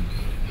questions.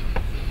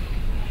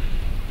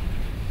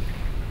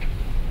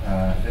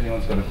 If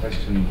anyone's got a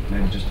question,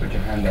 maybe just put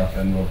your hand up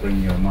and we'll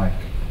bring you a mic.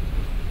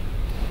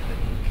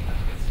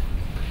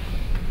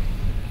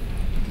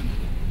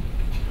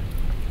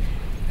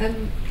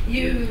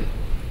 You,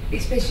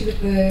 especially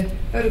with the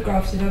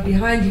photographs that are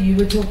behind you, you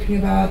were talking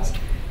about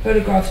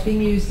photographs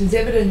being used as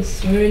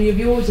evidence. Were any of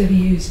yours ever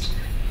used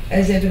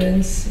as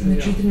evidence in the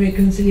Truth and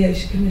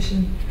Reconciliation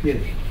Commission?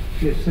 Yes,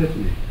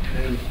 certainly.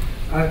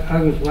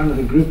 I was one of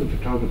a group of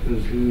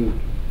photographers who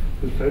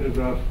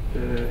photographed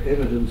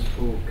evidence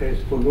for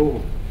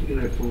law,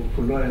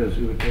 for lawyers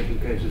who were taking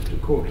cases to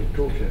court of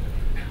torture.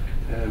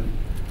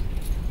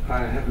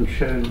 I haven't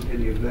shown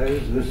any of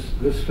those.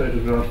 This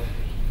photograph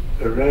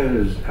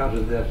arose out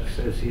of that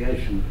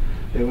association.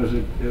 There was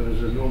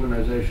an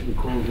organisation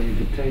called the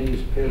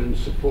Detainees Parents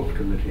Support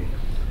Committee.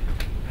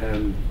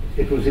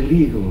 It was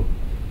illegal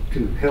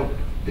to help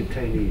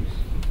detainees,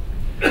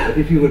 but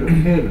if you were a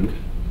parent,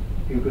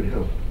 you could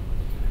help.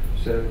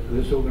 So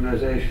this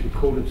organisation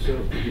called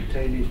itself the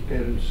Detainees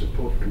Parents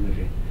Support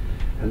Committee,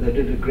 and they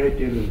did a great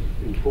deal of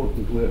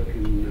important work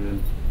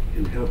in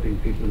helping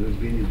people who'd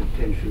been in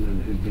detention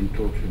and who'd been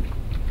tortured.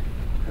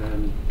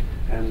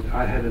 And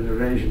I had an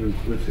arrangement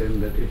with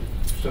them that if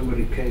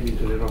somebody came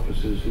into their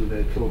offices who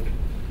they thought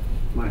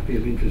might be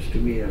of interest to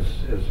me as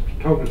a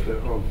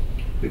photographer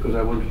because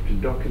I wanted to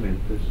document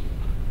this,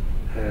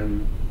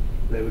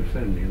 they would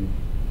phone me.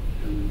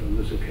 And on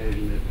this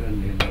occasion they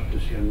phoned me about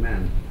this young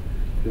man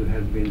who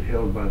had been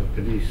held by the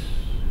police,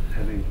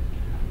 having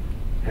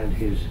had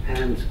his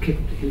hands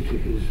kicked into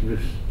his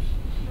wrists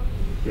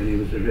when he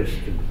was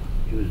arrested.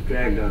 He was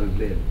dragged out of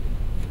bed,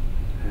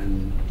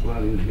 and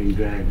while he was being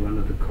dragged, one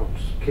of the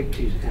cops kicked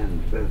his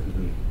hands, both of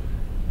them,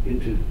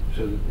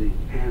 so that the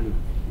hand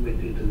went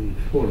into the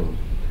forearm.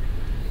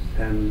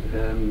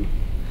 And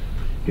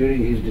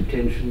during his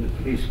detention, the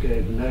police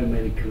gave no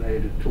medical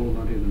aid at all,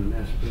 not even an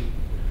aspirin.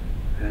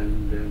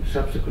 And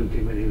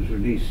subsequently, when he was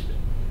released,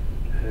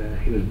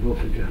 he was brought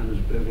to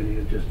Johannesburg, and he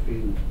had just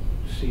been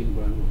seen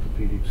by an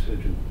orthopedic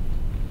surgeon.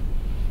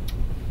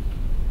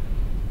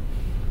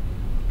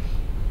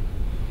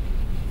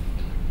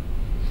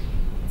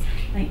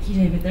 Thank you,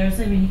 David. There are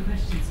so many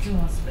questions to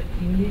ask, but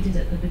you alluded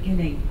at the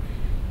beginning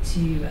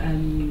to,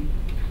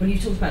 well, you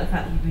talked about the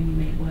fact that you've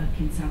only made work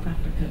in South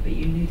Africa, but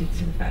you alluded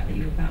to the fact that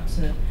you were about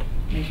to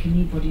make a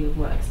new body of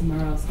work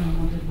somewhere else, and I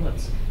wondered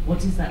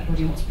what is that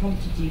body, what's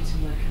prompted you to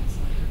work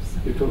outside of South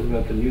Africa? You're talking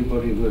about the new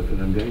body of work that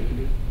I'm going to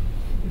do?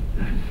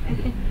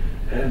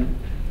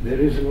 There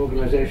is an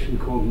organisation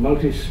called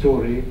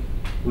Multi-Story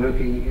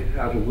working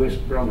out of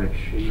West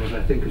Bromwich in what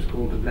I think is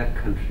called the Black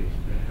Country.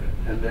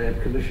 And they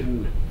have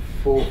commissioned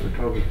 4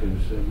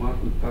 photographers,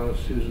 Martin Power,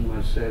 Susan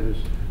Marcellus,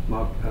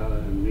 Mark Power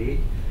and me.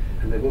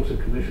 And they've also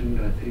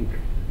commissioned, I think,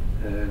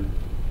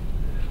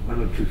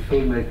 1 or 2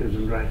 filmmakers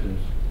and writers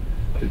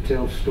to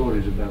tell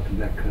stories about the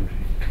Black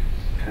Country.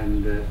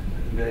 And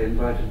they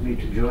invited me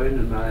to join,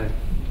 and I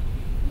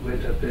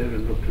went up there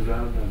and looked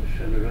around. I was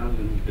shown around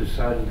and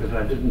decided that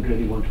I didn't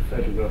really want to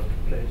photograph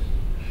the place,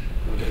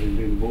 not having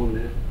been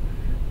born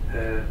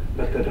there,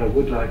 but that I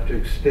would like to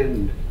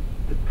extend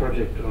the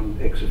project on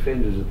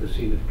ex-offenders at the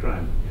scene of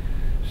crime.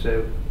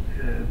 So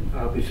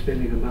I'll be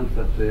spending a month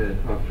up there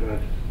after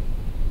I've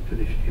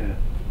finished here,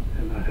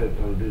 and I hope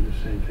I'll do the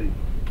same thing.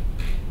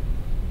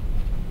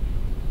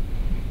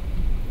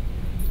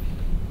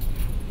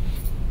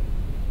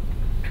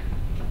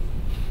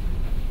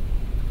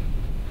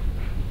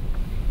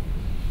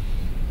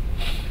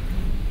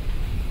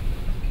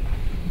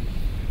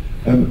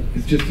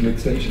 It's just an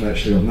extension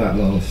actually on that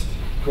last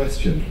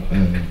question.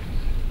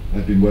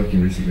 I've been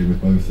working recently with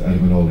both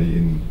Adam and Ollie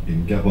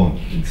in Gabon,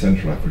 in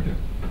Central Africa.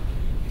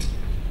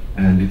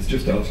 And it's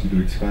just to ask you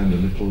to expand a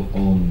little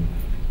on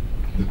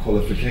the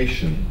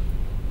qualification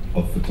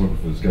of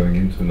photographers going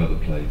into another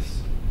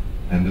place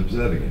and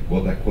observing it,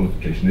 what that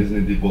qualification is, and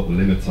indeed what the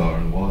limits are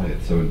and why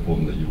it's so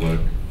important that you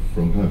work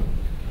from home.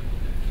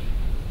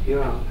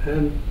 Yeah,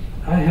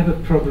 I have a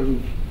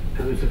problem,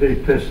 and it's a very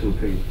personal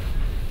thing.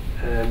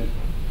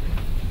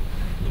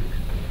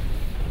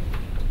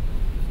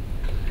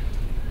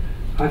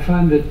 I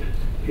find that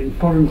in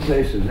foreign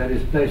places, that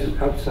is places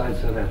outside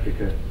South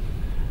Africa,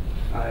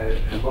 I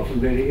am often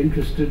very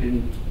interested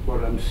in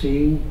what I'm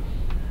seeing,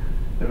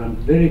 but I'm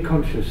very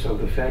conscious of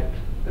the fact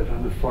that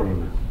I'm a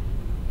foreigner.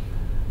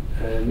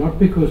 Not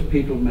because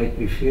people make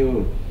me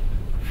feel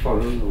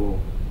foreign or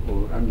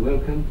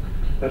unwelcome,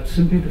 but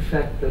simply the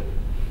fact that,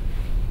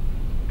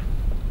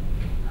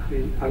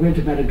 I went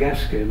to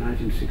Madagascar in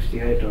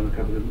 1968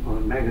 on a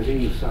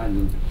magazine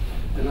assignment,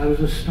 and I was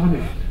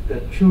astonished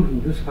that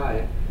children this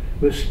high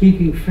were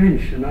speaking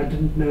French, and I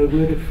didn't know a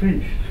word of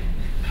French.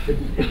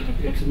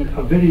 It's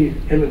a very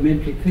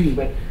elementary thing,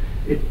 but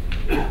it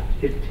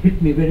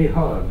hit me very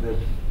hard that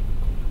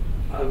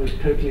I was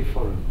totally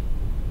foreign.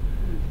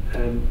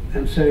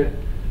 And so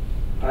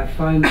I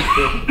find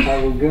that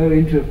I will go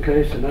into a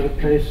place, another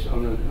place,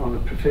 on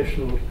a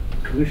professional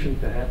commission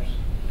perhaps,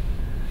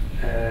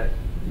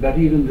 but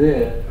even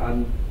there,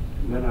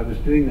 when I was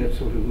doing that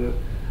sort of work,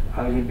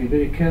 I would be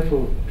very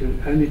careful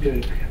only to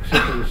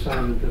accept an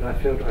assignment that I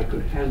felt I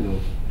could handle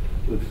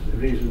with a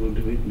reasonable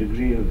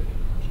degree of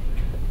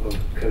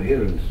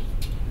coherence.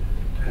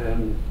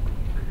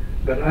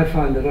 But I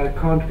find that I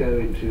can't go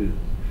into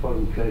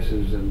foreign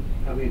places, and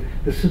I mean,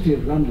 the city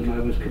of London I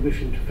was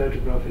commissioned to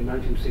photograph in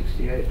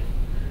 1968,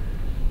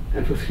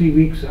 and for 3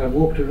 weeks I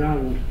walked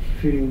around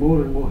feeling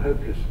more and more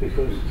hopeless,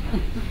 because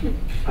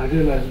I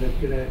realized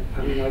that,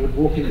 I would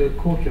walk into a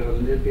courtyard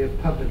and there'd be a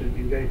pub that had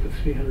been going for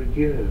 300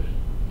 years.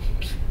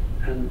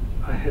 And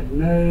I had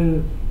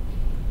no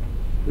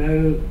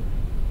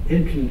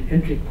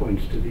entry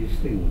points to these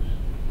things.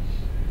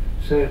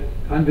 So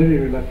I'm very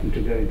reluctant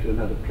to go into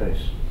another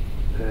place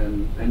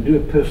and do a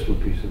personal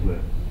piece of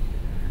work.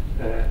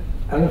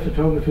 Other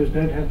photographers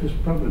don't have this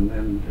problem,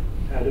 and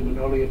Adam and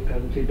Ollie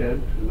apparently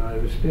don't, and I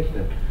respect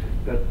that.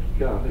 But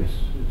yeah, it's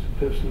a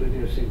personal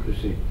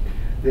idiosyncrasy.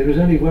 There is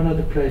only one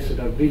other place that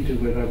I've been to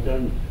where I've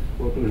done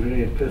what was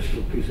really a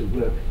personal piece of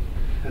work,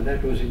 and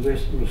that was in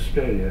Western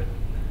Australia.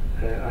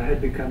 I had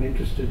become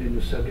interested in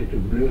the subject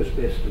of blue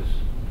asbestos,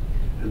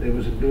 and there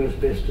was a blue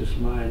asbestos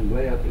mine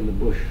way up in the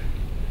bush,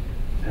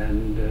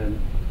 and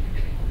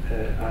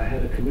I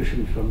had a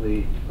commission from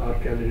the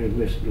Art Gallery of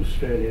Western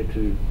Australia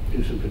to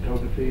do some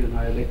photography, and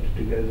I elected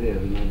to go there,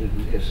 and I did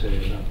an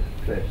essay about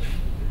that place.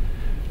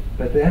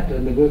 But that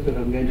and the work that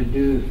I'm going to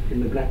do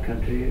in the Black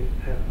Country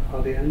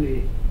are the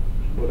only,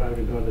 what I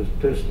regard as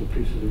personal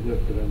pieces of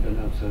work that I've done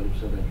outside of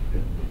South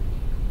Africa.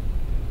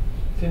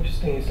 It's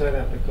interesting you say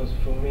that, because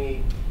for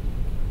me,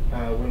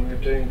 when we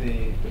were doing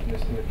the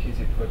Mr.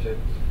 Mkhize project,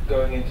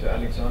 going into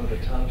Alexandra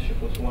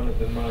Township was one of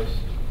the most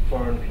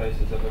foreign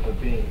places I've ever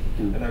been,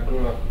 and I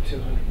grew up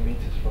 200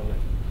 meters from it,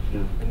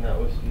 and that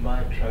was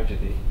my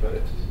tragedy. But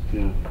it's,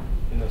 you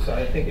know, so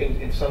I think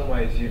in some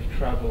ways you've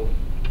travelled,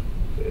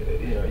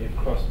 you know, you've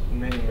crossed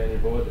many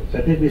borders.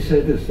 But let me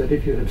say this, that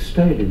if you had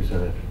stayed in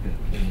South Africa,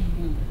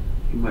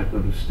 you might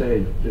not have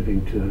stayed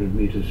living 200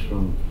 meters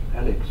from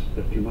Alex,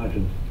 but you might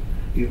have,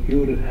 you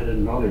would have had a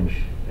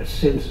knowledge, a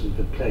sense of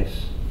the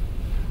place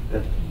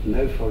that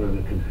no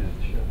foreigner can have.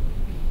 Sure.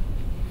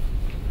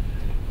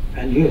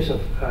 And yes,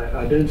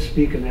 I don't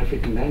speak an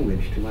African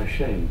language, to my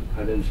shame.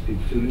 I don't speak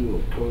Zulu or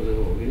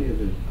Xhosa or any of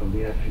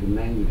the African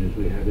languages.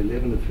 We have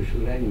 11 official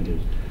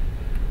languages.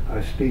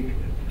 I speak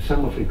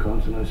some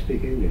Afrikaans and I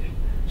speak English.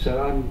 So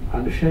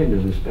I'm ashamed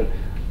of this, but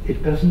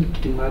it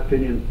doesn't, in my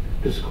opinion,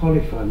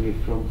 disqualify me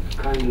from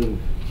a kind of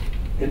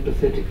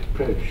empathetic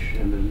approach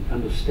and an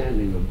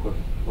understanding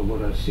of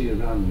what I see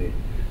around me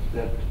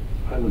that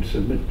I would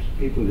submit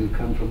people who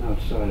come from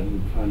outside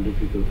would find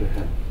difficult to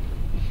have.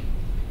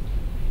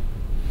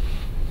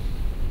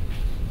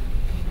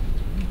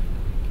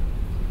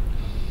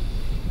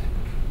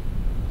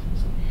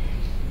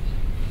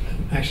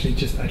 Actually,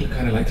 just I'd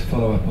kind of like to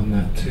follow up on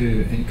that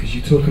too, because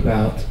you talk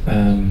about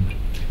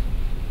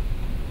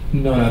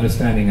not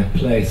understanding a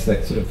place,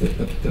 like sort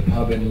of the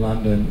pub in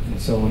London and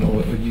so on,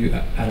 or you,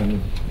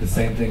 Adam, the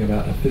same thing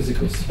about a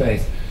physical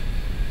space.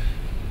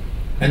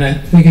 And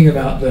I'm thinking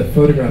about the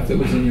photograph that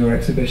was in your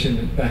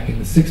exhibition back in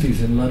the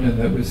 60s in London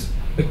that was,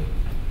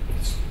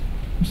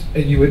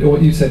 and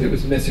you said it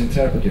was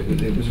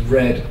misinterpreted, it was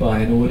read by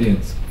an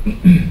audience.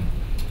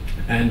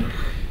 And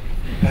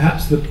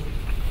perhaps the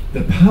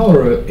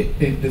power of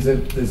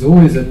there's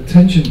always a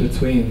tension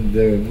between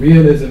the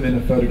realism in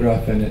a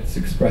photograph and its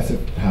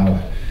expressive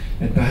power.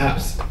 And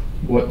perhaps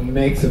what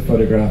makes a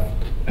photograph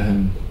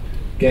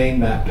gain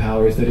that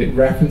power is that it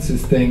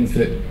references things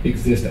that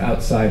exist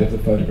outside of the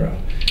photograph.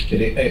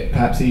 It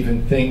perhaps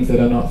even things that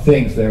are not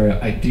things, there are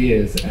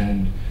ideas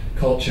and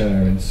culture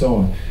and so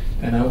on.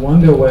 And I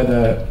wonder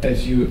whether,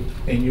 as you,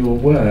 in your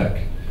work,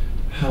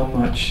 how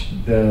much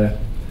the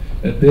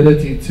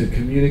ability to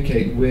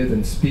communicate with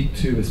and speak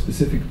to a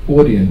specific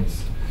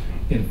audience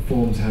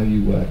informs how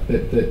you work,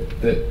 that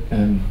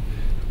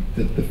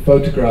the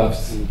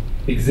photographs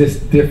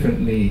exist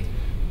differently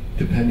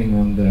depending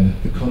on the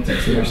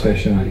context in which they're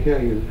shown. I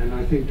hear you, and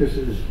I think this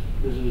is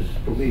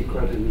for me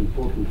quite an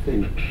important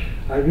thing.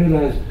 I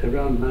realized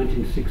around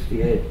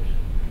 1968,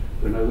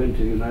 when I went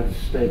to the United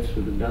States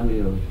with the dummy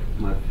of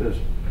my first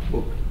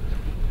book,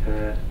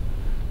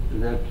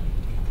 that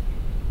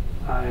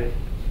I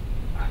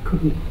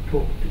couldn't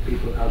talk to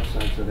people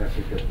outside South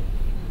Africa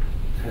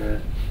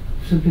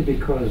simply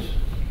because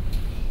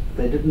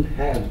they didn't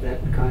have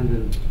that kind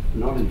of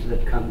knowledge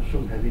that comes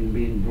from having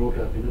been brought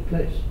up in a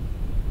place.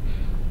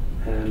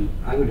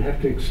 I would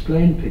have to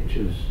explain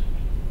pictures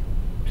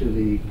to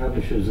the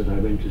publishers that I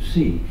went to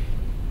see,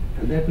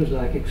 and that was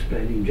like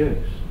explaining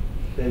jokes.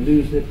 They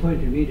lose their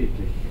point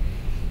immediately.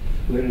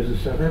 Whereas a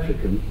South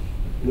African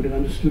would have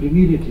understood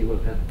immediately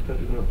what that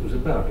photograph was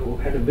about, or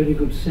had a very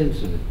good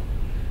sense of it.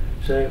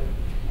 So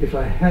if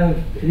I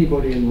have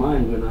anybody in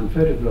mind when I'm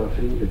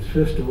photographing, it's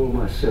first of all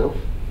myself,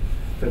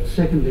 but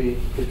secondly,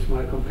 it's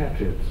my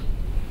compatriots.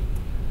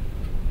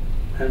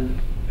 And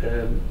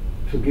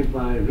forgive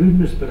my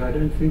rudeness, but I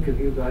don't think of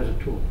you guys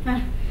at all.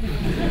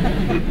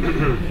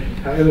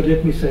 However,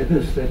 let me say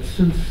this, that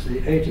since the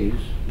 80s,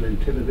 when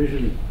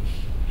television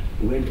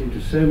went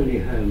into so many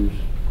homes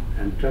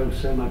and told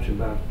so much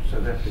about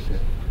South Africa,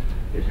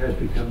 it has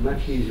become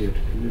much easier to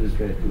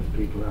communicate with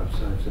people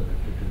outside South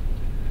Africa.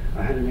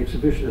 I had an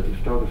exhibition at the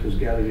Photographers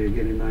Gallery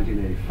again in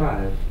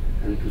 1985,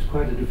 and it was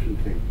quite a different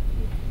thing.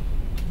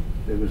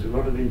 There was a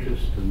lot of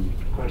interest and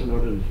quite a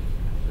lot of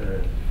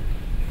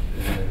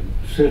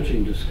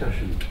searching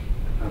discussion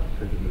about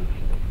photographs.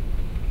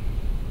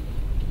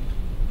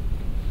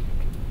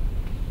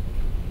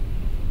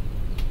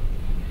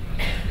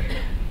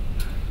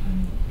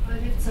 I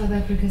left South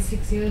Africa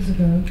 6 years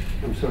ago.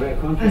 I'm sorry, I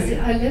can't I hear said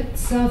you. I left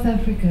South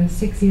Africa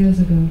 6 years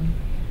ago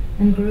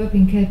and grew up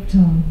in Cape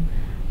Town.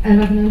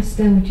 And I can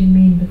understand what you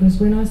mean, because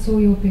when I saw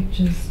your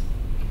pictures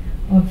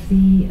of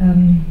the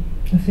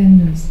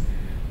offenders,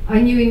 I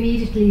knew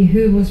immediately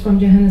who was from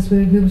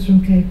Johannesburg, who was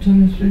from Cape Town,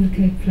 who was from the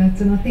Cape Flats,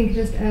 and I think it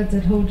just adds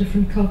that whole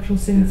different cultural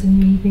sense in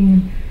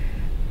meeting,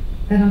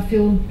 and I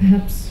feel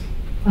perhaps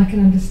I can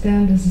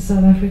understand as a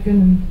South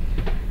African,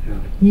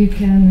 and you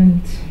can,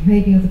 and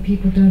maybe other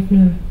people don't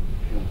know.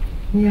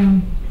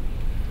 Yeah.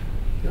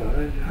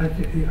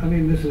 I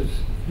mean, this is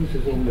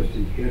almost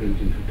inherent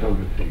in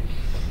photography.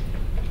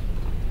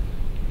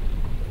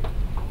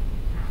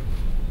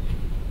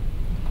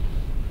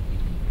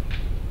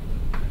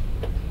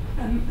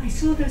 I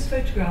saw those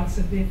photographs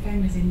of the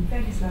offenders in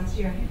Venice last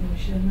year. I think they were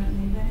shown, weren't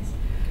they, in Venice?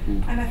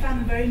 And I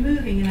found them very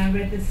moving, and I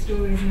read the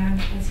stories, and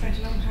I spent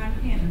a long time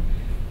looking at them.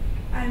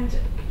 And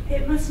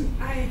it mustn't,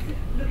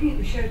 looking at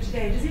the show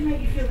today, does it make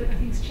you feel that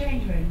nothing's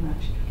changed very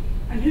much?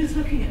 And who's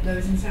looking at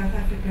those in South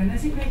Africa? And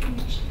is it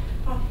making,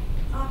 are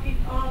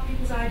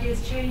people's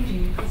ideas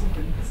changing because of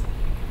them? Because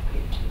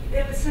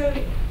they were so,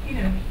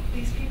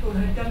 these people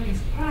had done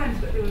these crimes,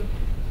 but they were,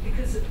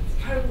 because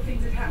terrible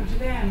things had happened to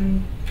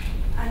them.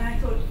 And I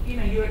thought,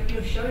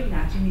 you're showing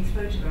that in these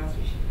photographs,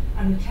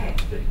 and the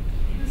text, but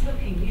who's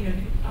looking?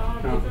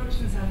 Are the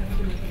authorities in South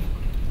Africa looking?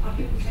 Are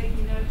people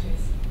taking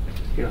notice?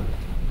 Yeah.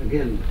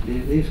 Again,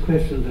 these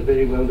questions are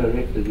very well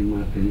directed, in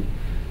my opinion.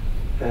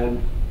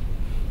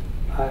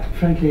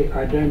 Frankly,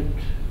 I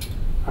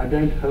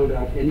don't hold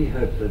out any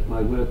hope that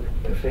my work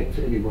affects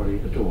anybody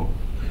at all.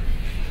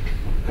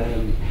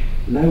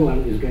 No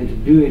one is going to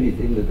do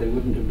anything that they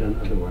wouldn't have done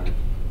otherwise.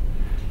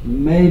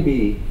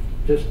 Maybe,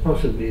 just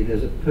possibly,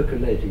 there's a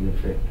percolating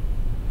effect.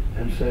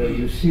 And so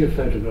you see a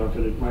photograph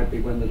and it might be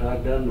one that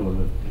I've done, or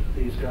that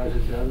these guys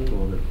have done,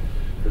 or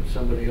that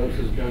somebody else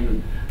has done,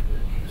 and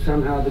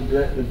somehow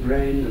the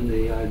brain and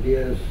the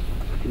ideas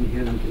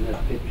inherent in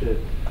that picture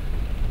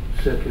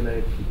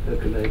circulate and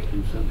percolate,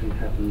 and something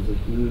happens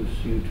that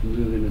moves you to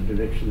move in a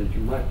direction that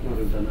you might not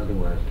have done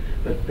otherwise.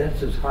 But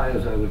that's as high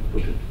as I would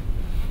put it.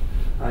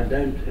 I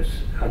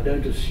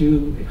don't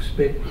assume,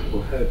 expect,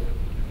 or hope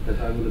that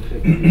I will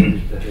affect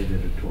anybody's behavior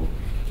at all.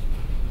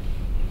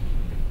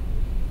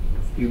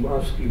 You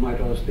might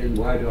ask then,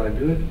 why do I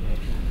do it?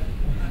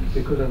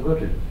 Because I've got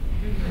to.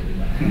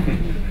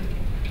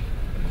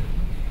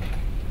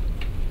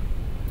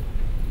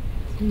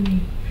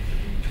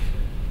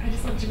 I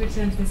just want to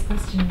return to this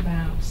question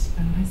about,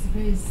 I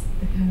suppose,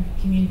 the kind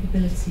of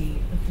communicability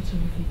of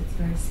photography that's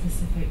very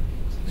specific.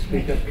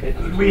 Speak up, Kate.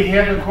 Could we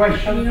hear the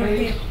question,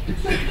 please?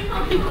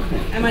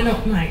 Am I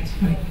not mic'd?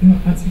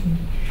 I'm not speaking.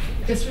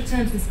 Just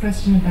return to this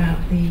question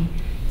about the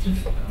sort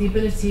of the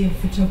ability of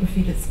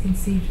photography that's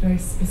conceived very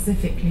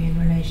specifically in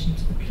relation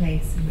to the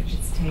place in which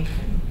it's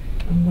taken,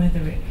 and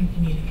whether it can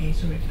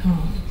communicate or it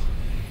can't.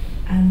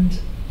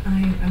 And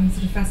I'm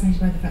sort of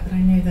fascinated by the fact that I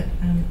know that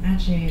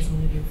Ajay is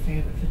one of your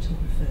favourite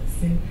photographers.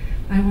 So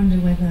I wonder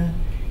whether,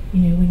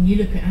 when you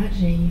look at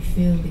Ajay, you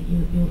feel that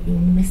you're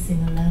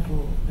missing a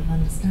level of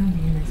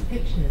understanding in those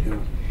pictures. Yeah.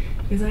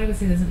 Because I would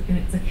say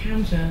it's a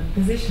counter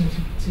position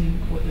to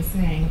what you're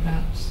saying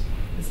about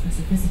the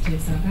specificity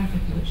of South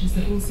Africa, which is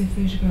that also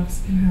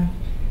photographs can have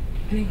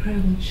an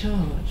incredible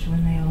charge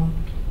when they are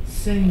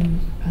so,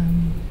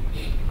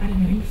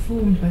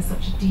 informed by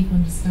such a deep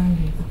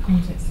understanding of the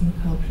context and the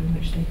culture in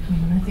which they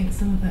come. And I think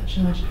some of that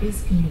charge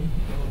is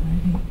communicable. And I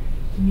think,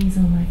 to me,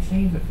 some of my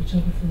favourite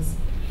photographers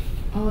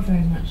are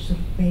very much sort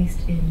of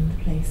based in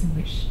the place in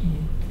which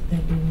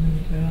they're born and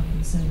they grow up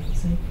and so on.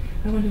 So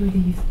I wonder whether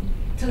you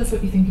tell us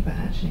what you think about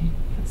Ajay.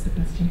 That's the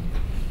question.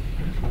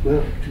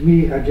 Well, to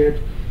me, Ajay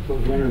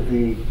was one of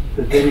the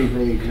very,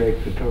 very great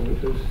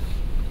photographers.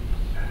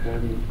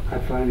 I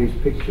find his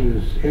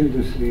pictures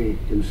endlessly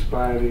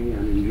inspiring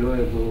and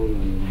enjoyable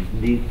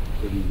and deep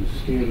and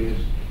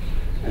mysterious,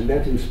 and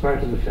that in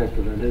spite of the fact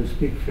that I don't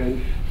speak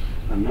French.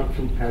 I'm not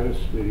from Paris,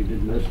 where he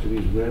did most of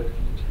his work,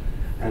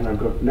 and I've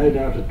got no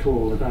doubt at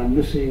all that I'm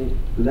missing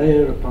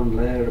layer upon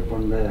layer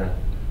upon layer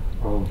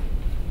of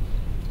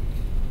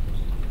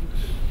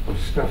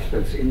stuff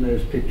that's in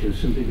those pictures,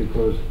 simply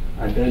because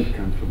I don't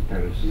come from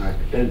Paris and I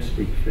don't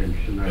speak French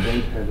and I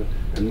don't have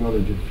a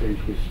knowledge of French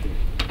history.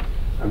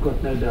 I've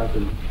got no doubt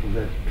of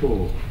that at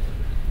all.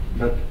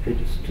 But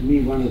it's, to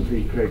me, one of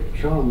the great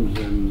charms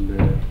and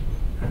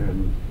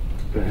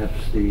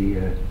perhaps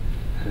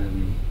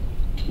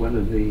one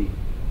of the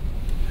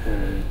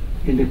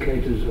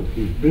indicators of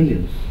his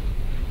brilliance,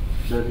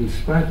 that in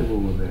spite of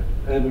all of that,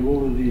 over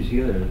all of these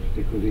years,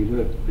 because he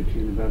worked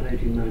between about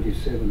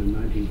 1897 and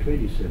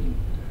 1927,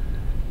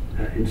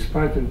 in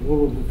spite of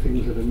all of the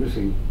things that are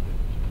missing,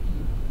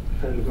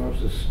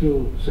 photographs are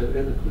still so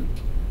eloquent.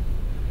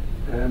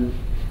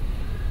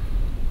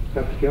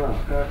 But yeah,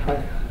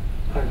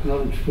 I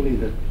acknowledge fully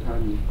that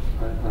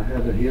I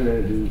have a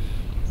hero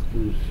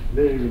who's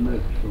very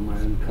remote from my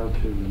own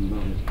culture and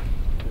knowledge.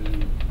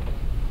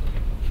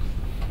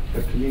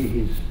 But to me,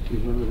 he's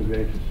one of the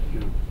greatest.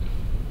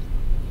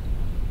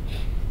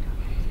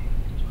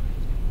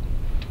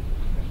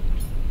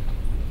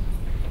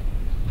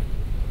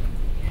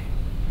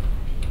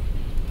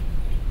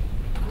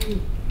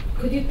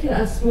 Could you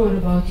tell us more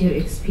about your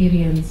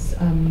experience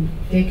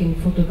taking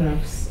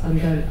photographs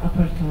under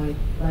apartheid,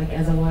 like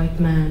as a white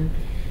man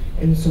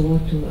in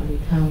Soweto, and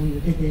how you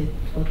did it,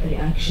 what the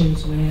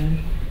reactions were,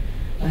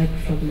 like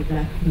from the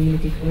black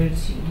community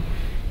towards you?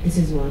 This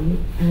is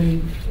one.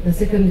 And the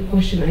second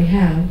question I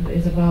have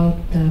is about,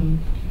 when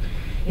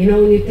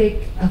you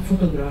take a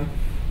photograph,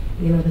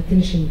 the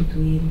tension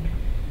between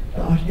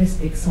the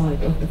artistic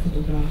side of the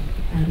photograph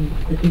and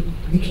the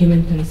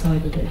documentary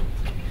side of it.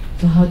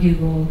 So how do you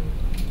go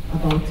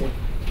about it?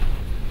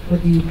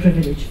 What do you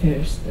privilege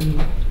first?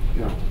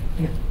 Yeah.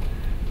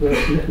 Well,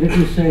 let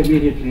me say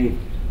immediately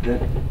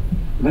that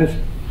most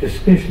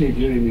especially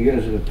during the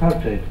years of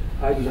apartheid,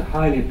 I was a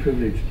highly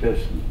privileged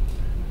person.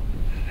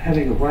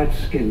 Having a white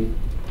skin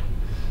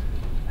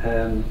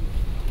and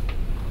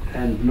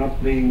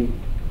not being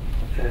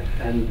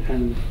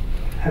and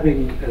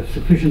having a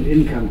sufficient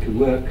income to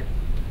work,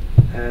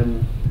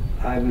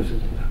 I was a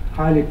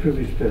highly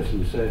privileged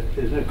person. So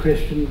there's no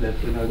question that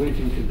when I went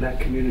into black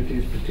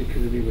communities,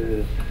 particularly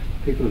where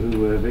people who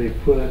were very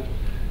poor,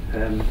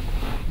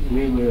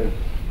 we were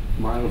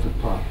miles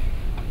apart.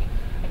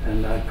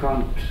 And I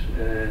can't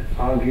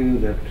argue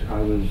that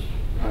I was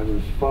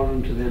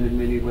foreign to them in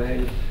many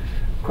ways.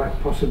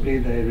 Quite possibly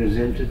they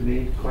resented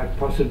me, quite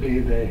possibly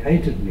they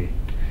hated me.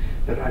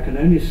 But I can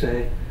only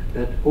say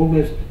that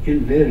almost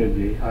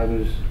invariably I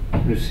was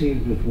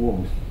received with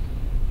warmth.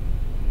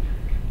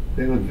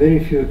 There were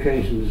very few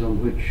occasions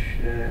on which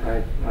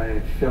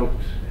I felt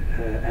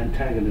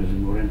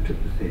antagonism or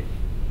antipathy.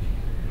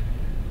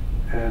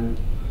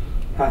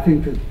 I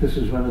think that this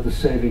is one of the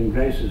saving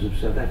graces of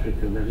South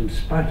Africa, that in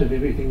spite of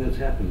everything that's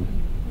happened,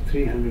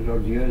 300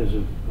 odd years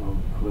of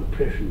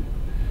oppression,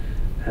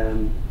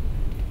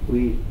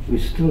 we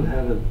still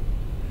have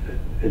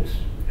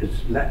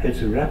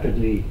it's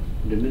rapidly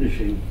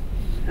diminishing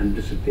and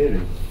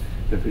disappearing,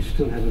 but we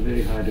still have a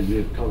very high degree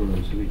of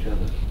tolerance of each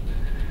other.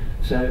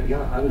 So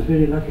yeah, I was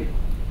very lucky.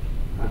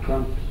 I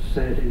can't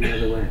say it any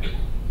other way.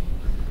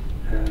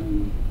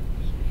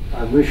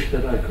 I wish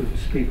that I could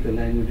speak the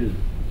languages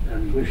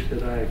and wish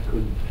that I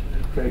could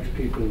approach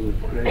people with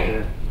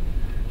greater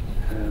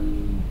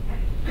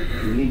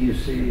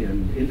immediacy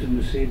and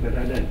intimacy, but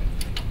I don't.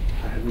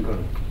 I haven't got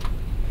it.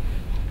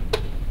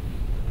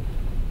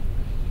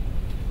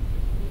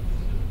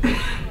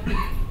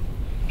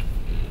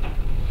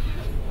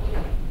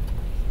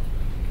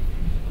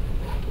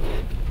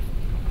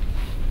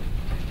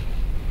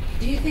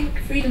 Do you think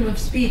freedom of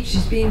speech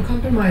is being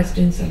compromised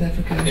in South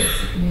Africa at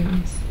the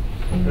moment?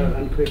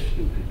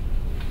 Unquestionably.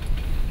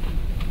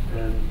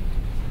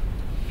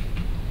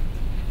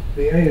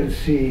 The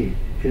ANC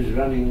is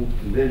running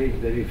very,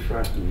 very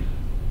frightened,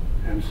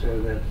 and so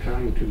they're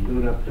trying to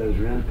build up those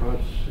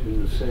ramparts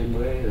in the same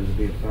way as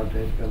the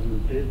apartheid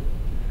government did,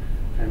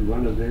 and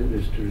one of them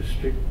is to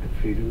restrict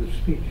the freedom of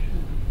speech.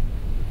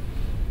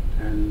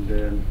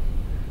 And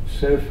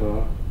so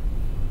far,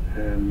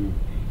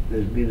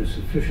 there's been a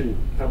sufficient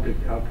public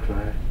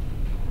outcry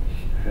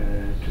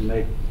to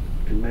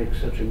make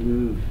such a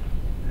move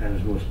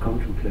as was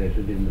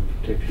contemplated in the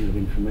Protection of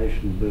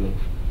Information Bill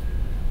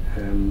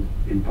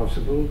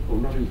impossible, or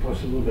not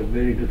impossible, but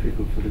very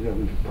difficult for the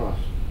government to pass.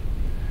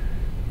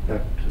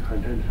 But I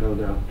don't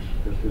hold out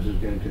that this is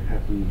going to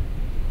happen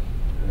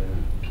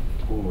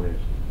always.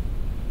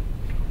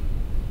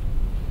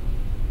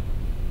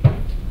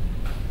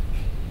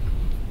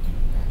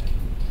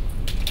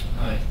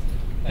 Hi,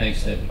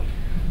 thanks, David.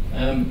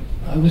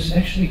 I was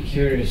actually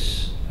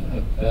curious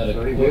about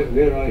Sorry,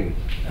 where are you?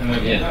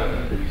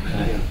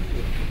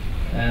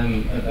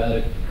 About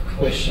a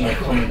question or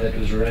comment that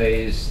was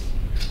raised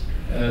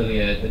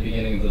earlier at the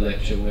beginning of the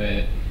lecture,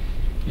 where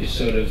you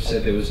sort of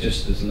said there was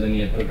just this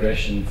linear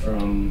progression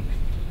from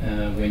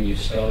when you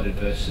started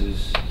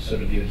versus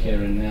sort of your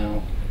here and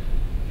now.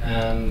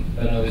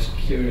 But I was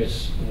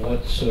curious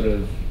what sort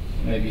of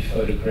maybe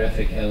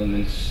photographic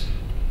elements,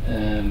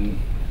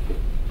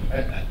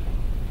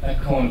 I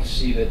can't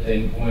see that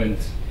they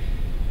weren't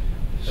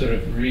sort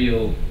of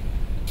real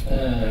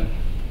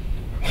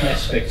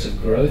aspects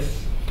of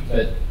growth,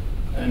 but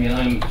I mean,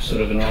 I'm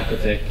sort of an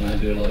architect and I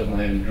do a lot of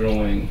my own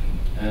drawing,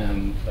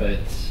 but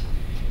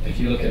if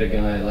you look at a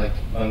guy like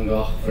Van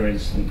Gogh, for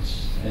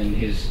instance, and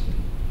his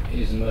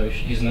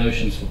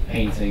notions for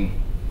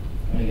painting,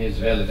 and his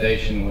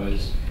validation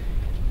was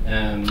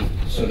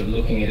sort of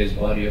looking at his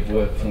body of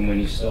work from when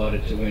he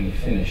started to when he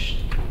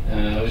finished.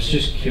 I was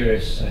just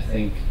curious, I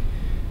think,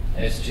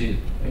 as to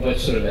what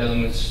sort of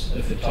elements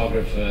a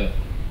photographer,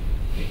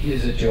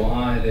 is it your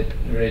eye that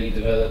really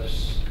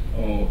develops,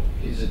 or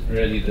is it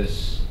really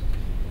this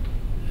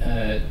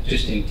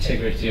just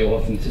integrity or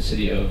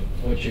authenticity of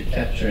what you're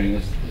capturing?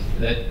 Is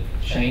that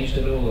changed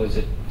at all, or has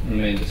it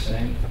remained the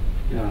same?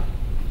 Yeah.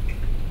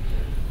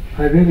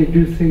 I really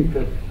do think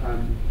that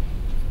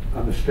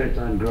I'm a straight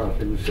line graph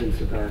in the sense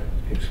that I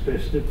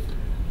expressed it.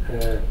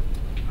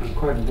 I'm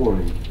quite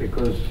boring,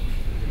 because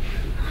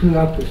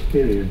throughout this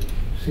period,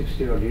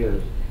 60 odd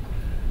years,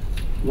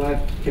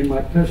 in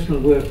my personal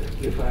work,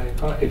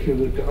 if you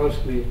were to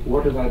ask me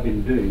what have I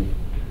been doing,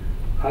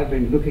 I've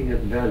been looking at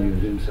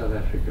values in South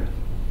Africa.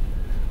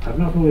 I've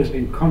not always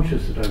been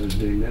conscious that I was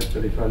doing that,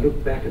 but if I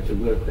look back at the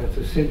work, that's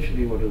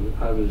essentially what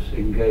I was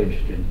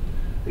engaged in,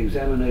 the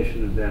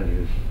examination of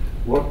values.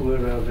 What were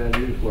our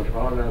values? What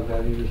are our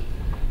values?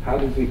 How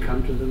did we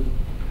come to them?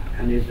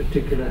 And in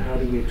particular, how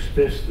do we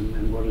express them,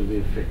 and what is the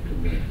effect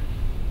of them?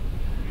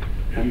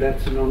 And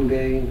that's an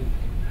ongoing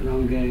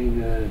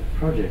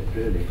project,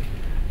 really.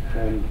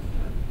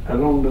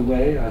 Along the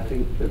way, I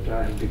think that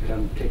I have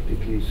become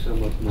technically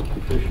somewhat more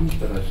proficient,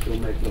 but I still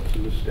make lots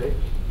of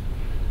mistakes.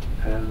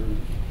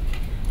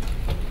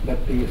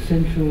 But the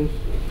essentials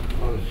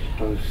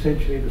are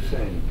essentially the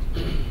same.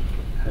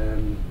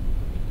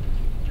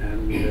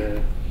 and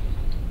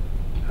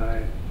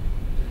I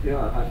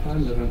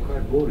find that I'm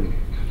quite boring.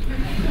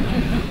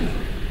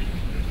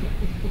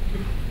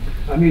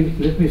 I mean,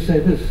 let me say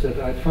this, that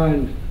I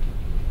find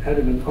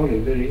Adam and Ollie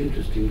very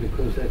interesting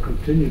because they're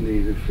continually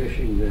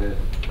refreshing their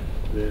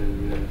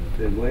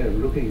way of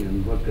looking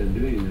and what they're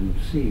doing and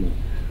seeing.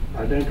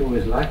 I don't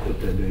always like what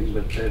they're doing,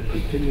 but they're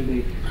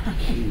continually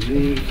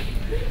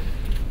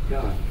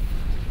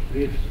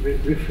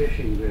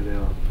refreshing where they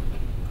are.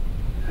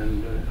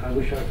 And I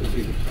wish I could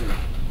be the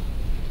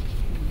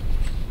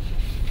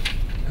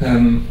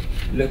same.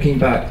 Looking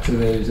back to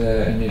those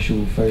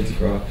initial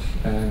photographs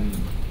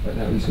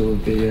that we saw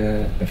of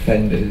the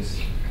offenders,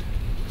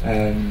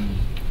 sorry,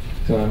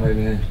 I'm over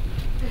here.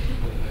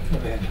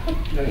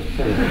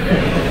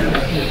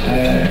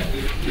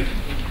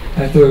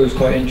 I thought it was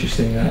quite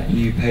interesting that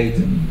you paid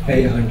them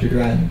 800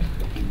 rand.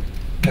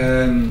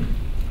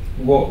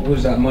 What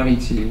was that money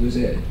to? Was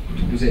it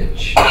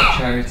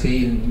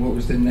charity, and what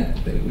was the net?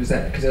 Was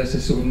that because that's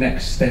a sort of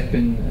next step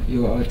in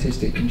your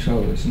artistic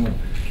control? It's not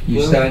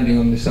you standing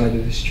on the side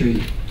of the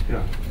street,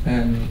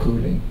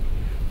 calling.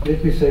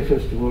 Let me say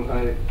first of all,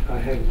 I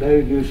have no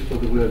use for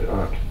the word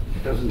art.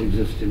 It doesn't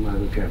exist in my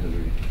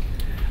vocabulary.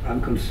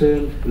 I'm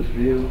concerned with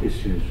real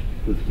issues,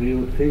 with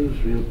real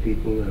things, real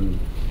people, and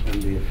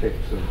the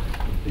effects of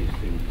these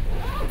things.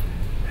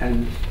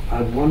 And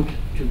I want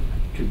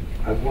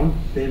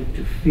them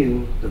to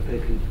feel that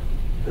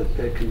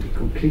they can be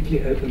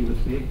completely open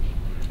with me,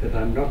 that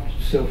I'm not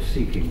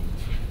self-seeking.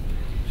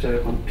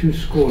 So on 2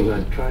 scores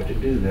I try to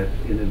do that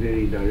in a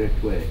very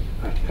direct way.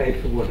 I've paid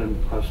for what I'm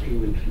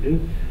asking them to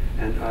do,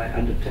 and I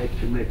undertake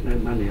to make no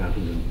money out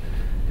of them.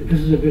 This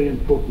is a very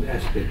important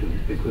aspect of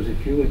it, because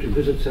if you were to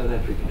visit South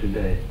Africa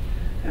today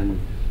and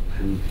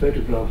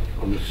photograph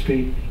on the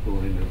street or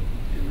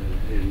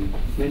in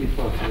many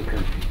parts of the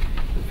country,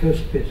 the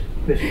first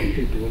question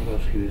people will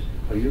ask you is,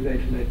 are you going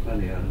to make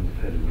money out of the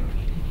photographs?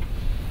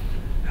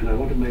 And I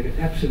want to make it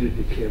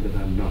absolutely clear that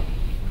I'm not.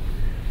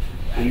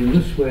 And in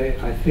this way,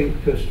 I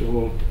think, first of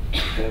all,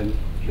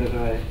 that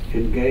I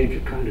engage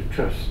a kind of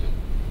trust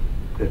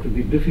that would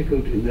be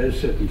difficult in those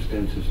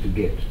circumstances to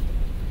get.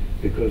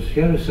 Because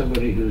here is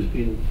somebody who's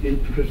been in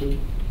prison,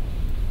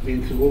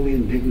 been through all the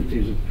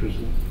indignities of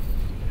prison,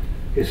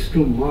 is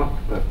still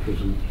marked by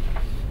prison,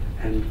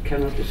 and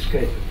cannot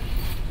escape it.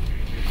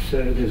 So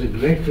there's a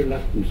great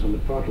reluctance on the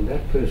part of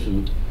that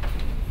person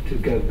to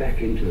go back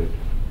into it.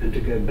 And to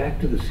go back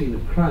to the scene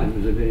of crime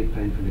is a very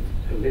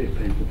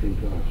painful thing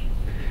to ask.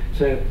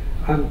 So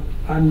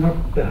I'm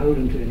not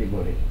beholden to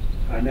anybody.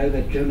 I know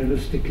that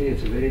journalistically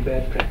it's a very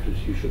bad practice.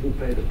 You shouldn't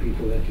pay the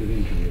people that you're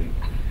interviewing.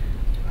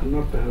 I'm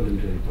not beholden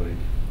to anybody.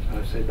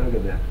 I say,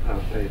 bugger that,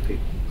 I'll pay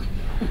people.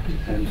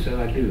 And so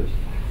I do.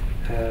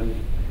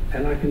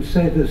 And I can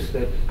say this,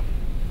 that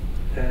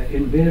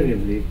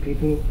invariably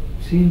people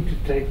seem to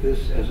take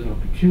this as an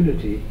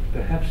opportunity,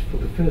 perhaps for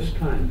the first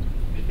time,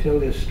 to tell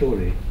their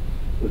story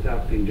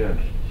without being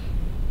judged.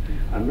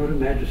 I'm not a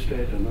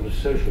magistrate, I'm not a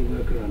social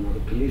worker, I'm not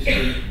a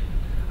policeman,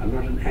 I'm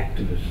not an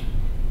activist,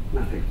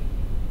 nothing.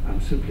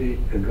 I'm simply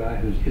a guy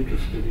who's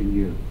interested in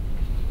you.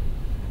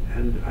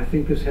 And I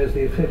think this has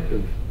the effect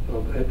of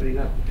opening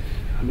up.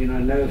 I mean, I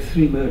know of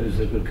 3 murders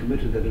that were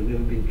committed that have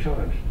never been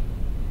charged.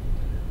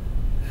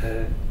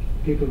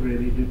 People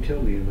really do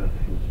tell me about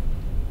things.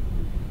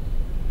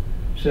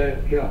 So,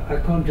 yeah, I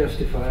can't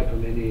justify it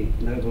on any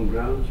noble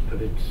grounds,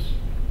 but it's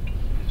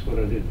what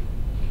I do.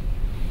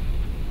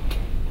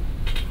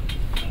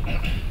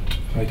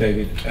 Hi,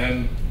 David.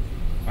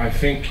 I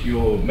think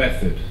your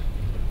method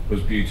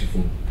was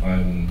beautiful.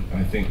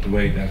 I think the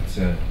way that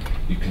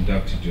you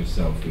conducted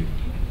yourself with,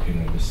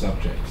 the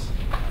subjects,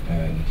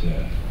 and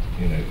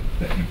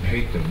that you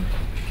paid them,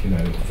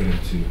 for them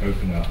to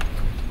open up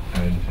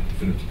and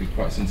for them to be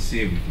quite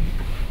sincere with you.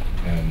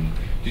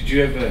 Did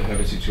you ever have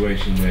a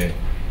situation where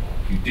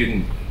you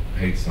didn't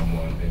pay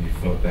someone and you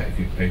felt that if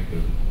you paid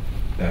them,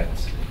 that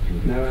you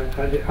would? No,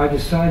 I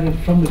decided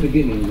from the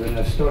beginning when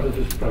I started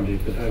this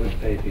project that I would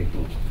pay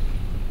people.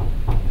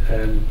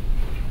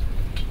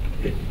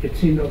 It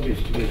seemed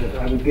obvious to me that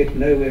I would get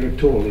nowhere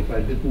at all if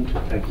I didn't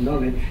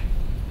acknowledge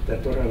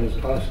that what I was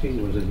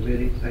asking was a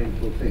very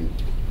painful thing.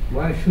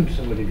 Why should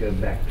somebody go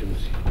back to the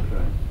scene of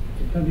crime?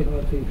 It's a bloody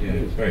hard thing to do. Yeah,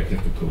 it's very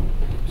difficult.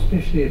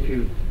 Especially if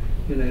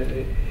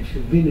if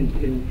you've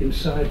been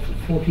inside for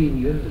 14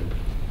 years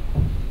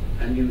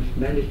and you've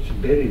managed to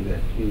bury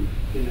that, you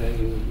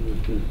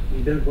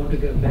don't want to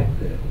go back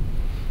there.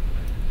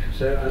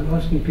 So I'm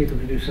asking people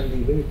to do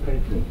something very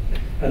painful.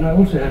 And I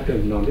also have to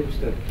acknowledge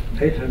that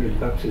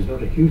 $800 is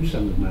not a huge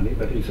sum of money,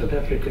 but in South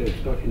Africa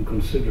it's not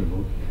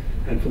inconsiderable.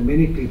 And for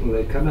many people,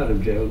 they come out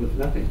of jail with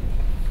nothing.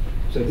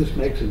 So this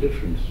makes a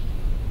difference.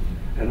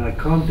 And I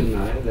can't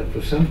deny that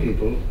for some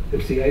people,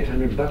 it's the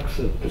 $800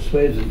 that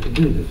persuades them to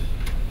do this.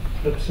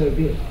 But so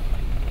be it.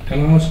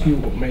 Can I ask you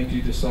what made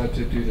you decide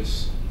to do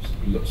this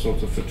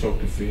sort of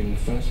photography in the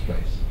first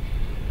place?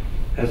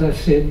 As I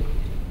said,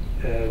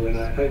 when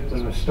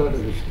I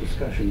started this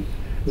discussion,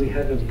 we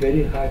have a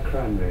very high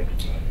crime rate.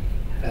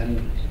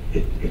 And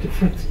it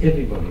affects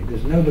everybody.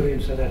 There's nobody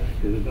in South Africa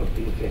who's not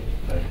been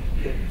affected by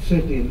it,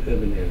 certainly in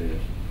urban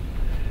areas.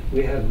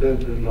 We have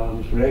burglar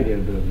alarms, radio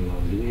burglar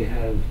alarms. We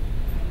have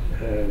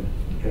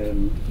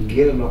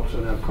gear locks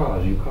on our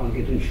cars. You can't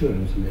get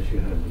insurance unless you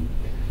have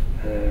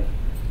them.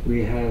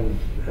 We have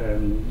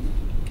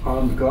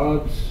armed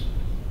guards,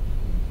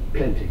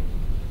 plenty.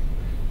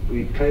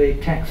 We pay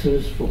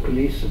taxes for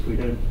police if we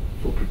don't,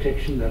 for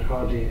protection that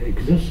hardly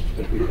exists,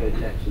 but we pay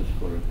taxes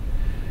for it.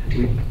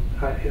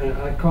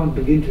 I can't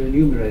begin to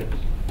enumerate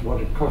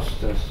what it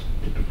costs us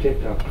to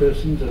protect our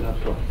persons and our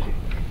property.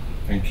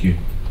 Thank you.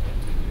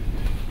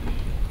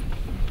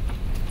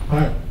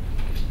 Hi.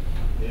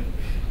 Yeah.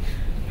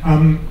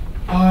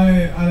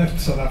 I left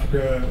South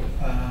Africa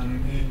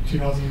in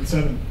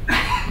 2007,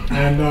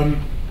 and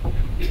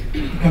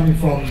coming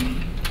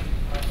from,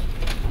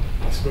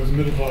 I suppose, a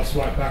middle-class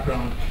white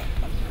background,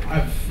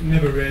 I've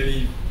never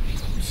really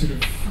sort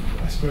of,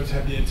 I suppose,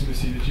 had the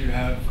intimacy that you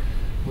have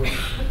with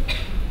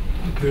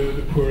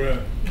the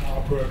poorer,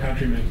 our poorer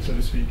countrymen, so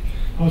to speak.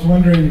 I was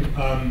wondering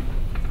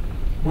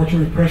what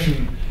your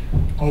impression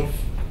of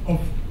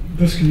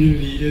this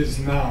community is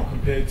now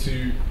compared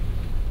to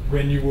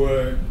when you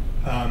were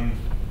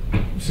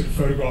sort of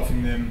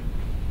photographing them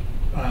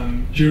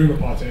during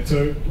apartheid.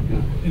 So,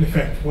 in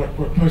effect, what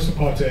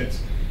post-apartheid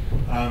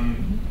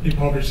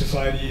impoverished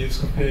society is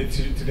compared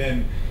to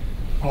then.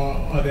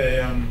 Are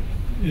they?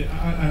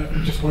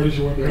 Just what is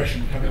your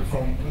impression coming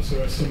from a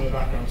similar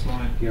background to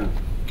mine? Yeah,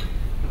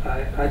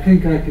 I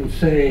think I can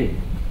say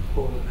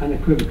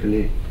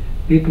unequivocally,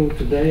 people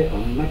today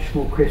are much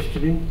more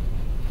questioning.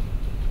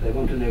 They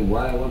want to know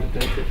why I want to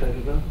take the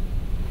photograph,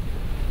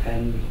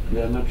 and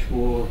they're much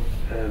more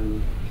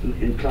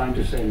inclined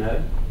to say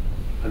no,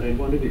 I don't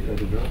want to be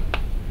photographed,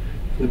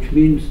 which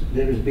means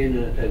there has been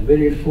a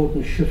very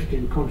important shift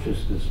in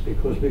consciousness,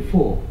 because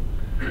before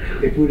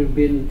it would have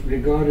been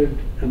regarded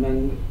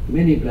among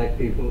many black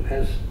people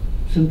as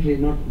simply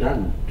not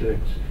done to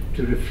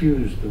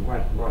refuse the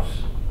white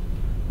boss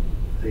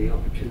the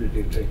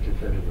opportunity to take the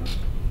photograph.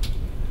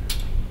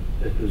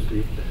 It was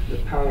the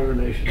power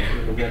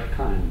relationship of that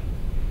kind.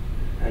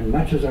 And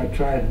much as I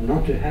tried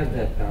not to have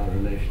that power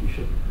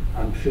relationship,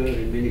 I'm sure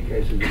in many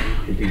cases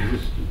it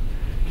existed.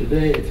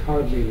 Today it's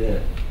hardly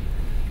there,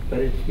 but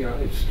it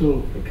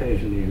still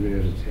occasionally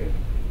rears its head.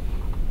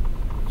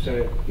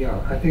 So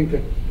yeah, I think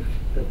that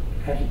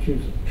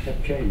attitudes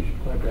have changed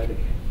quite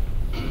radically.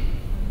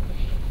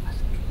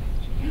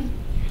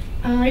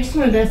 I just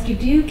wanted to ask you,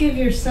 do you give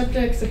your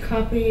subjects a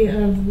copy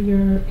of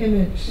your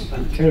image?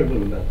 I'm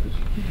terrible about this.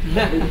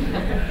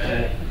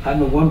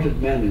 I'm a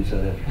wanted man in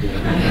South Africa.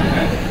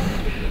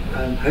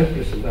 I'm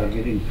hopeless about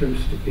getting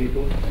prints to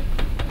people,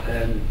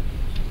 and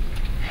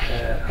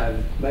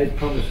I've made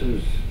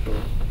promises for,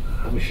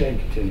 I'm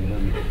ashamed to tell you how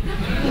many,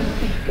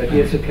 but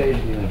yes,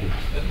 occasionally I do.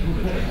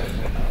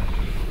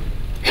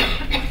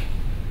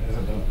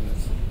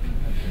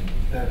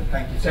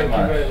 Thank you so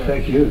much.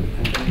 Thank you.